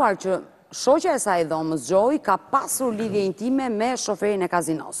pranuar që shoqja e saj dhomës Joy ka pasur lidhje intime me shoferin e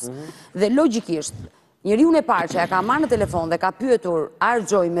kazinos. Dhe logjikisht njeriu e parë që e ka marrë në telefon dhe ka pyetur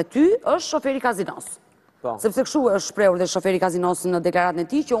Joy me ty është shoferi i kazinos. Sepse kështu është shprehur dhe shoferi i kazinos në deklaratën e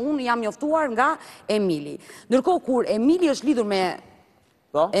tij që unë jam njoftuar nga Emili. Ndërkohë kur Emili është lidhur me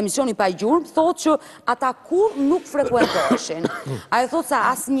emisioni pa Gjurmë, thotë që ata kur nuk frekuentoheshin. Ai thotë se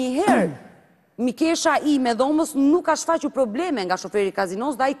asnjëherë mikesha i me dhomës nuk ka shfaqur probleme nga shoferi i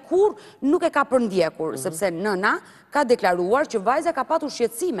kazinos dhe ai kur nuk e ka përndjekur, sepse nëna ka deklaruar që vajza ka patur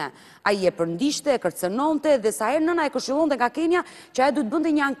shqetësime. Ai e përndishte, e kërcënonte dhe sa herë nëna e këshillonte nga Kenia që ai duhet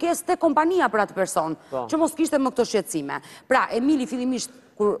bënte një ankesë te kompania për atë person, që mos kishte më këto shqetësime. Pra, Emili fillimisht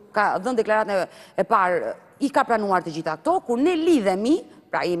kur ka dhënë deklaratën e parë, i ka pranuar të gjitha këto, kur ne lidhemi,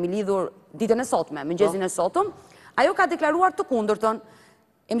 pra jemi lidhur ditën e sotme, mëngjesin e sotëm, ajo ka deklaruar të kundërtën.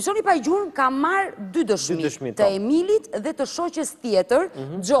 Emisioni pa Gjurmë ka marrë 2 dëshmi, të Emilit dhe të shoqes tjetër,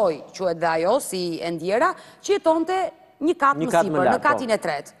 Joy, quhet dhe ajo si e ndjera, që jetonte një kat më sipër, në katin e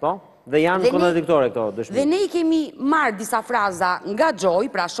tretë. Po, dhe janë kontradiktore këto dëshmi. Dhe ne i kemi marrë disa fraza nga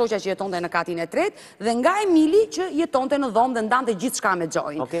Joy, pra shoqja që jetonte në katin e tretë, dhe nga Emili që jetonte në dhomë dhe ndante gjithçka me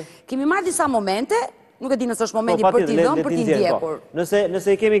Joyn. Kemi marrë disa momente. Nuk e di nësë është momenti për t'i dhëmë, për t'i ndjekur.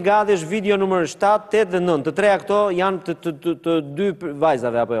 Nëse i kemi gati është video nëmër 7, 8 dhe 9. Të treja këto janë të 2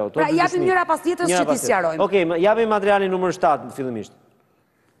 vajzave, apo jo? Pra, japim njëra pas tjetërës që t'i sqarojmë. Okej, japim materialin nëmër 7, fillimisht.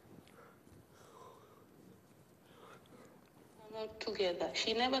 Together.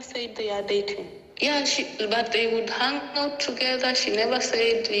 She never said they are dating. Yeah, but they would hang out together. She never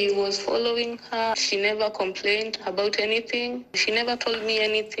said he was following her. She never complained about anything. She never told me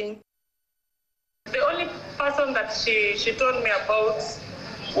anything. The only person that she told me about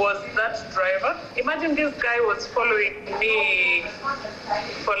was that driver. Imagine this guy was following me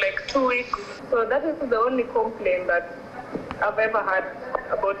for like 2 weeks. So that is the only complaint that I've ever had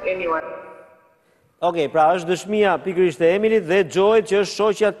about anyone. Okej, pra është dëshmia pikërisht e Emilit dhe Joy që është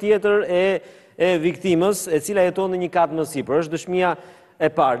shoqja tjetër e viktimës, e cila jeton në një kat më sipër. Është dëshmia e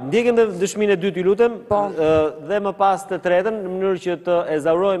parë. Ndjekim dhe dëshminë e dytë, ju lutem, dhe më pas të tretën, në mënyrë që të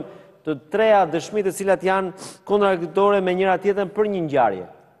ezaurojmë të treja dëshmit e cilat janë kontradiktore me njëra tjetën për një ngjarje.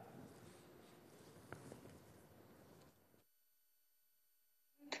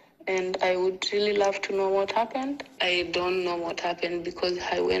 And I would really love to know what happened. I don't know what happened because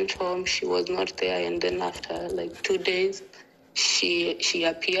I went home, she was not there, and then after like 2 days, she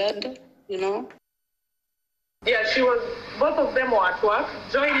appeared, you know. Yeah, both of them were at work.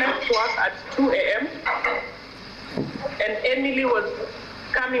 Joy left work at 2 a.m. and Emily was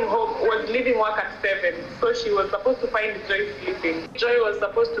coming home, was leaving work at 7, so she was supposed to find Joy sleeping. Joy was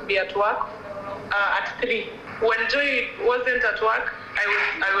supposed to be at work at 3. When Joy wasn't at work,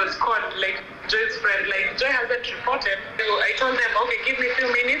 I was called, like Joy's friend, like Joy hasn't reported. So I told them, okay, give me 2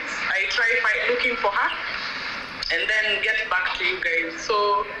 minutes. I try looking for her and then get back to you guys. So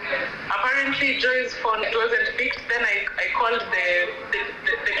apparently Joy's phone wasn't picked. Then I called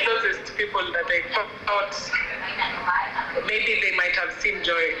the closest people that I thought maybe they might have seen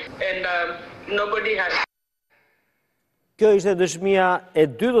Joy, and nobody had. Kjo ishte dëshmia e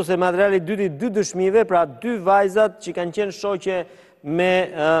dytë ose materiali i dytë i 2 dëshmive, pra 2 vajzat që kanë qenë shoqe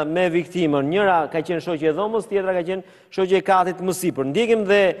me viktimën. Njëra ka qenë shoqe e dhomës, tjetra ka qenë shoqe e katit më sipër. Ndjekim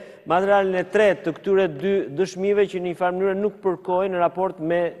dhe materialin e tretë të këtyre 2 dëshmive që në një farë mënyrë nuk përkojnë në raport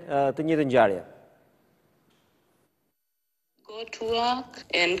me të njëjtën ngjarje. Go to work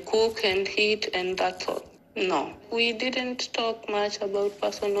and cook and eat and that's all. No, we didn't talk much about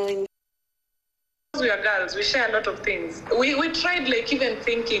personal. We are girls, we share a lot of things. We tried like even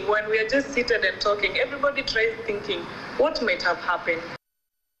thinking when we are just seated and talking, everybody tries thinking what might have happened.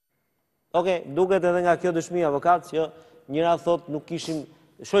 Okej, duket edhe nga kjo dëshmi avokat që njëra thot nuk kishim,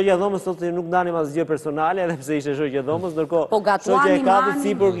 shoqja e dhomës thotë se nuk ndanim asgjë personale edhe pse ishte shoqja e dhomës, ndërkohë shoqja e katit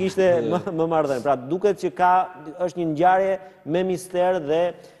sipër ishte më marrëdhënë. Pra duket që është një ngjarje me mister dhe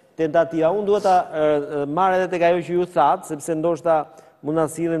tentativa. Unë duhet ta marr edhe tek ajo që ju thatë, sepse ndoshta mund na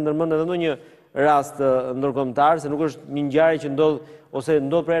sillim ndërmend edhe ndonjë rast ndërkombëtar, se nuk është një ngjarje që ndodh ose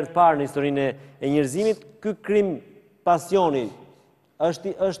ndodh për herë të parë në historinë e njerëzimit. Ky krim pasioni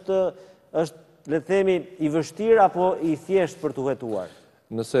është le të themi i vështirë apo i thjesht për t'u hetuar?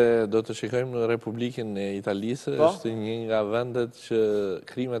 Nëse do të shikojmë në Republikën e Italisë, është një nga vendet që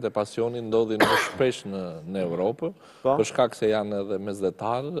krimet e pasionit ndodhin më shpesh në Europë, për shkak se janë edhe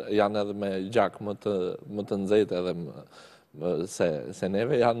mesdhetarë, janë edhe me gjak më të nxehtë edhe se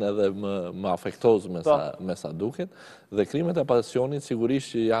neve, janë edhe më afektoz me sa duket, dhe krimet e pasionit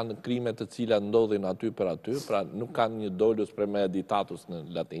sigurisht që janë krimet të cilat ndodhin aty për aty, pra nuk kanë një dolus premeditatus në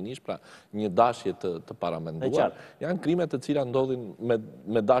latinisht, pra një dashje të paramenduar. Janë krimet të cilat ndodhin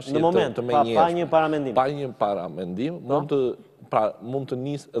me dashje të menjeshme. Pa një paramendim. Pa një paramendim, mund të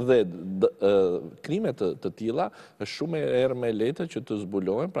nisë dhe krimet të tilla është shumë herë më lehtë që të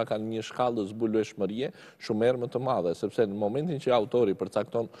zbulohen, pra kanë një shkallë zbulueshmërie shumë herë më të madhe, sepse në momentin që autori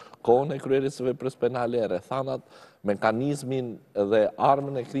përcakton kohën e kryerjes së veprës penale, rrethanat, mekanizmin dhe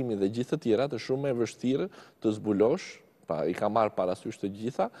armën e krimit dhe gjithë të tjerat, është shumë e vështirë të zbulosh, pra i ka marrë parasysh të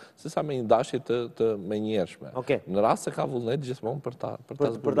gjitha, sesa me një dashje të menjëhershme. Në rast se ka vullnet gjithmonë për ta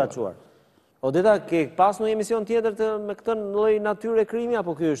zbuluar. Odeta, ke pas në emision tjetër me këtë lloj natyre krimi,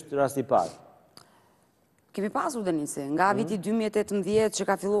 apo ky është rasti i parë? Kemi pasur Denisi, nga viti 2018 që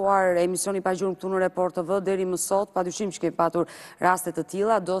ka filluar emisioni pa gjurmë këtu në Report TV deri më sot, padyshim që kemi patur raste të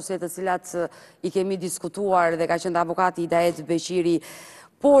tilla, dosje të cilat i kemi diskutuar dhe ka qenë avokati Idajet Beqiri,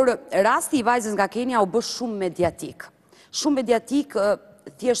 por rasti i vajzës nga Kenia u bë shumë mediatik. Shumë mediatik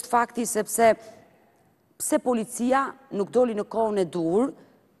thjesht fakti sepse pse policia nuk doli në kohën e dur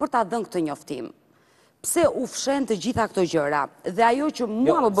për ta dhënë këtë njoftim. Pse u fshen të gjitha këto gjëra? Dhe ajo që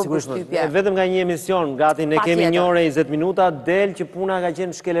mua më bë përshtypje. Vetëm nga një emision, gati ne kemi 1 orë e 20 minuta, del që puna ka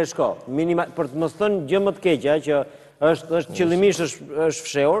qenë shkeleshko. Për të mos thënë gjë më të keqja, që është qëllimisht është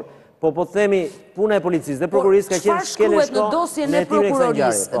fshehur, po themi puna e policisë dhe prokurorisë ka qenë shkeleshko. Çfarë shkruhet në dosjen e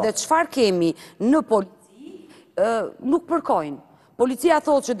prokurorisë dhe çfarë kemi në polici nuk përkojnë. Policia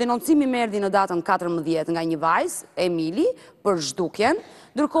thotë që denoncimi më erdhi në datën 14 nga një vajzë, Emili, për zhdukjen,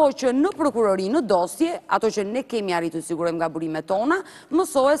 ndërkohë që në prokurori, në dosje, ato që ne kemi arritur të sigurojmë nga burimet tona,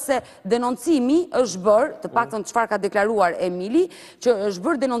 mësohet se denoncimi është bërë, të paktën çfarë ka deklaruar Emili, që është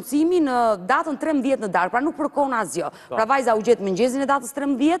bërë denoncimi në datën 13 në darkë, pra nuk përkon asgjë. Pra vajza u gjet mëngjesin e datës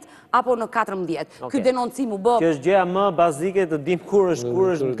 13 apo në 14. Ky denoncim u bë. Që është gjëja më bazike të dim kur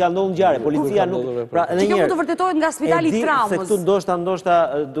është ka ndodhur ngjarje. Policia nuk, pra edhe një herë. Kjo mund të vërtetohet nga spitali i traumës. Se këtu ndoshta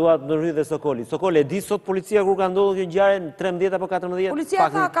dua të ndërhyj dhe Sokoli. Sokoli, e di sot policia kur ka ndodhur kjo ngjarje në 13 apo 14? Policia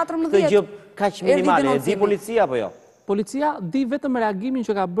ka 14. Këtë gjë kaq minimale, e di policia apo jo? Policia di vetëm reagimin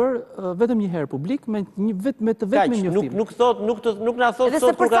që ka bërë vetëm një herë publik me të vetëm njoftim. Nuk na thot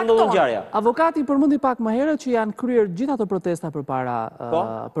sot kur ka ndodhur ngjarja. Avokati përmendi pak më herët që janë kryer gjithë ato protesta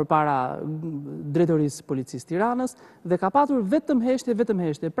përpara drejtorisë policisë Tiranës dhe ka patur vetëm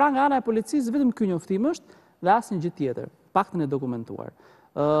heshtje. Pra nga ana e policisë vetëm ky njoftim është dhe asnjë gjë tjetër, paktën e dokumentuar.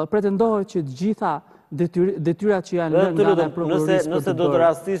 Pretendohet që të gjitha detyrat që janë lënë nga ana e prokurorisë. Nëse do të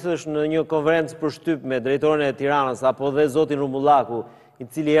rastisësh në një konferencë për shtyp me drejtorin e Tiranës apo dhe zotin Rumbullaku, i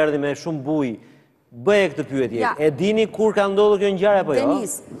cili erdhi me shumë bujë, bëje këtë pyetje. E dini kur ka ndodhur kjo ngjarje apo jo?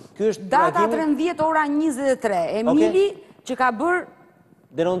 Denis, data 13 ora 23, Emili që ka bërë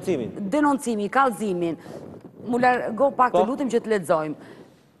denoncimin, kallëzimin. Mu largo pak të lutem që të lexojmë.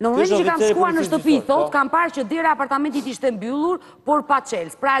 Në momentin që kam shkuar në shtëpi, thot, kam parë që dera apartamentit ishte mbyllur, por pa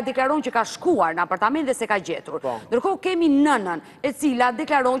çelës. Pra e deklaron që ka shkuar në apartament dhe se ka gjetur. Ndërkohë kemi nënën, e cila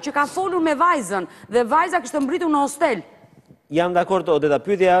deklaron që ka folur me vajzën dhe vajza kishte mbritur në hostel. Jam dakord, Odeta,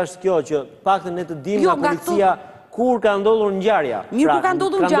 pyetja është kjo që paktën ne të dimë nga policia kur ka ndodhur ngjarja. Mirë, kur ka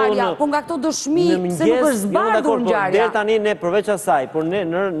ndodhur ngjarja, po nga këto dëshmi se nuk është zbardhur ngjarja. Deri tani ne përveç asaj, por ne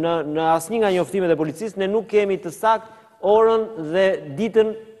në asnjë nga njoftimet e policisë ne nuk kemi të saktë orën dhe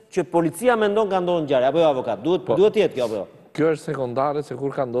ditën që policia mendon ka ndodhur ngjarje, apo jo avokat? Duhet të jetë kjo apo jo? Kjo është sekondare se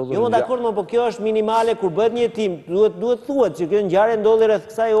kur ka ndodhur ngjarje. Jo, dakord, po kjo është minimale kur bëhet një hetim, duhet thuhet që kjo ngjarje ndodhi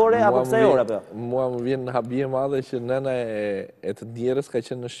rreth kësaj ore apo kësaj ore apo jo? Mua më vjen habi e madhe që nëna e të njerëz ka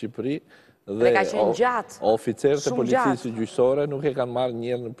qenë në Shqipëri dhe ka qenë gjatë. Oficerët e policisë gjyqësore nuk e kanë marrë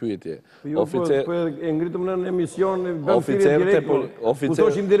njerë në pyetje. Po e ngritëm në emision, bëm thirrje direkt, ku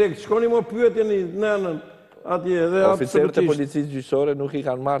thoshin direkt, shkoni më pyetjeni nënën. Oficerët e policisë gjyqësore nuk i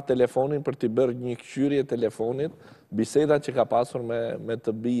kanë marrë telefonin për t'i bërë një këshyrje telefonit, biseda që ka pasur me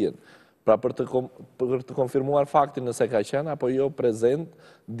të bijen. Pra për të konfirmuar faktin nëse ka qenë apo jo prezent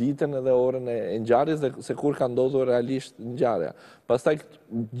ditën edhe orën e ngjarjes dhe se kur ka ndodhur realisht ngjarja. Pastaj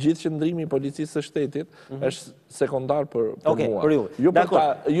gjithë qëndrimi i policisë së shtetit është sekondar për mua.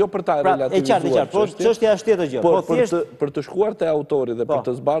 Jo për ta relativizuar. Po çështja është tjetër gjë. Po për të shkuar te autori dhe për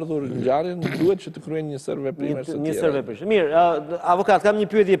të zbardhur ngjarjen duhet që të kryejnë një sër veprimesh të tjera. Një sër veprimesh. Mirë, avokat, kam një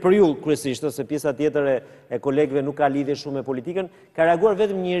pyetje për ju kryesisht, se pjesa tjetër e kolegëve nuk ka lidhje shumë me politikën. Ka reaguar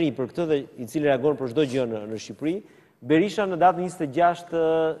vetëm njëri për këtë dhe i cili reagon për çdo gjë në Shqipëri. Berisha në datën 26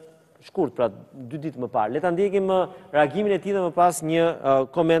 shkurt, pra 2 ditë më parë. Le ta ndjekim reagimin e tij dhe më pas një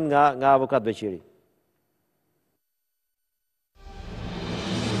koment nga avokat Beqiri.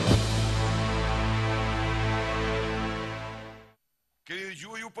 Keni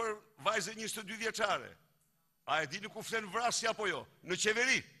dëgjuar ju për vajzën 22 vjeçare? A e dini ku flen vrasi apo jo? Në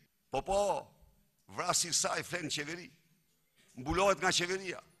qeveri. Po, vrasi i saj flen në qeveri. Mbulohet nga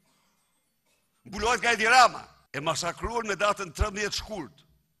qeveria. Mbulohet nga Edi Rama. E masakruar në datën 13 shkurt.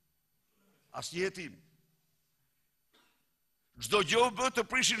 Asnjë jetim. Çdo gjë u bë të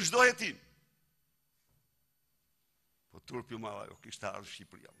prishin çdo jetim. Po turpi u malla, kishte ardhur në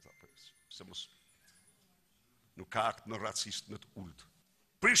Shqipëri, se mos nuk ka akt më racist në të ulët.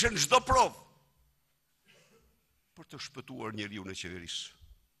 Prishin çdo provë për të shpëtuar njeriu në qeverisë.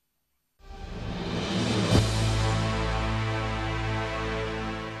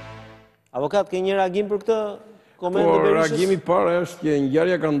 Avokat, ke një reagim për këtë? Po, reagimi parë është që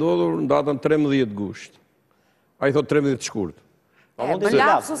ngjarja ka ndodhur në datën 13 gusht. A i thot 13 shkurt. Mund të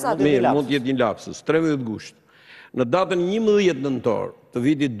jetë një lapsus. 13 gusht. Në datën 11 nëntor të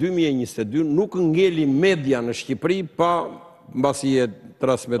vitit 2022 nuk ngeli media në Shqipëri pa mbasi e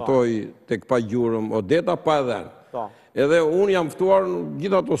transmetoi tek pa Gjurmë Odeta pa Edhe. Edhe unë jam ftuar në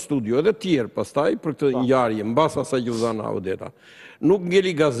gjithë ato studio, edhe tjerë pastaj për këtë ngjarje, mbas asaj që u dha Odeta. Nuk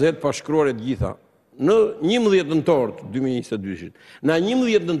ngeli gazet pa shkruar e gjitha. Në 11 nëntor të 2022-shit. Në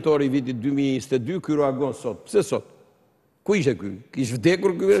 11 nëntor i vitit 2022 ky reagon sot. Pse sot? Ku ishte ky? Kishte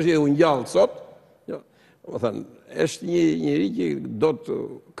vdekur ky vesh e u ngjall sot? Jo. Do thënë, është një njeri që do të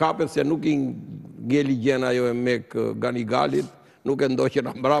kapet se nuk i ngeli gjën ajo e mek Ganigalit, nuk e ndoqën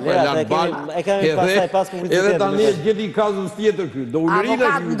mbrapa e lanë balë. Edhe tani gjeti kazus tjetër ky. Do ulrinë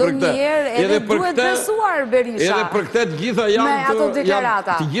ky për këtë. Edhe duhet besuar Berisha. Edhe për këtë të gjitha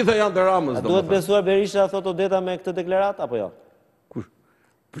janë të Ramës. Duhet besuar Berisha, thot Odeta, me këtë deklarat apo jo?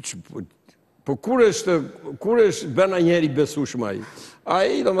 Po kur është bëna njeri besueshëm ai?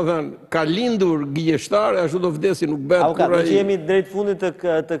 Ai, domethënë, ka lindur gënjeshtar, ashtu do vdesi, nuk bëhet kur ai. Avokat, ne jemi drejt fundit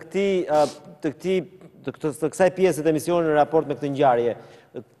të kësaj pjesë të emisionit në raport me këtë ngjarje.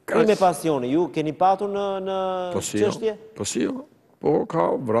 Kri me pasioni, ju keni patur në çështje? Po si, po ka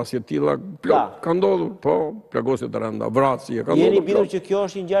vrasje të tilla plot, ka ndodhur, po, plagosje të rënda, vrasje, ka ndodhur. Jeni bindur që kjo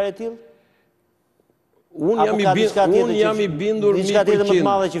është një ngjarje e tillë? Unë jam i bindur 100%. Diçka tjetër më të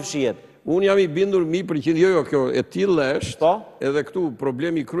madhe që fshihet. Unë jam i bindur 100%, jo, kjo e tillë është, edhe këtu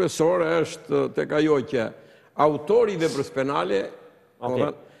problemi kryesor është tek ajo që autori i veprës penale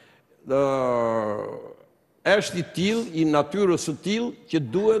është i tillë, i natyrës së tillë që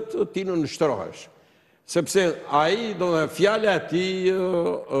duhet ti nënshtrohesh. Sepse ai, domethënë, fjala e tij,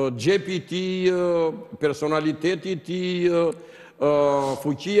 xhepi i tij, personaliteti i tij,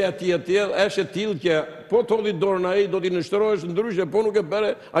 fuqia e tij është e tillë që po të hodhi dorën ai do t'i nënshtrohesh, ndryshe po nuk e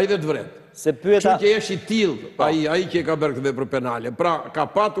bëre, ai dhe të vret. Se pyeta që është i tillë, ai që ka bërë këtë veprë penale. Pra ka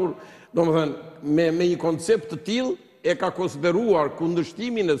patur, domethënë, me një koncept të tillë e ka konsideruar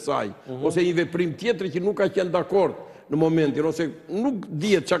kundërshtimin e saj, ose një veprim tjetër që nuk ka qenë dakord në momentin, ose nuk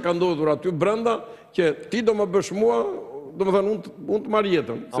dihet çka ka ndodhur aty brenda, që ti do më bësh mua, domethënë unë të marr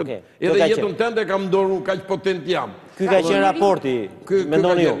jetën. Edhe jetën tënde kam dorë, kaq potent jam. Ky ka qenë raporti,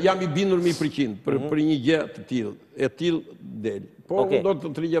 mendoni ju? Jam i bindur 100% për një gjë të tillë, e tillë del. Po unë do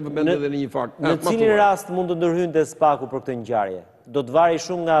të trigja vëmendje edhe në një fakt. Në cilin rast mund të ndërhynte spaku për këtë ngjarje? Do të vari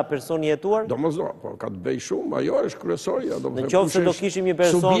shumë nga personi jetuar? Domosdoshmë, po ka të bëj shumë, ajo është kryesorja, domethënë. Në qoftë se do kishim një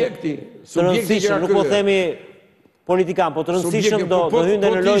person të rëndësishëm, nuk po themi politikan, po të rëndësishëm do hynte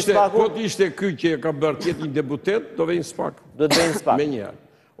në lojë spaku. Po të ishte ky që ka bërë të jetë një deputet, do vjen spak. Do të vjen spak. Menjëherë.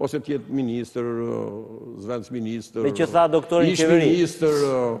 Ose të jetë ministër, zëvendës ministër. Me që tha doktori qeveri. Ministër,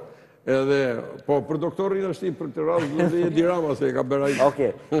 edhe, po për doktorin është i për të rast dhe Edi Rama se ka bërë ai.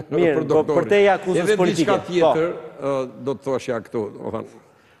 Okej. Mirë, po për te akuzës politike. Edhe diçka tjetër do të thoshja këtu,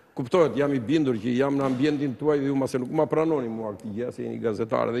 kuptohet, jam i bindur që jam në ambientin tuaj dhe ju mase nuk ma pranoni mua këtë gjë, se jeni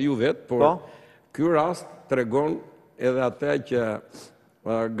gazetarë dhe ju vetë, por ky rast tregon edhe atë që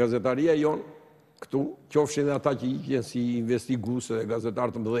gazetaria jonë këtu, qofshin edhe ata që iqen si investiguese dhe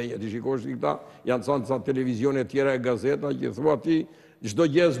gazetarë të mëdhenj, ti shikosh këta, janë ca televizione tjera e gazeta që thua ti çdo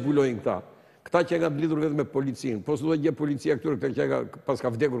gjë zbulojnë këta. këta që nga lidhur vetëm me policinë, po së do gje policia këtyre këta që nga pas ka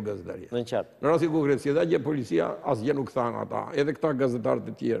vdekur gazetaria. Në rastin konkret, si edhe gje policia, asgjë nuk thanë ata, edhe këta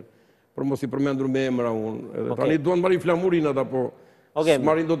gazetarët e tjerë, për mos i përmendur me emra unë. Tani duan marrin flamurin ata, po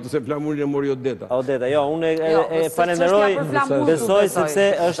s'marin do të se flamurin e mori Odeta. Odeta, jo, unë e falenderoj, besoj sepse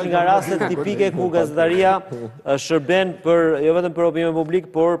është nga rastet tipike ku gazetaria shërben për, jo vetëm për opinion publik,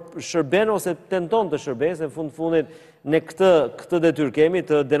 por shërben ose tenton të shërben, se në fundit ne këtë detyrë kemi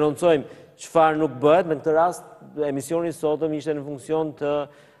të denoncojmë çfarë nuk bëhet. Në këtë rast, emisioni sotëm ishte në funksion të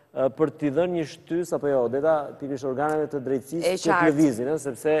për t'i dhënë një shtys, apo jo, Odeta, pikërisht organeve të drejtësisë që të lëvizin,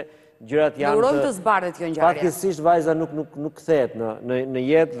 sepse gjërat janë urojmë të zbardhet kjo ngjarje. Fatkeqësisht vajza nuk kthehet në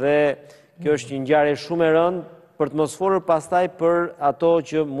jetë dhe kjo është një ngjarje shumë e rëndë për të mos folur pastaj për ato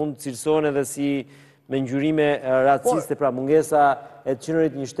që mund të cilësohen edhe si me ngjyrime raciste, pra mungesa e të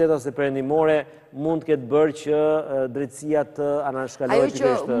qenurit një shtet ose perëndimore mund të ketë bërë që drejtësia të anashkalojë pikërisht.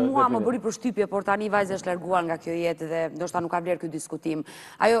 Ajo që mua më bëri përshtypje, por tani vajza është larguar nga kjo jetë dhe ndoshta nuk ka vlerë ky diskutim.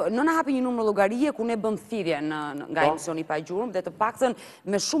 Ajo nëna hapi një numër llogarie ku ne bëm thirrje nga emisioni pa Gjurmë dhe të paktën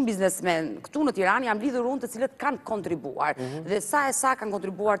me shumë biznesmen këtu në Tiranë jam lidhur unë të cilët kanë kontribuar dhe sa kanë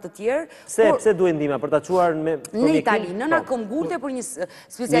kontribuar të tjerë. Pse duhet ndihma për ta çuar në Itali? Nëna këmbgulte për një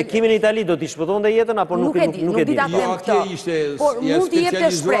special. Mjekimin në Itali do t'i shpëtonte jetën apo nuk e di? Nuk di ta them këtë. Por mund të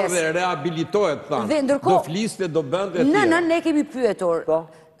jepte shpresë dhe rehabilitohet. Dhe ndërkohë, do fliste, do bënte e tjera. Ne kemi pyetur,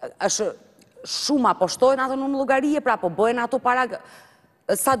 është shumë apo shtojnë ato në llogarie, pra po bëhen ato para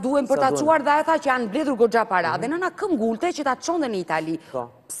sa duhen për ta çuar dhe tha që janë mbledhur goxha para. Dhe nëna këmbgulte që ta çonte në Itali.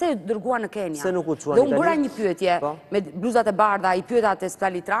 Pse dërguan në Kenia? Pse nuk u çuan Dhe në Itali? unë bëra një pyetje me bluzat e bardha, i pyeta te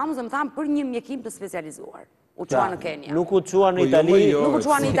spitali Traumës dhe më thanë për një mjekim të specializuar. U çuan në Kenia. Nuk u çuan në Itali. Nuk u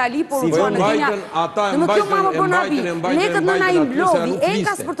çuan në Itali, por u çuan në Kenia. Në kjo mama po na bi. Lekët nëna i mblodhi,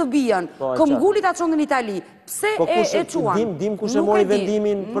 enkas për të bijën. Këmbguli ta çonte në Itali. Pse e çuan? Dim kush e mori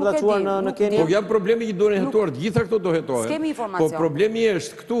vendimin për ta çuar në Kenia? Po janë problemi që duhen hetuar, të gjitha këto do hetohen. S'kemi informacion. Po problemi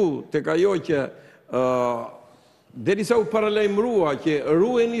është këtu tek ajo që derisa u paralajmërua që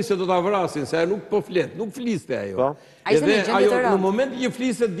ruheni se do ta vrasin, se ajo nuk po flet, nuk fliste ajo. Edhe ajo në momentin që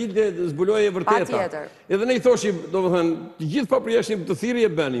fliste dilte zbuloi e vërteta. Edhe ne I thoshim, domethënë, të gjithë paprjeshtim të thirrje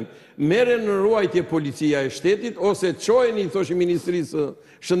bënim. Merren në ruajtje policia e shtetit ose çojeni, thoshim Ministrisë së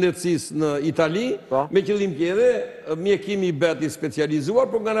Shëndetësisë në Itali, me qëllim që edhe mjekimi bëhet I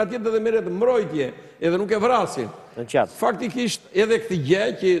specializuar, por nga ana tjetër edhe merret mbrojtje, edhe nuk e vrasin. Faktikisht edhe këtë gjë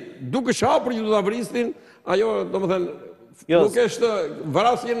që duke hapur që do ta vrisnin, ajo, domethënë, nuk është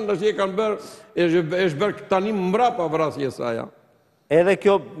vrasjen që e kanë bërë, është bërë tani mbrapa vrasje saja. Edhe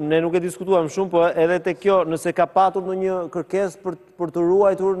kjo, ne nuk e diskutuam shumë, po edhe te kjo, nëse ka patur në një kërkesë për të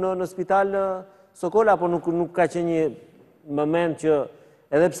ruajtur në spital Sokola, apo nuk ka qenë një moment që,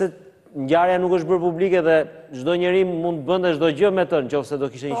 edhe pse ngjarja nuk është bërë publike dhe çdo njeri mund bënte çdo gjë me të, nëse do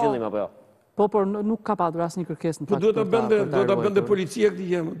kishte një qëllim apo jo. Po, por nuk ka patur asnjë kërkesë në fakt. Do ta bënte policia këtë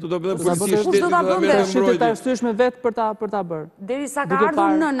gjë, do ta bënte policia shtetit. Do ta bënte shitet të arsyeshme vetë për ta bërë. Derisa ka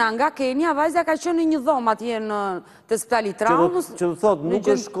ardhur nëna nga Kenia, vajza ka qenë në një dhomë atje te spitali Traumës. Që do thotë, nuk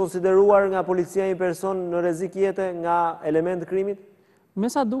është konsideruar nga policia një person në rrezik jete nga element të krimit? Me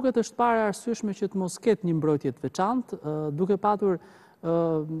sa duket është parë arsyeshme që të mos ketë një mbrojtje të veçantë, duke patur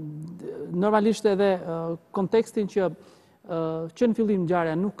normalisht edhe kontekstin që në fillim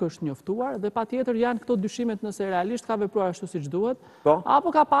ngjarja nuk është njoftuar dhe patjetër janë këto dyshimet nëse realisht ka vepruar ashtu siç duhet,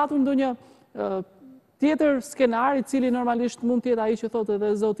 apo ka patur ndonjë tjetër skenar I cili normalisht mund të jetë ai që thotë edhe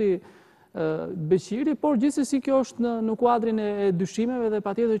zoti Beqiri, por gjithsesi kjo është në kuadrin e dyshimeve dhe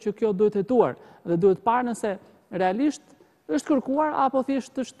patjetër që kjo duhet hetuar dhe duhet parë nëse realisht është kërkuar apo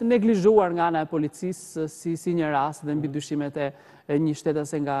thjesht është neglizhuar nga ana e policisë si një rast dhe mbi dyshimet e një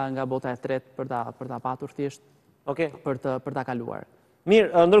shtetëse nga bota e tretë për ta patur thjesht për ta kaluar. Mirë,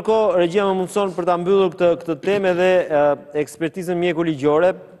 ndërkohë regjia më mundson për ta mbyllur këtë temë dhe ekspertizën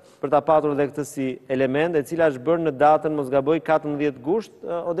mjekoligjore për ta patur edhe këtë si element, e cila është bërë në datën, mos gaboj, 14 gusht,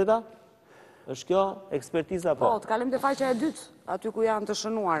 Odeta? Është kjo ekspertiza po? Po, të kalojmë te faqja e dytë, aty ku janë të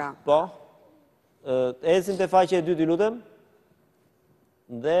shënuara. Po. Ecim te faqja e dytë, I lutem.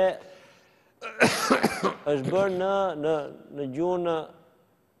 Dhe është bërë në gjuhën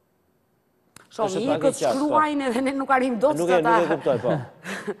Shumë, I këtë shkruajnë edhe ne nuk arim do të të ta. Nuk e kuptoj, po.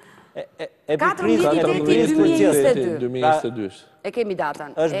 14/8/2022. E kemi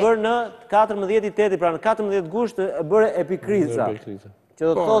datën. është bërë në 14/8, pra në 14 gusht e bërë epikriza. Që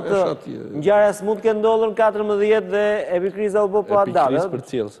do të thotë ngjarja s'mund të ketë ndodhur në 14 dhe epikriza u bë po atë datë. Epikriz për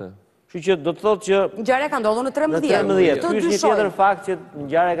cilëse. Kështu që do të thotë që ngjarja ka ndodhur në 13. Ky është një tjetër fakt që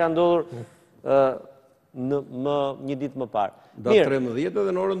ngjarja ka ndodhur një ditë më parë. Datë 13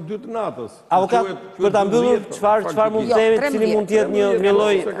 edhe në orën 2 të natës. Avokat, për ta mbyllur, çfarë mund të themi, cili mund të jetë një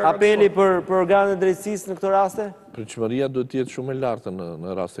lloj apeli për organet e drejtësisë në këtë raste? Pritshmëria duhet të jetë shumë e lartë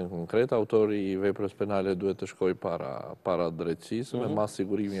në rastin konkret. Autori i veprës penale duhet të shkojë para drejtësisë, me mas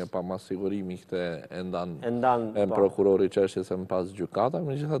sigurimi e pa mas sigurimi këtë e ndan prokurori çështjes e pas gjykata.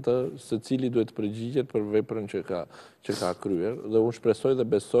 Megjithatë, secili duhet të përgjigjet për veprën që ka kryer, dhe unë shpresoj dhe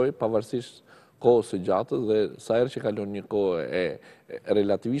besoj pavarësisht kohës së gjatës dhe sa herë që kalon një kohë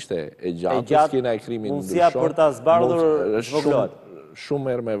relativisht e gjatës, skena e krimit mundësia për ta zbardhur zvogëlohet. Shumë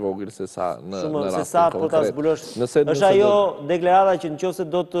herë me vogël se sa në rastin konkret. Për ta zbulosh. Është ajo deklarata që nëse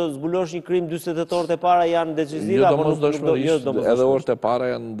do të zbulosh një krim 48 orët e para janë decisive apo nuk do? Edhe orët e para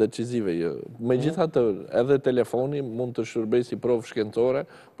janë decisive. Megjithatë, edhe telefoni mund të shërbejë si provë shkencore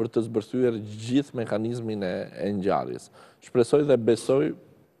për të zbërthyer gjithë mekanizmin e ngjarjes. Shpresoj dhe besoj,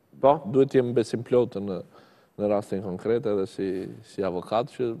 duhet të jem besim plotë në rastin konkret edhe si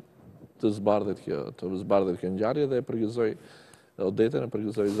avokat që të zbardhet kjo ngjarje dhe e përgëzoj Odetën, e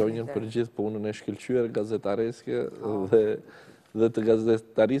përgëzoj zonjën për gjithë punën e shkëlqyer gazetareske dhe të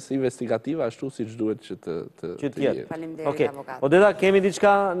gazetarisë investigative ashtu siç duhet që të jetë. Faleminderit, avokat. Odeta, kemi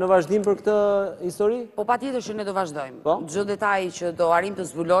diçka në vazhdim për këtë histori? Po patjetër që ne do vazhdojmë. Çdo detaj që do arrim të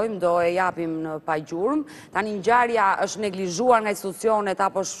zbulojmë, do e japim në Gjurmë. Tani ngjarja është neglizhuar nga institucionet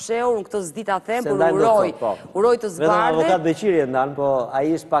apo shpshehur, unë këtë s'di ta them, por uroj të zbardhet. Vetëm avokat Beqiri e ndan, po ai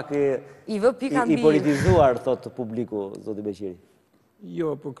është pak i politizuar, thotë publiku, zoti Beqiri.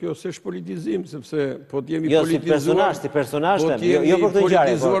 Jo, po kjo s'është politizim, sepse po t'jemi politizuar... Si personazh, po t'jemi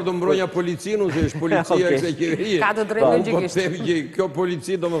politizuar do mbronja policinë, se është policia e kësaj qeverie. Ka të drejtë logjikisht. Po t'themi që kjo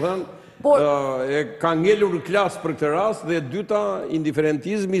polici, domethënë, ka ngelur klasë për këtë rast, dhe dyta,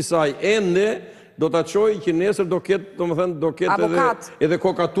 indiferentizmi i saj ende do ta çojë që nesër do ketë, domethënë, do ketë edhe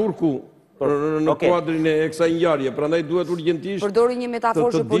koka turku në kuadrin e kësaj ngjarje. Prandaj duhet urgjentisht përdori një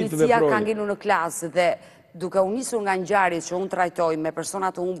metaforë që policia ka ngelur në klasë dhe duke u nisur nga ngjarjet që unë trajtoj me persona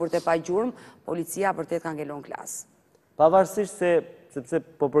të humbur të Gjurmë, policia vërtet ka ngelur në klasë. Pavarësisht sepse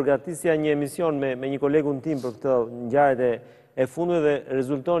po përgatisja një emision me një kolegun tim për këtë ngjarjet e fundit dhe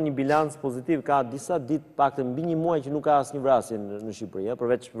rezulton një bilans pozitiv, ka disa ditë paktën mbi një muaj që nuk ka asnjë vrasje në Shqipëri,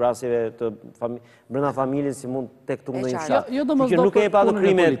 përveç vrasjeve të brenda familjes që mund tek të ndonjë fshat. Që nuk e patur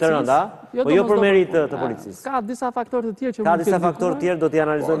krime të rënda, po jo për merit të policisë. Ka disa faktorë të tjerë që ka disa faktorë të tjerë, do t'i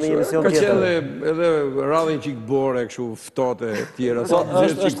analizojmë në një emision tjetër. Ka edhe radhën çik bore, kështu ftohtë e tjera.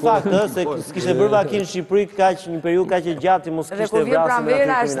 Është fakt se s'kishte bërë vakin në Shqipëri një periudhë kaq e gjatë që mos kishte vrasje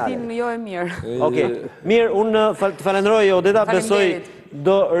në kriminale. Jo e mirë. Okej. Mirë, unë të falenderoj Odeta. Besoj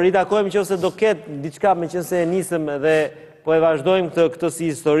do ritakojmë që ose do ketë diçka me qëse e nisëm dhe po e vazhdojmë këtë si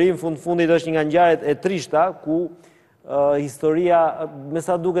histori. Në fundit është një nga ngjarjet e trishta, ku historia, me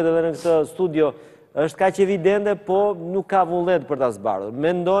sa duket edhe në këtë studio, është kaq evidente, po nuk ka vullnet për ta zbardhur.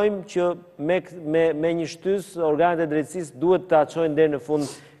 Mendojmë që me një shtys, organet e drejtësisë duhet ta çojnë deri në fund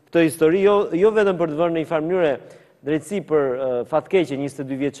këtë histori, jo vetëm për të vënë në një farë mënyrë drejtësi për fatkeqe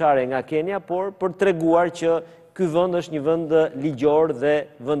 22 vjeçare nga Kenia, por për treguar që ky vend është një vend ligjor dhe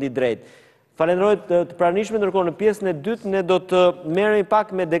vend i drejtë. Falenderoj të pranishme, ndërkohë në pjesën e dytë ne do të merremi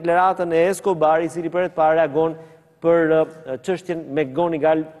pak me deklaratën e Escobarit, i cili për të parë reagon për çështjen me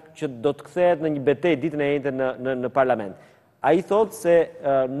Gonigal që do të kthehet në një betejë ditën e njëjtë në parlament. Ai thotë se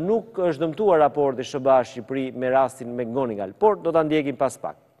nuk është dëmtuar raporti SBA Shqipëri me rastin me Gonigal, por do ta ndjekim pas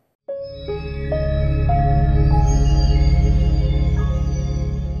pak.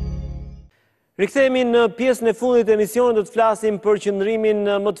 Rikthehemi në pjesën e fundit të emisionit, do të flasim për qëndrimin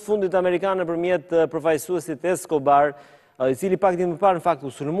më të fundit amerikan nëpërmjet përfaqësuesit Escobar, i cili pak ditë më parë në fakt u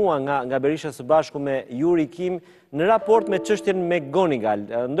sulmua nga Berisha së bashku me Yuri Kim në raport me çështjen me Gonigal.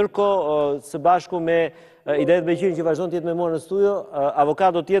 Ndërkohë së bashku me Idajet Beqirin që vazhdon të jetë me mua në studio,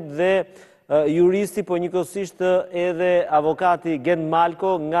 avokat do të jetë dhe juristi, po njëkohësisht edhe avokati Gen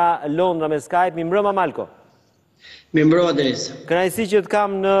Malko nga Londra me Skype. Mirëmbrëma Malko. Mirëmbrëma Denis. Kënaqësi që të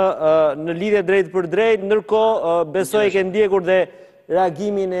kam në lidhje drejt për drejt, ndërkohë besoj ke ndjekur dhe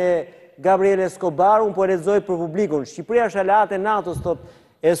reagimin e Gabriel Escobar, unë po e lexoj për publikun. Shqipëria është aleate e NATO-s, thot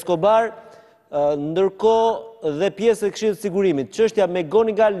Escobar, ndërkohë dhe pjesë e Këshillit të Sigurimit. Çështja me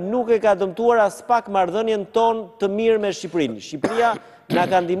Gonigal nuk e ka dëmtuar as pak marrëdhënien tonë të mirë me Shqipërinë. Shqipëria na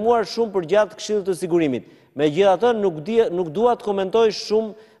ka ndihmuar shumë përgjatë Këshillit të Sigurimit. Megjithatë nuk dua të komentoj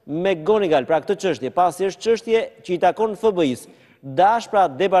shumë me Gonigal, pra këtë çështje, pasi është çështje që i takon FBI-s. Dash, pra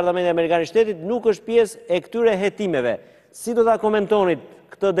Departamenti Amerikan i Shtetit, nuk është pjesë e këtyre hetimeve. Si do ta komentonit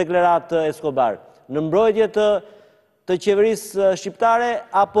këtë deklaratë Escobar? Në mbrojtje të qeverisë shqiptare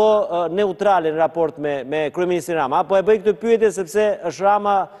apo neutrale në raport me kryeministrin Rama? Apo e bëj këtë pyetje sepse është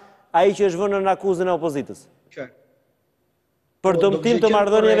Rama ai që është vënë në akuzën e opozitës. Për dëmtim të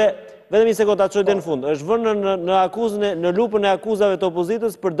marrëdhënieve, vetëm një sekondë, ta çoj deri në fund. Është vënë në akuzën në lupën e akuzave të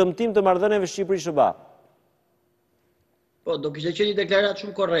opozitës për dëmtim të marrëdhënieve Shqipëri-SBA. Po, do kishte qenë një deklaratë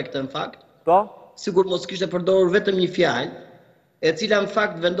shumë korrekte në fakt. Po? Sigur mos kishte përdorur vetëm një fjalë, e cila në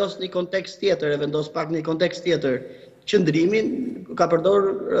fakt vendos në një kontekst tjetër, e vendos pak në një kontekst tjetër qëndrimin, ka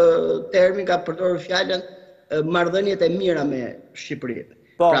përdorur termin, ka përdorur fjalën marrëdhëniet e mira me Shqipërinë.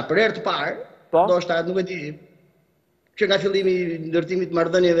 Pra për herë të parë, ndoshta nuk e di, që nga fillimi i ndërtimit të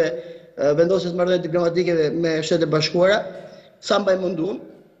marrëdhënieve, vendosjes marrëdhënie diplomatike me Shtetet e Bashkuara, sa mbaj mendun,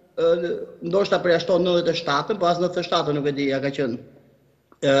 ndoshta përjashton 97-ën, po as 97-ën nuk e di, ja ka qenë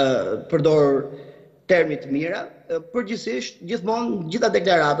përdor termi të mira. Përgjithsisht, gjithmonë gjitha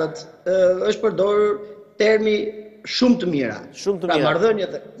deklaratat është përdor termi shumë të mira. Shumë të pra mira.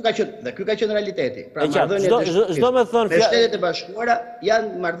 Marrëdhëniet, dhe ky ka qenë realiteti. Pra marrëdhëniet me Shtetet e Bashkuara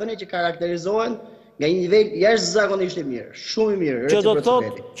janë marrëdhënie që karakterizohen nga një nivel jashtëzakonisht i mirë, shumë i mirë. Që do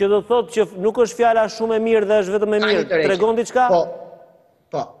të thotë që nuk është fjala shumë e mirë dhe është vetëm e mirë. Tregon diçka?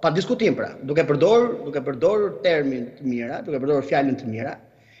 Po, pa diskutim pra. Duke përdorur termin të mira, duke përdorur fjalën të mira,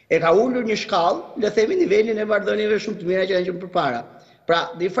 e ka ulur një shkallë, le themi nivelin e marrëdhënieve shumë të mira që kanë qenë përpara. Pra,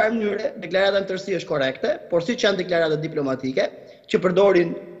 në një farë mënyre, deklarata në tërësi është korekte, por siç janë deklarata diplomatike, që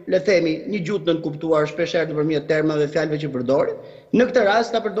përdorin, le themi, një gjuhë të nënkuptuar shpeshherë nëpërmjet termave dhe fjalëve që përdorin. Në këtë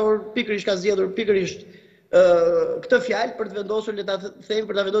rast ka përdorur pikërisht, ka zgjedhur pikërisht këtë fjalë për të vendosur, le ta themi,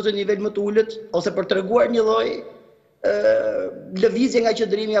 për ta vendosur në nivel më të ulët ose për treguar një lloj lëvizje nga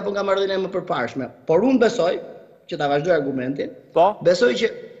qëndrimi apo nga marrëdhënia më përparshme. Por unë besoj, që ta vazhdoj argumentin, besoj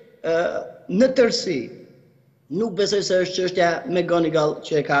që në tërësi nuk besoj se është çështja McGonigal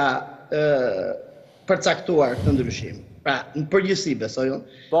që e ka përcaktuar këtë ndryshim. Pra, në përgjithësi besoj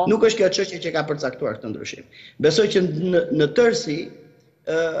unë, nuk është kjo çështje që ka përcaktuar këtë ndryshim. Besoj që në tërësi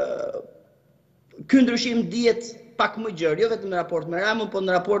ky ndryshim dihet pak më gjerë, jo vetëm në raport me Ramën, po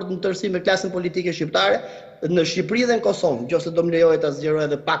në raport në tërësi me klasën politike shqiptare, në Shqipëri dhe në Kosovë, nëse do më lejohet ta zgjeroj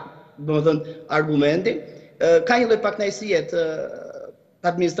edhe pak, domethënë, argumentin. Ka një lloj pakënaqësie të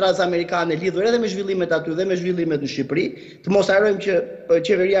administratës amerikane lidhur edhe me zhvillimet aty dhe me zhvillimet në Shqipëri. Të mos harrojmë që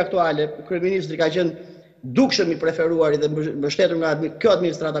qeveria aktuale, kryeministri ka qenë dukshëm i preferuar dhe mbështetur nga kjo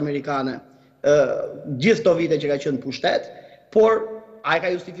administratë amerikane gjithë këto vite që ka qenë në pushtet, por ai ka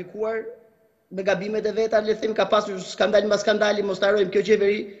justifikuar me gabimet e veta, le të themi, ka pasur skandal mbas skandali. Mos harrojmë kjo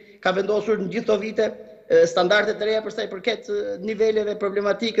qeveri ka vendosur në gjithë këto vite standarde të reja për sa i përket niveleve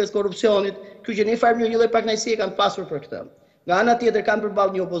problematikës, korrupsionit. Ky që në një farë mënyrë një lloj pakënaqësie kanë pasur për këtë. Nga ana tjetër kanë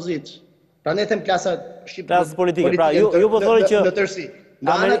përballë një opozitë. Pra ne them klasa politike. Pra ju po thoni që në tërësi.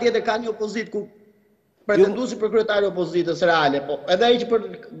 Nga ana tjetër ka një opozitë ku pretenduesi për kryetari i opozitës reale, po edhe ai që për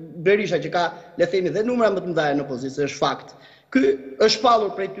Berisha që ka, le themi, dhe numra më të mëdha në opozicë, është fakt. Ky është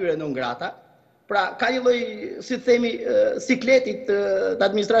shpallur prej tyre non grata. Pra ka një lloj, si themi, sikletit të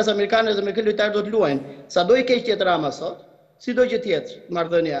administratës amerikane dhe me këtë lojtar do të luajnë. Sado i keq tjetër Rama sot, sido që tjetë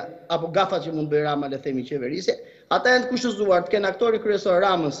marrëdhënia apo gafat që mund bëj Rama, le themi, qeverisje, ata janë të kushtozuar të kenë aktori kryesor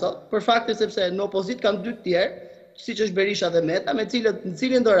Ramën sot, për faktin sepse në opozitë kanë dy të tjerë, siç është Berisha dhe Meta, me në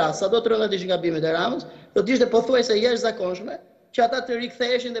cilin do rast, sado të rëndat ishin gabimet e Ramës, do të ishte pothuajse jashtëzakonshme që ata të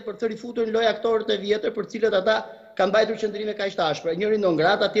riktheheshin dhe për të rifutur në lojë aktorët e vjetër për cilët ata kanë mbajtur qëndrime kaq të ashpra. Njërin non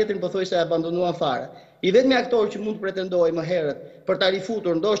grata, tjetrin pothuajse e abandonuan fare. I vetmi aktor që mund të pretendojë më herët për ta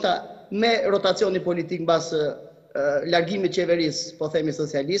rifutur, ndoshta me rotacioni politik mbas largimit qeverisë, po themi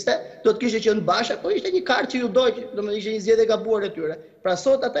socialiste, do të kishte qenë Basha, po ishte një kartë që ju doj, domethënë ishte një zgjedhje e gabuar e tyre. Pra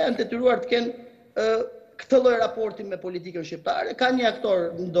sot ata janë detyruar të kenë këtë lloj raporti me politikën shqiptare. Ka një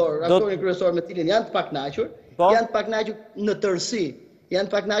aktor në dorë, aktorin kryesor me cilin janë të pakënaqur, janë të pakënaqur në tërësi, janë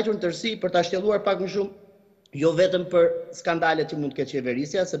të pakënaqur në tërësi për ta shtjelluar pak më shumë, jo vetëm për skandalet që mund të ketë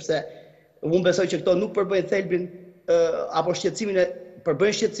qeverisja, sepse unë besoj që këto nuk përbëjnë thelbin apo shqetësimin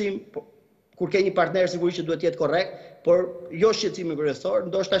përbëjnë shqetësim, kur ke një partner sigurisht që duhet të jetë korrekt, por jo shqetësimi kryesor,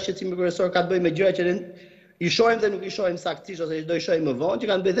 ndoshta shqetësimi kryesor ka të bëjë me gjëra që ne i shohim dhe nuk i shohim saktësisht ose do i shohim më vonë, që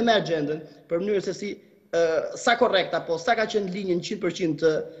kanë të bëjë dhe me agjendën, për mënyrë se si sa korrekt apo sa ka qenë linjën 100% të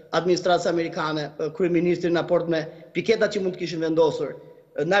administratës amerikane kryeministri në raport me piketat që mund të kishin vendosur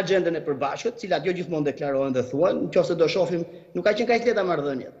në agjendën e përbashkët, cilat jo gjithmonë deklarohen dhe thuan, nëse do shohim, nuk ka qenë kaq lehta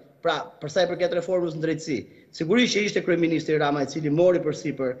marrëdhëniet. Pra, për sa i përket reformës në drejtësi, sigurisht që ishte kryeministri Rama i cili mori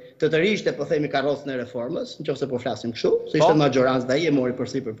përsipër të tërhiqte, po themi, karrocën e reformës, nëse po flasim kështu, se ishte majorancë dhe ai e mori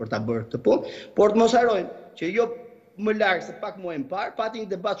përsipër për ta bërë këtë punë, por të mos harrojmë që jo më larg se pak muaj më parë pati një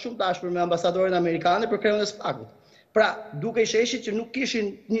debat shumë të ashpër me ambasadorin amerikanë për krahun e SPAK-ut. Pra, duke i sheshit që nuk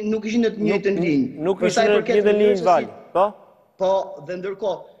ishin në të njëjtën linjë. Nuk ishin në të njëjtën linjë val, po? Po, dhe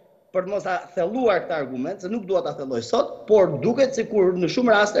ndërkohë, për mos ta thelluar këtë argument, se nuk dua ta thelloj sot, por duket sikur në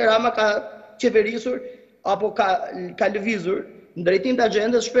shumë raste Rama ka qeverisur apo ka lëvizur në drejtim të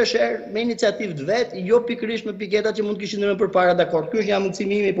agjendës shpeshherë me iniciativë të vet, jo pikërisht me piketat që mund të kishin rënë përpara, dakord. Ky është një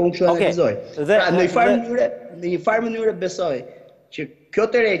mundësim imi, po unë kështu analizoj. Pra, në një farë mënyrë besoj që kjo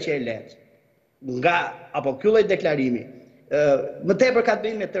tërheqje e lehtë nga apo ky lloj deklarimi më tepër ka të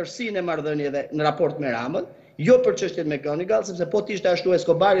bëjë me tërësinë e marrëdhënieve në raport me Ramën, jo për çështjet me Konigal, sepse po të ishte ashtu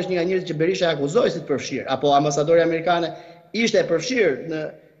Escobar është një nga njerëzit që Berisha e akuzoi si të përfshirë, apo ambasadori amerikane ishte e përfshirë në,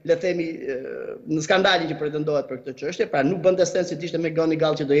 le të themi, në skandalin që pretendohet për këtë çështje, pra nuk bënte sens si të ishte me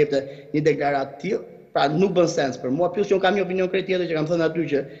Konigal që do jepte një deklaratë të tillë, pra nuk bën sens për mua, plus që unë kam një opinion krejt tjetër që kam thënë aty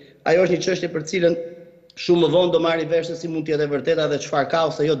që ajo është një çështye për cilën shumë më vonë do marrin vesh se si mund të jetë e vërteta dhe çfarë ka,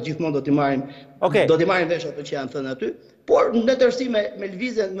 ose jo gjithmonë do t'i marrim vesh ato që janë thënë aty. Por në tërësi me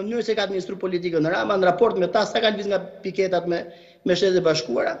lëvizjen, në mënyrë se ka administruar politikën në Rama, në raport me ta sa ka lëviz nga piketat me Shtetet e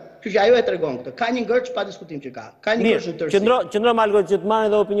Bashkuara, kështu që ajo e tregon këtë. Ka një ngërç pa diskutim që ka. Ka një ngërç në tërësi. Qëndro Malko që të marrë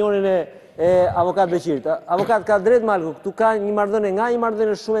edhe opinionin e avokat Beqirit. Avokat ka drejt Malko, këtu ka një marrëdhënie, nga një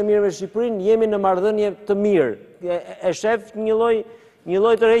marrëdhënie shumë e mirë me Shqipërinë, jemi në marrëdhënie të mirë. E shef një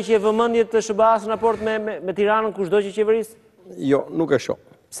lloj tërheqje vëmendje të SBA-s në raport me Tiranën kushdo që qeveris? Jo, nuk e shoh.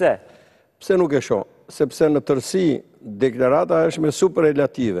 Pse? Pse nuk e shoh? Sepse në tërësi deklarata është me super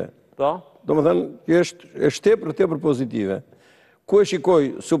relative. Po? Domethënë, është tepër pozitive. Ku e shikoj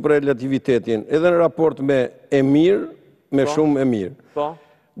super relativitetin edhe në raport me e mirë, me shumë e mirë. Po?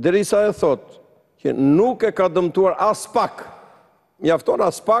 Derisa e thot që nuk e ka dëmtuar as pak. Mjafton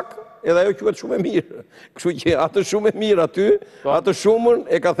as pak, edhe ajo quhet shumë e mirë. Kështu që atë shumë e mirë aty, atë shumën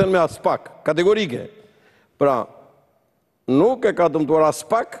e ka thënë me as pak, kategorike. Pra, nuk e ka dëmtuar as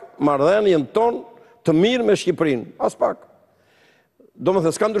pak marrëdhënien ton të mirë me Shqipërinë, as pak.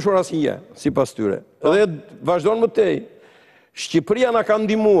 Domethënë s'ka ndryshuar asnjë sipas tyre. Dhe vazhdon më tej. Shqipëria na ka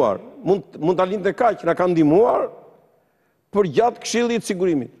ndihmuar, mund ta lindte kaq, na ka ndihmuar për gjatë Këshillit të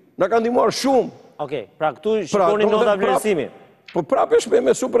Sigurimit. Na ka ndihmuar shumë. Okej, pra këtu shikoni nota vlerësimi. Po prapë është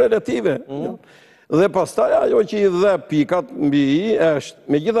me superlative. Dhe pastaj ajo që i dhe pikat mbi i është,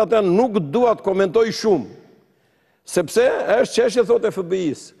 megjithatë nuk dua të komentoj shumë, sepse është çështje thotë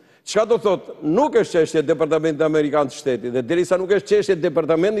FBI-s. Çka do thotë, nuk është çështje Departamentit Amerikan të Shtetit, dhe derisa nuk është çështje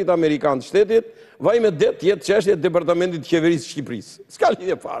Departamentit Amerikan të Shtetit, vaj me det jetë çështje Departamentit të Qeverisë së Shqipërisë. S'ka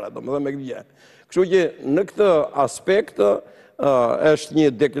lidhje fare, domethënë me këtë. Kështu që në këtë aspekt është një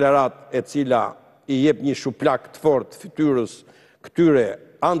deklaratë e cila i jep një shuplak të fortë fytyrës këtyre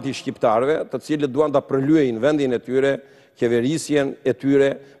anti-shqiptarëve, të cilët duan ta përlyejnë vendin e tyre, qeverisjen e tyre,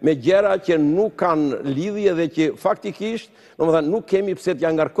 me gjëra që nuk kanë lidhje dhe që faktikisht, domethënë nuk kemi pse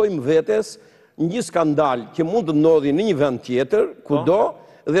t'ja ngarkojmë vetes një skandal që mund të ndodhi në një vend tjetër, kudo,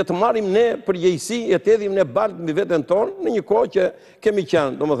 dhe të marrim ne përgjegjësi e të hedhim ne baltë mbi veten tonë në një kohë që kemi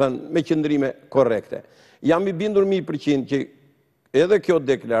qenë, domethënë, me qëndrime korrekte. Jam i bindur 100% që edhe kjo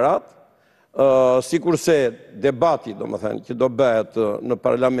deklaratë, sikurse debati, domethënë, që do bëhet në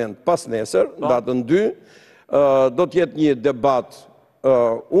parlament pas nesër, datën 2, do të jetë një debat,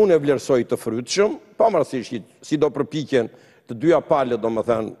 unë e vlerësoj të frytshëm, pavarësisht si do përpiqen të dyja palët,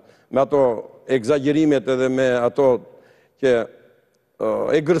 domethënë, me ato egzagerimet edhe me ato që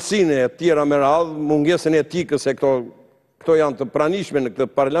egërsinë e tjera me radhë, mungesën e etikës se këto janë të pranishme në këtë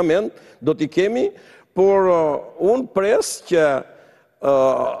parlament, do t'i kemi, por unë pres që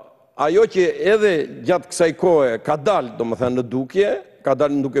ajo që edhe gjatë kësaj kohe ka dalë, domethënë, në dukje, ka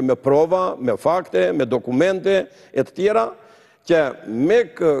dalë në duke me prova, me fakte, me dokumente, e të tjera, që me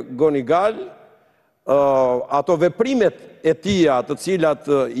Gonigal, ato veprimet e tia të cilat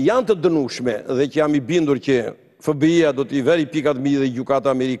janë të dënueshme dhe që jam i bindur që FBI-a do t'i veri pikat mbi dhe gjykata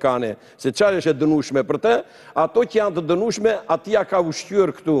amerikane, se çfarë është e dënueshme për të, ato që janë të dënueshme, atia ka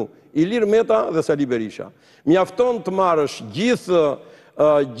ushqyer këtu Ilir Meta dhe Sali Berisha. Mjafton të marrësh gjithë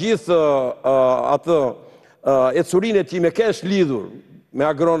atë ecurinë e tij me kesh lidhur me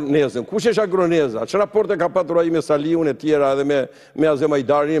agronezën. Kush është agroneza? Çfarë raporte ka patur ai me Saliun e tjera edhe me Azem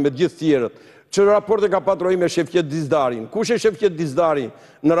Ajdarin, me gjithë tjerët? Çfarë raporte ka patur ai me Shefqet Dizdarin? Kush është Shefqet Dizdari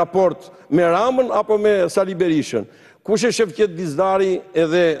në raport me Ramën apo me Sali Berishën? Kush është Shefqet Dizdari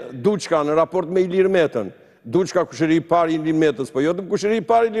edhe Duçka në raport me Ilir Metën? Duçka kushëri i parë i Ilir Metës, po jo të kushëri i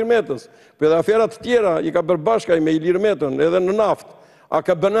parë i Ilir Metës, po edhe aferat të tjera i ka bërë bashkaj me Ilir Metën, edhe në naftë. A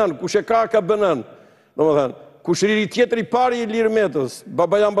ka bënën, kush e ka bënën? Domethënë, kushëriri tjetër i parë i Ilir Metës,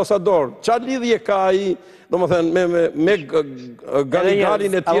 babaj ambasador, çfarë lidhje ka ai, domethënë me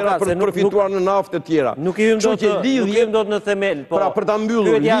Ganigalin e tjera për të përfituar në naftë e tjera. Nuk i vim dot në themel, po. Pra për ta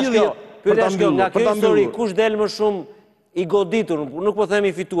mbyllur lidhje, për ta mbyllur. Nga kjo histori kush del më shumë i goditur, nuk po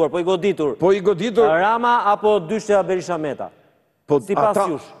themi fituar, po i goditur. Po i goditur. Rama apo dyshja Berisha Meta? sipas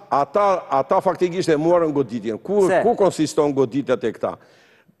jush? Ata faktikisht e muarën goditjen. Ku konsiston goditja te këta?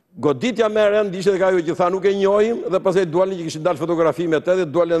 Goditja me rënd ishte ka ju që tha nuk e njohim dhe pastaj dualin që kishin dalë fotografi me të dhe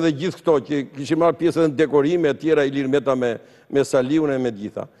dualin dhe gjithë këto që kishin marrë pjesën në dekorime e tjera i lirë meta me Saliun e me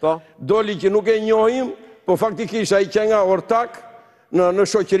gjitha. Doli që nuk e njohim, po faktikisht ai që nga ortak në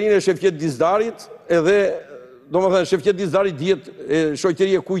shoqërinë e shefqet Dizdarit edhe do më thënë shefqet Dizdarit dihet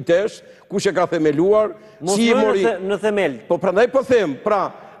shoqëri e kujtesh, kush e ka themeluar, si i mori në themel. Po prandaj po them,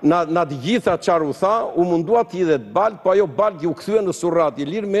 pra na të gjitha çfarë u tha, u mundua ti dhe të balt, po ajo balt u kthye në surrat i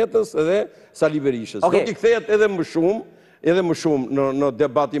Ilir Metës edhe Sali Berishës. Do t'i kthehet edhe më shumë në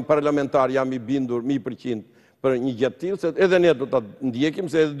debatin parlamentar, jam i bindur 100% për një gjë të tillë, se edhe ne do ta ndjekim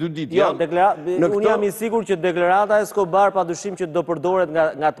se edhe 2 ditë janë. Unë jam i sigurt që deklarata e Escobar padyshim që do përdoret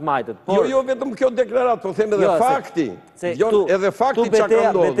nga të majtët. Jo vetëm kjo deklaratë, po them edhe fakti. Edhe fakti çka ka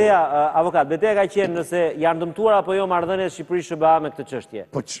ndodhur. Beteja, avokat, beteja ka qenë nëse janë dëmtuar apo jo marrëdhëniet Shqipëri-SBA me këtë çështje.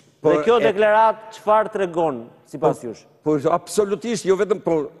 Dhe kjo deklaratë çfarë tregon sipas jush? Po absolutisht, jo vetëm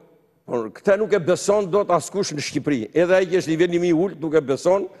por këtë nuk e beson dot askush në Shqipëri. Edhe ai që është niveli më i ulët nuk e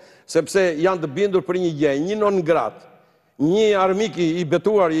beson, sepse janë të bindur për një gjë, një non grat, një armik i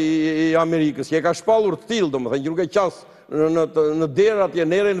betuar i Amerikës, që e ka shpallur të tillë, domethënë që nuk e qas në derë atje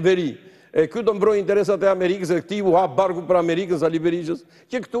në erën veri. E ky do mbrojë interesat e Amerikës, e këtij u hap barku për Amerikën, Sali Berishës,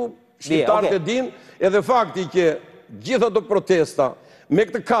 që këtu shqiptarët e dinë, edhe fakti që gjitha ato protesta me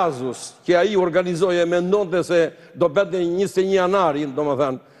këtë kazus që ai organizoi e mendonte se do bëhet në 21 janarin,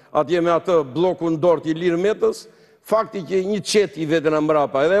 domethënë, atje me atë bllokun dort i Ilir Metës, fakti që një qet i veten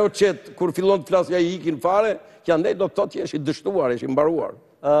mbrapa, edhe ajo qet kur fillon të flasja i ikin fare, që andaj do të thotë që është i dështuar, është i mbaruar.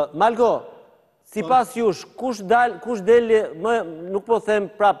 Malko, sipas jush, kush del, nuk po them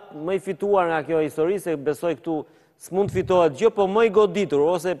prap më i fituar nga kjo histori, se besoj këtu s'mund të fitohet gjë, po më i goditur,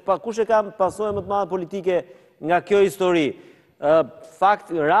 ose kush e ka pasojë më të madhe politike nga kjo histori?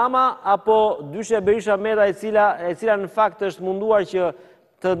 Fakt Rama apo dyshja Berisha Meta e cila në fakt është munduar që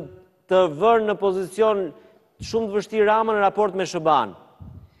të vërë në pozicion shumë të vështirë Rama në raport me SBA-n?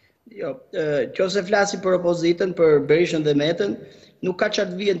 Jo, qose flasi për opozitën, për Berishën dhe Metën, nuk ka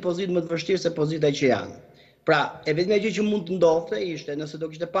qatë vijen pozitë më të vështirë se pozita që janë. Pra, e vetëm gjë që mund të ndodhte ishte, nëse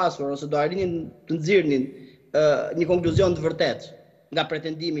do kishte pasur, ose do arrinin të nxirrnin një konkluzion të vërtet nga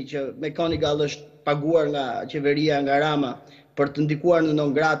pretendimi që Mechanical është paguar nga qeveria, nga Rama, për të ndikuar në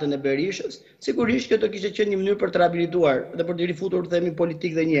non-gratën e Berishës, sigurisht kjo do kishte qenë një mënyrë për të rehabilituar dhe për të rifutur themi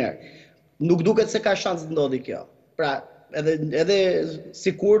politik dhe njerë. Nuk duket se ka shans të ndodhi kjo. Pra, edhe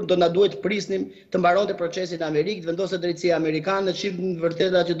sikur do na duhet të prisnim të mbaronte procesin në Amerikë, të vendosë drejtësia amerikane, të shihnin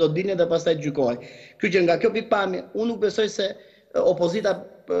vërteta që do dilnin dhe pastaj të gjykojnë. Kjo që nga kjo pikpamje, unë nuk besoj se opozita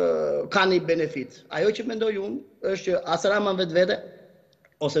ka një benefit. Ajo që mendoj unë është që as Rama vetvete,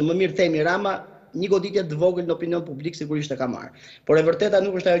 ose më mirë themi Rama, një goditje të vogël në opinion publik sigurisht e ka marrë. Por e vërteta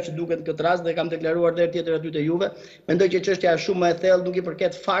nuk është ajo që duket në këtë rast dhe kam deklaruar deri tjetër aty te Juve. Mendoj që çështja është shumë më e thellë, nuk i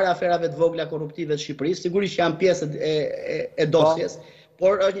përket fare aferave të vogla korruptive të Shqipërisë, sigurisht që janë pjesë e dosjes,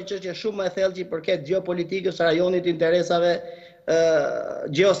 por është një çështje shumë më e thellë që i përket gjeopolitikës, rajonit, interesave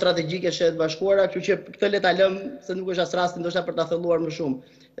geostrategjike së Bashkuara, kështu që këtë le ta lëm se nuk është as rasti ndoshta për ta thelluar më shumë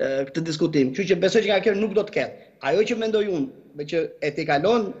këtë diskutim. Kështu që besoj që nga kjo nuk do të ketë. Ajo që mendoj unë, që e t'i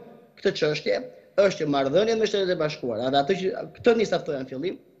kalon këtë çështje, është që marrëdhëniet me Shtetet e Bashkuara, dhe atë që këtë nisa të thoya në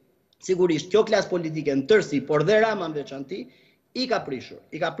fillim, sigurisht kjo klasë politike në tërësi, por dhe Rama në veçanti, i ka prishur.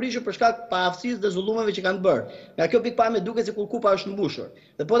 I ka prishur për shkak paaftësisë dhe zullumeve që kanë bërë. Nga kjo pikpamje duket sikur kupa është mbushur.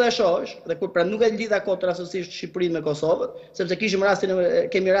 Dhe po ta shohësh, dhe kur pra nuk e lidha kot rastësisht Shqipërinë me Kosovën, sepse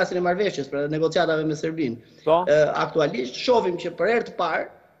kemi rastin e marrëveshjes për negociatave me Serbinë. Aktualisht shohim që për herë të parë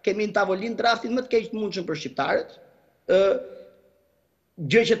kemi në tavolinë draftin më të keq të mundshëm për shqiptarët.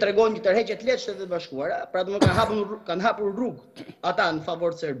 Gjë që tregon një tërheqje të lehtë Shtetet e Bashkuara, pra do kanë hapur rrugë ata në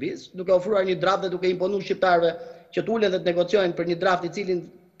favor të Serbisë, duke ofruar një draft dhe duke imponuar shqiptarëve që të ulen dhe të negociojnë për një draft i cilin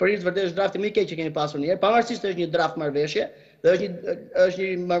për hir të vërtetë është drafti më i keq që kemi pasur ndonjëherë, pavarësisht se është një draft marrëveshje dhe është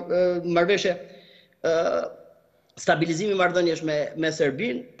një marrëveshje stabilizimi marrëdhënies me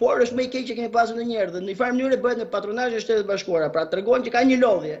Serbinë, por është më i keq që kemi pasur ndonjëherë dhe në një farë mënyrë bëhet me patronazhin e Shtetit Bashkuara. Pra tregon që ka një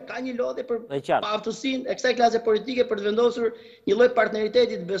lodhje për paaftësinë e kësaj klase politike për të vendosur një lloj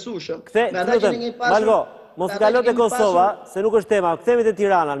partneriteti të besueshëm me ata që ne kemi pasur. Malgo, mos kalon te Kosova, se nuk është tema. Kthehemi te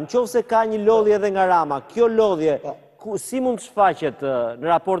Tirana. Nëse ka një lodhje edhe nga Rama, kjo lodhje si mund të shfaqet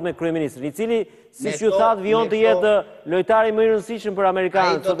në raport me kryeministrin, i cili siç ju thatë vijon të jetë lojtari më i rëndësishëm për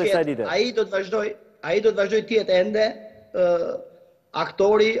amerikanët sot kësaj dite. Ai do të vazhdoj të jetë ende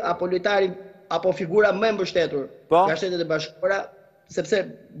aktori apo lojtari apo figura më e mbështetur nga Shtetet e Bashkuara, sepse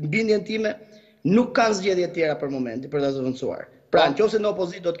bindjen time nuk kanë zgjedhje të tjera për momentin për ta zëvendësuar. Pra, nëse në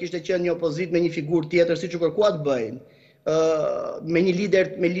opozitë do të kishte qenë një opozitë me një figurë tjetër siç u kërkua të bëjnë, me një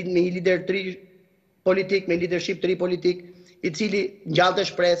lider tri politik, me lidership tri politik, i cili ngjallte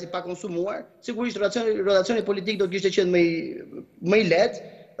shpresë pa konsumuar, sigurisht rotacioni politik do të kishte qenë më i lehtë.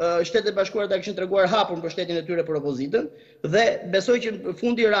 Shtetet e Bashkuara ta kishin treguar hapur mbështetjen e tyre për opozitën dhe besoj që në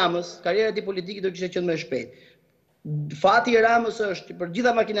fundi Ramës, karriera e tij politike do kishte qenë më e shpejtë. Fati i Ramës është për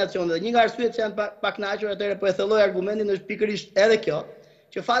gjitha makinacionet dhe një nga arsyet që janë pa kënaqur atëherë po e thelloj argumentin është pikërisht edhe kjo,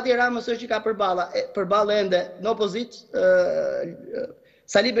 që fati i Ramës është që ka përballë ende në opozitë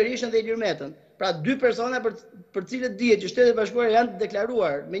Sali Berishën dhe Ilir Metën. Pra dy persona për cilët dihet që Shtetet e Bashkuara janë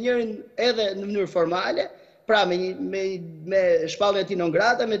deklaruar me njërin edhe në mënyrë formale, pra me shpalljen e tij non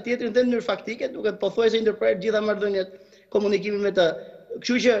grata, me tjetrin dhe në mënyrë faktike, duke pothuajse ndërprer gjitha marrëdhëniet komunikimi me të.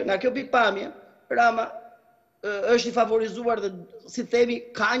 Kështu që nga kjo pikpamje, Rama është i favorizuar dhe si themi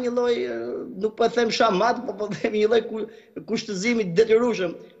ka një lloj, nuk po them shamat, po themi një lloj kushtëzimi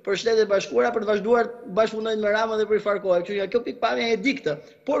detyrueshëm për Shtetet e Bashkuara për të vazhduar bashkëpunojnë me Ramën dhe për i farkohet. Kështu që kjo pikpamje e di këtë.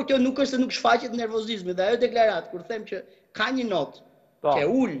 Por kjo nuk është se nuk shfaqet nervozizmi dhe ajo deklaratë kur them që ka një notë që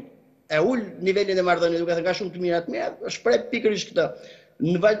e ul nivelin e marrëdhënies, duke thënë ka shumë të mira, shpreh pikërisht këtë.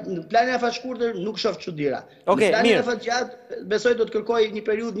 Në planin e afat shkurtër nuk shoh çuditëra. Në planin e afat gjatë besoj do të kërkoj një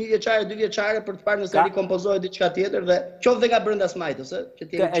periudhë 1 vjeçare, 2 vjeçare për të parë nëse rikompozohet diçka tjetër dhe qoftë dhe nga brenda smajtës, që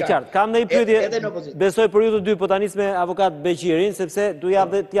të jemi qartë. Kam ndonjë pyetje. Besoj periudhë 2 po ta nis me avokat Beqirin sepse do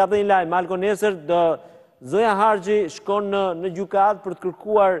t'jap një lajm Malko nesër Zoja Harxhi shkon në gjykatë për të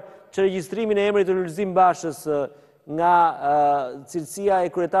kërkuar regjistrimin e emrit të Lulzim Bashës nga cilësia e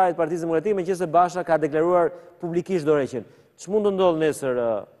kryetarit të Partisë Demokratike, meqense Basha ka deklaruar publikisht dorëheqjen. Ç'mund të ndodhë nesër,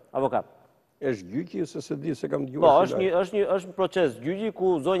 avokat? Është gjyqi ose se di se kam dëgjuar. Po, është një proces gjyqi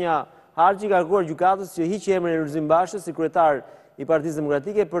ku zonja Harxhi ka kërkuar gjykatës që hiqë emrin e Lulzim Bashës si kryetar i Partisë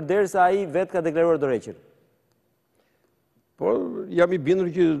Demokratike përderisa ai vetë ka deklaruar dorëheqjen. Po, jam i bindur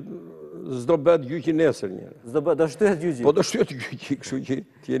që s'do bëhet gjyqi nesër një. Do shtyhet gjyqi. Po do shtyhet gjyqi, kështu që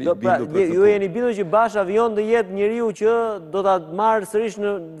jeni bindur për këtë. Ju jeni bindur që Basha vion të jetë njeriu që do ta marrë sërish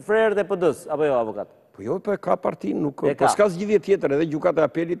në frerët e PD-s, apo jo, avokat? Po jo, po ka partinë, po s'ka zgjidhje tjetër, edhe gjykata e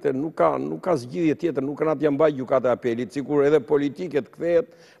apelit nuk ka zgjidhje tjetër, nuk kanë t'ja mbaj gjykata e apelit, sikur edhe politiket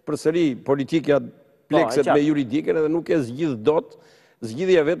kthehet përsëri, politikja plekset me juridiken edhe nuk e zgjidh dot,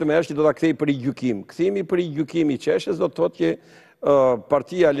 zgjidhja vetëm është që do ta kthej për i gjykim. Kthimi për i gjykim i qeshës do të thotë që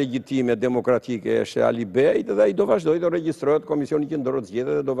Partia Legjitime Demokratike është Ali Bejt dhe ai do vazhdoj, do regjistrohet Komisioni Qendror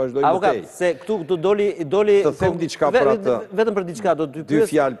Zgjedhje dhe do vazhdoj më tej. Se këtu doli të them diçka për atë. Vetëm për diçka do të pyes. Dy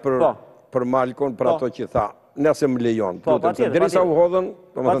fjalë për Malkon për ato që tha. Nëse më lejon, derisa u hodhën,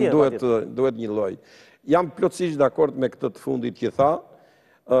 domethënë duhet një lloj. Jam plotësisht dakord me këtë të fundit që tha,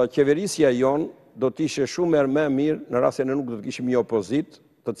 qeverisja jon do të ishte shumë më e mirë në rast se ne nuk do të kishim një opozitë,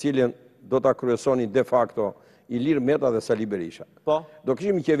 të cilën do ta kryesonin de facto Ilir Meta dhe Sali Berisha. Do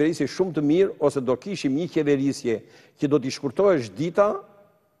kishim një qeverisje shumë të mirë, ose do kishim një qeverisje që do t'i shkurtohesh dita,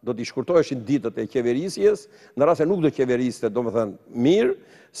 do t'i shkurtoheshin ditët e qeverisjes, në rast se nuk do qeveriste, domethënë mirë,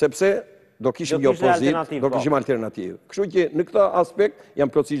 sepse do kishim një opozitë, do kishim alternativë. Kështu që në këtë aspekt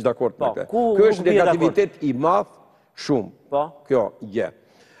jam plotësisht dakord me këtë. Ky është negativitet i madh shumë. Kjo gjë.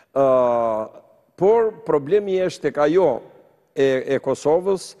 Por problemi është tek ajo e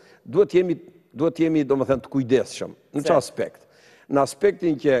Kosovës, duhet jemi domethënë të kujdesshëm. Në çfarë aspekt? Në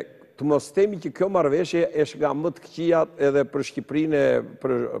aspektin që të mos themi që kjo marrëveshje është nga më të këqijat edhe për Shqipërinë,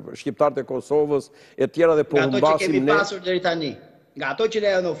 për shqiptarët e Kosovës e tjera dhe po humbasim ne. Nga ato që kemi pasur deri tani. Nga ato që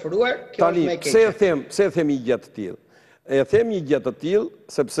ne janë ofruar, kjo është më e keqe. Pse e them një gjë të tillë? E them një gjë të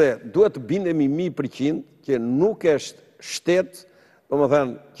tillë sepse duhet të bindemi 100% që nuk është shtet,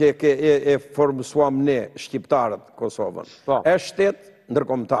 domethënë që e formsuam ne shqiptarët Kosovën. Është shtet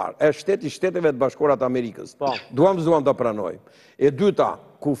ndërkombëtar, është shtet i Shteteve të Bashkuara të Amerikës. Duam ta pranojmë. E dyta,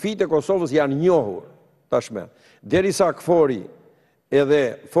 kufijtë e Kosovës janë njohur tashmë. Derisa KFOR-i edhe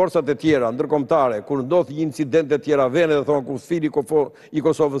forcat e tjera ndërkombëtare, kur ndodh një incident e tjera vende dhe thonë kufiri i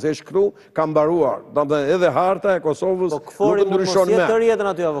Kosovës është këtu, ka mbaruar. Domethënë edhe harta e Kosovës nuk ndryshon më. Po të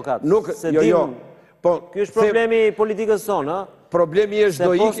rjetën aty avokat. Jo. Ky është problemi i politikës sonë, ëh? Problemi është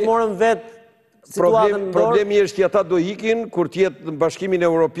do ikin. Se po morën vetë Problemi është që ata do ikin kur t'jetë në Bashkimin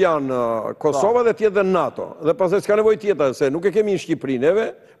Evropian Kosova dhe t'jetë dhe NATO. Dhe pastaj s'ka nevojë tjetër, se nuk e kemi në Shqipëri neve,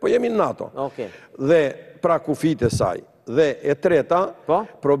 po jemi në NATO. Dhe pra kufijtë e saj. Dhe e treta,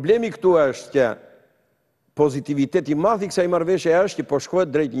 problemi këtu është që pozitiviteti i madh i kësaj marrëveshje është që po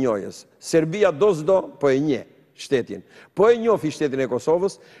shkohet drejt njohjes. Serbia do s'do, po e njeh shtetin. Po e njohi shtetin e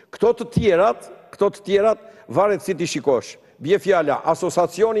Kosovës, këto të tjerat varet si ti shikosh. Bie fjala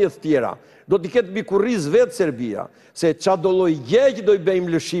asociacioni e të tjera. Do t'i ketë mbi kurriz vetë Serbia, se qa do lloj gjë që do i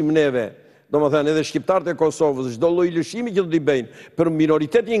bëjmë lëshim neve do më thënë edhe shqiptarët e Kosovës, çdo lloj lëshimi që do t'i bëjnë për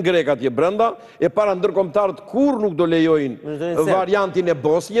minoritetin grek atje brenda, e para ndërkombëtarët kur nuk do lejojnë variantin e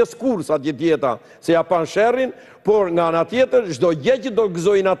Bosnjës, kur sa tjeta se ja pan sherrin, por nga ana tjetër çdo gjë që do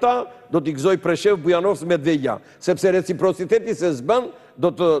gëzojnë ata, do t'i gëzoj Preshev, Bujanovc me Medvegja, sepse reciprociteti se s'bën, do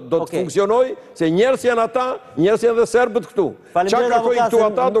të funksionoj, se njerëz janë ata, njerëz janë dhe serbët këtu. Çka kërkojnë këtu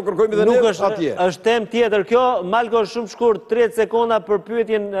ata, do kërkojmë edhe ne atje. Është temë tjetër kjo, Malko shumë shkurt 30 sekonda për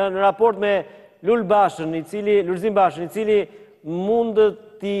pyetjen në raport me Lulzim Bashën, i cili mund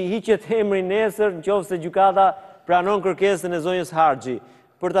t'i hiqet emrin nesër nëse gjykata pranon kërkesën e zonjës Harxhi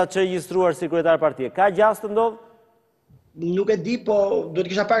për ta regjistruar si kryetar partie. Ka gjastë të ndodh? Nuk e di, po do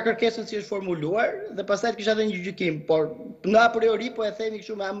të kisha parë kërkesën si është formuluar dhe pastaj të kisha dhënë një gjykim, por në a priori po e themi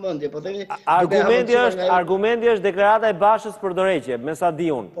kështu me hamendje, po themi argumenti është deklarata e Bashës për dorëheqje, me sa di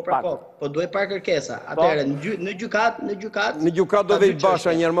unë. Po duhet parë kërkesa. Atëherë në gjykat do vej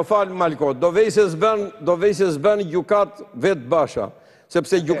Basha një herë, më fal Malko, do vej se s'bën gjykat vet Basha.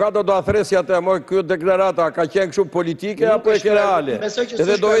 Sepse gjykata do athresi atë, moj kjo deklarata ka qenë kështu politike apo e ke reale?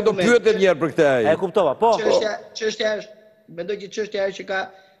 Edhe do pyetet një herë për këtë ai. E kuptova, po. Çështja është, mendoj që çështja është që ka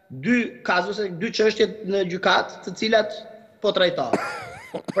dy kazuse, dy çështje në gjykat, të cilat po trajtohen.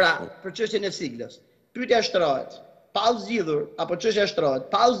 Pra, për çështjen e siglës. Pyetja shtrohet, pa u zgjidhur, apo çështja shtrohet,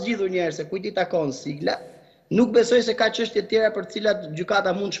 pa u zgjidhur një herë se kujt i takon sigla, nuk besoj se ka çështje tjera për të cilat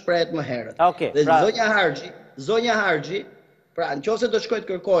gjykata mund shprehet më herët. Dhe zonja Harxhi, pra, nëse do shkoj të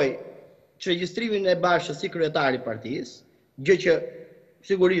kërkoj regjistrimin e Bashës si kryetari i partisë, gjë që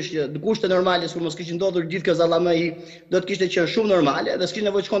sigurisht që në kushte normale, kur mos kishin ndodhur gjithë kjo zallamëhi, do të kishte qenë shumë normale dhe s'kishte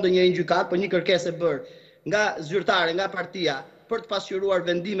nevojë të shkonte njëri në gjykat, por një kërkesë e bërë nga zyrtare, nga partia për të pasqyruar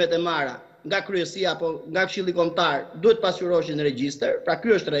vendimet e marra nga kryesia apo nga Këshilli Kombëtar, duhet të pasqyroheshin në regjistër. Pra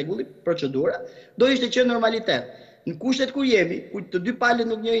ky është rregulli, procedura, do ishte qenë normalitet. Në kushtet ku jemi, ku të dy palët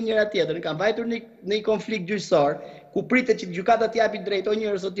nuk njohin njëra tjetrën, kanë vajtur në një konflikt gjyqësor, ku pritet që gjykata të japi drejt o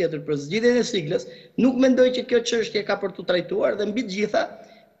njërës o tjetër për zgjidhjen e siglës, nuk mendoj që kjo çështje ka për tu trajtuar dhe mbi të gjitha,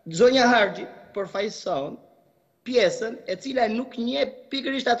 zonja Harxhi përfaqëson pjesën e cila nuk njeh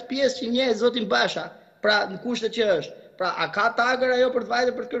pikërisht atë pjesë që njeh zoti Basha, pra në kushtet që është. Pra, a ka tagër ajo për të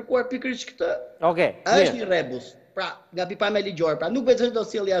vajtur për të kërkuar pikërisht këtë? Është një rebus. Pra, nga pikpamja ligjore, pra nuk besoj do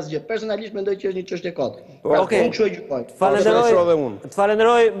sjellë asgjë. Personalisht mendoj që është një çështje kote. Pra, unë kështu e gjykoj. Të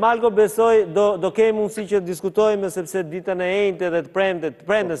falenderoj, Malko, besoj do kemi mundësi që të diskutojmë sepse ditën e enjte dhe të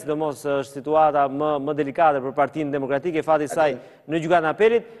premte sidomos është situata më delikate për Partinë Demokratike, fati i saj në gjykatën e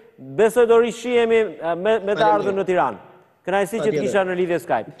apelit. Besoj do rishihemi me të ardhur në Tiranë. Kënaqësi që të kisha në lidhje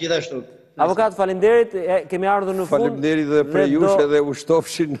Skype. Gjithashtu. Avokat, falenderit, kemi ardhur në fund. Falenderit dhe prej jush edhe u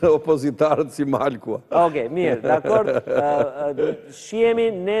shtofshin në opozitarët si Malkua. Oke, mirë, dakord. Shihemi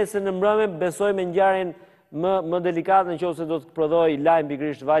nesër në mbrëmje, besoj me ngjarjen më delikate nëse do të prodhoj lajm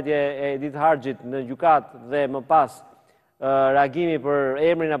pikërisht vajtje e Edith Harxhit në gjykat dhe më pas reagimi për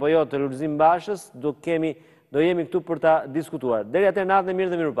emrin apo jo të Lulzim Bashës, do jemi këtu për ta diskutuar. Deri atëherë natën e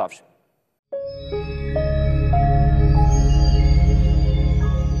mirë dhe mirupafshim.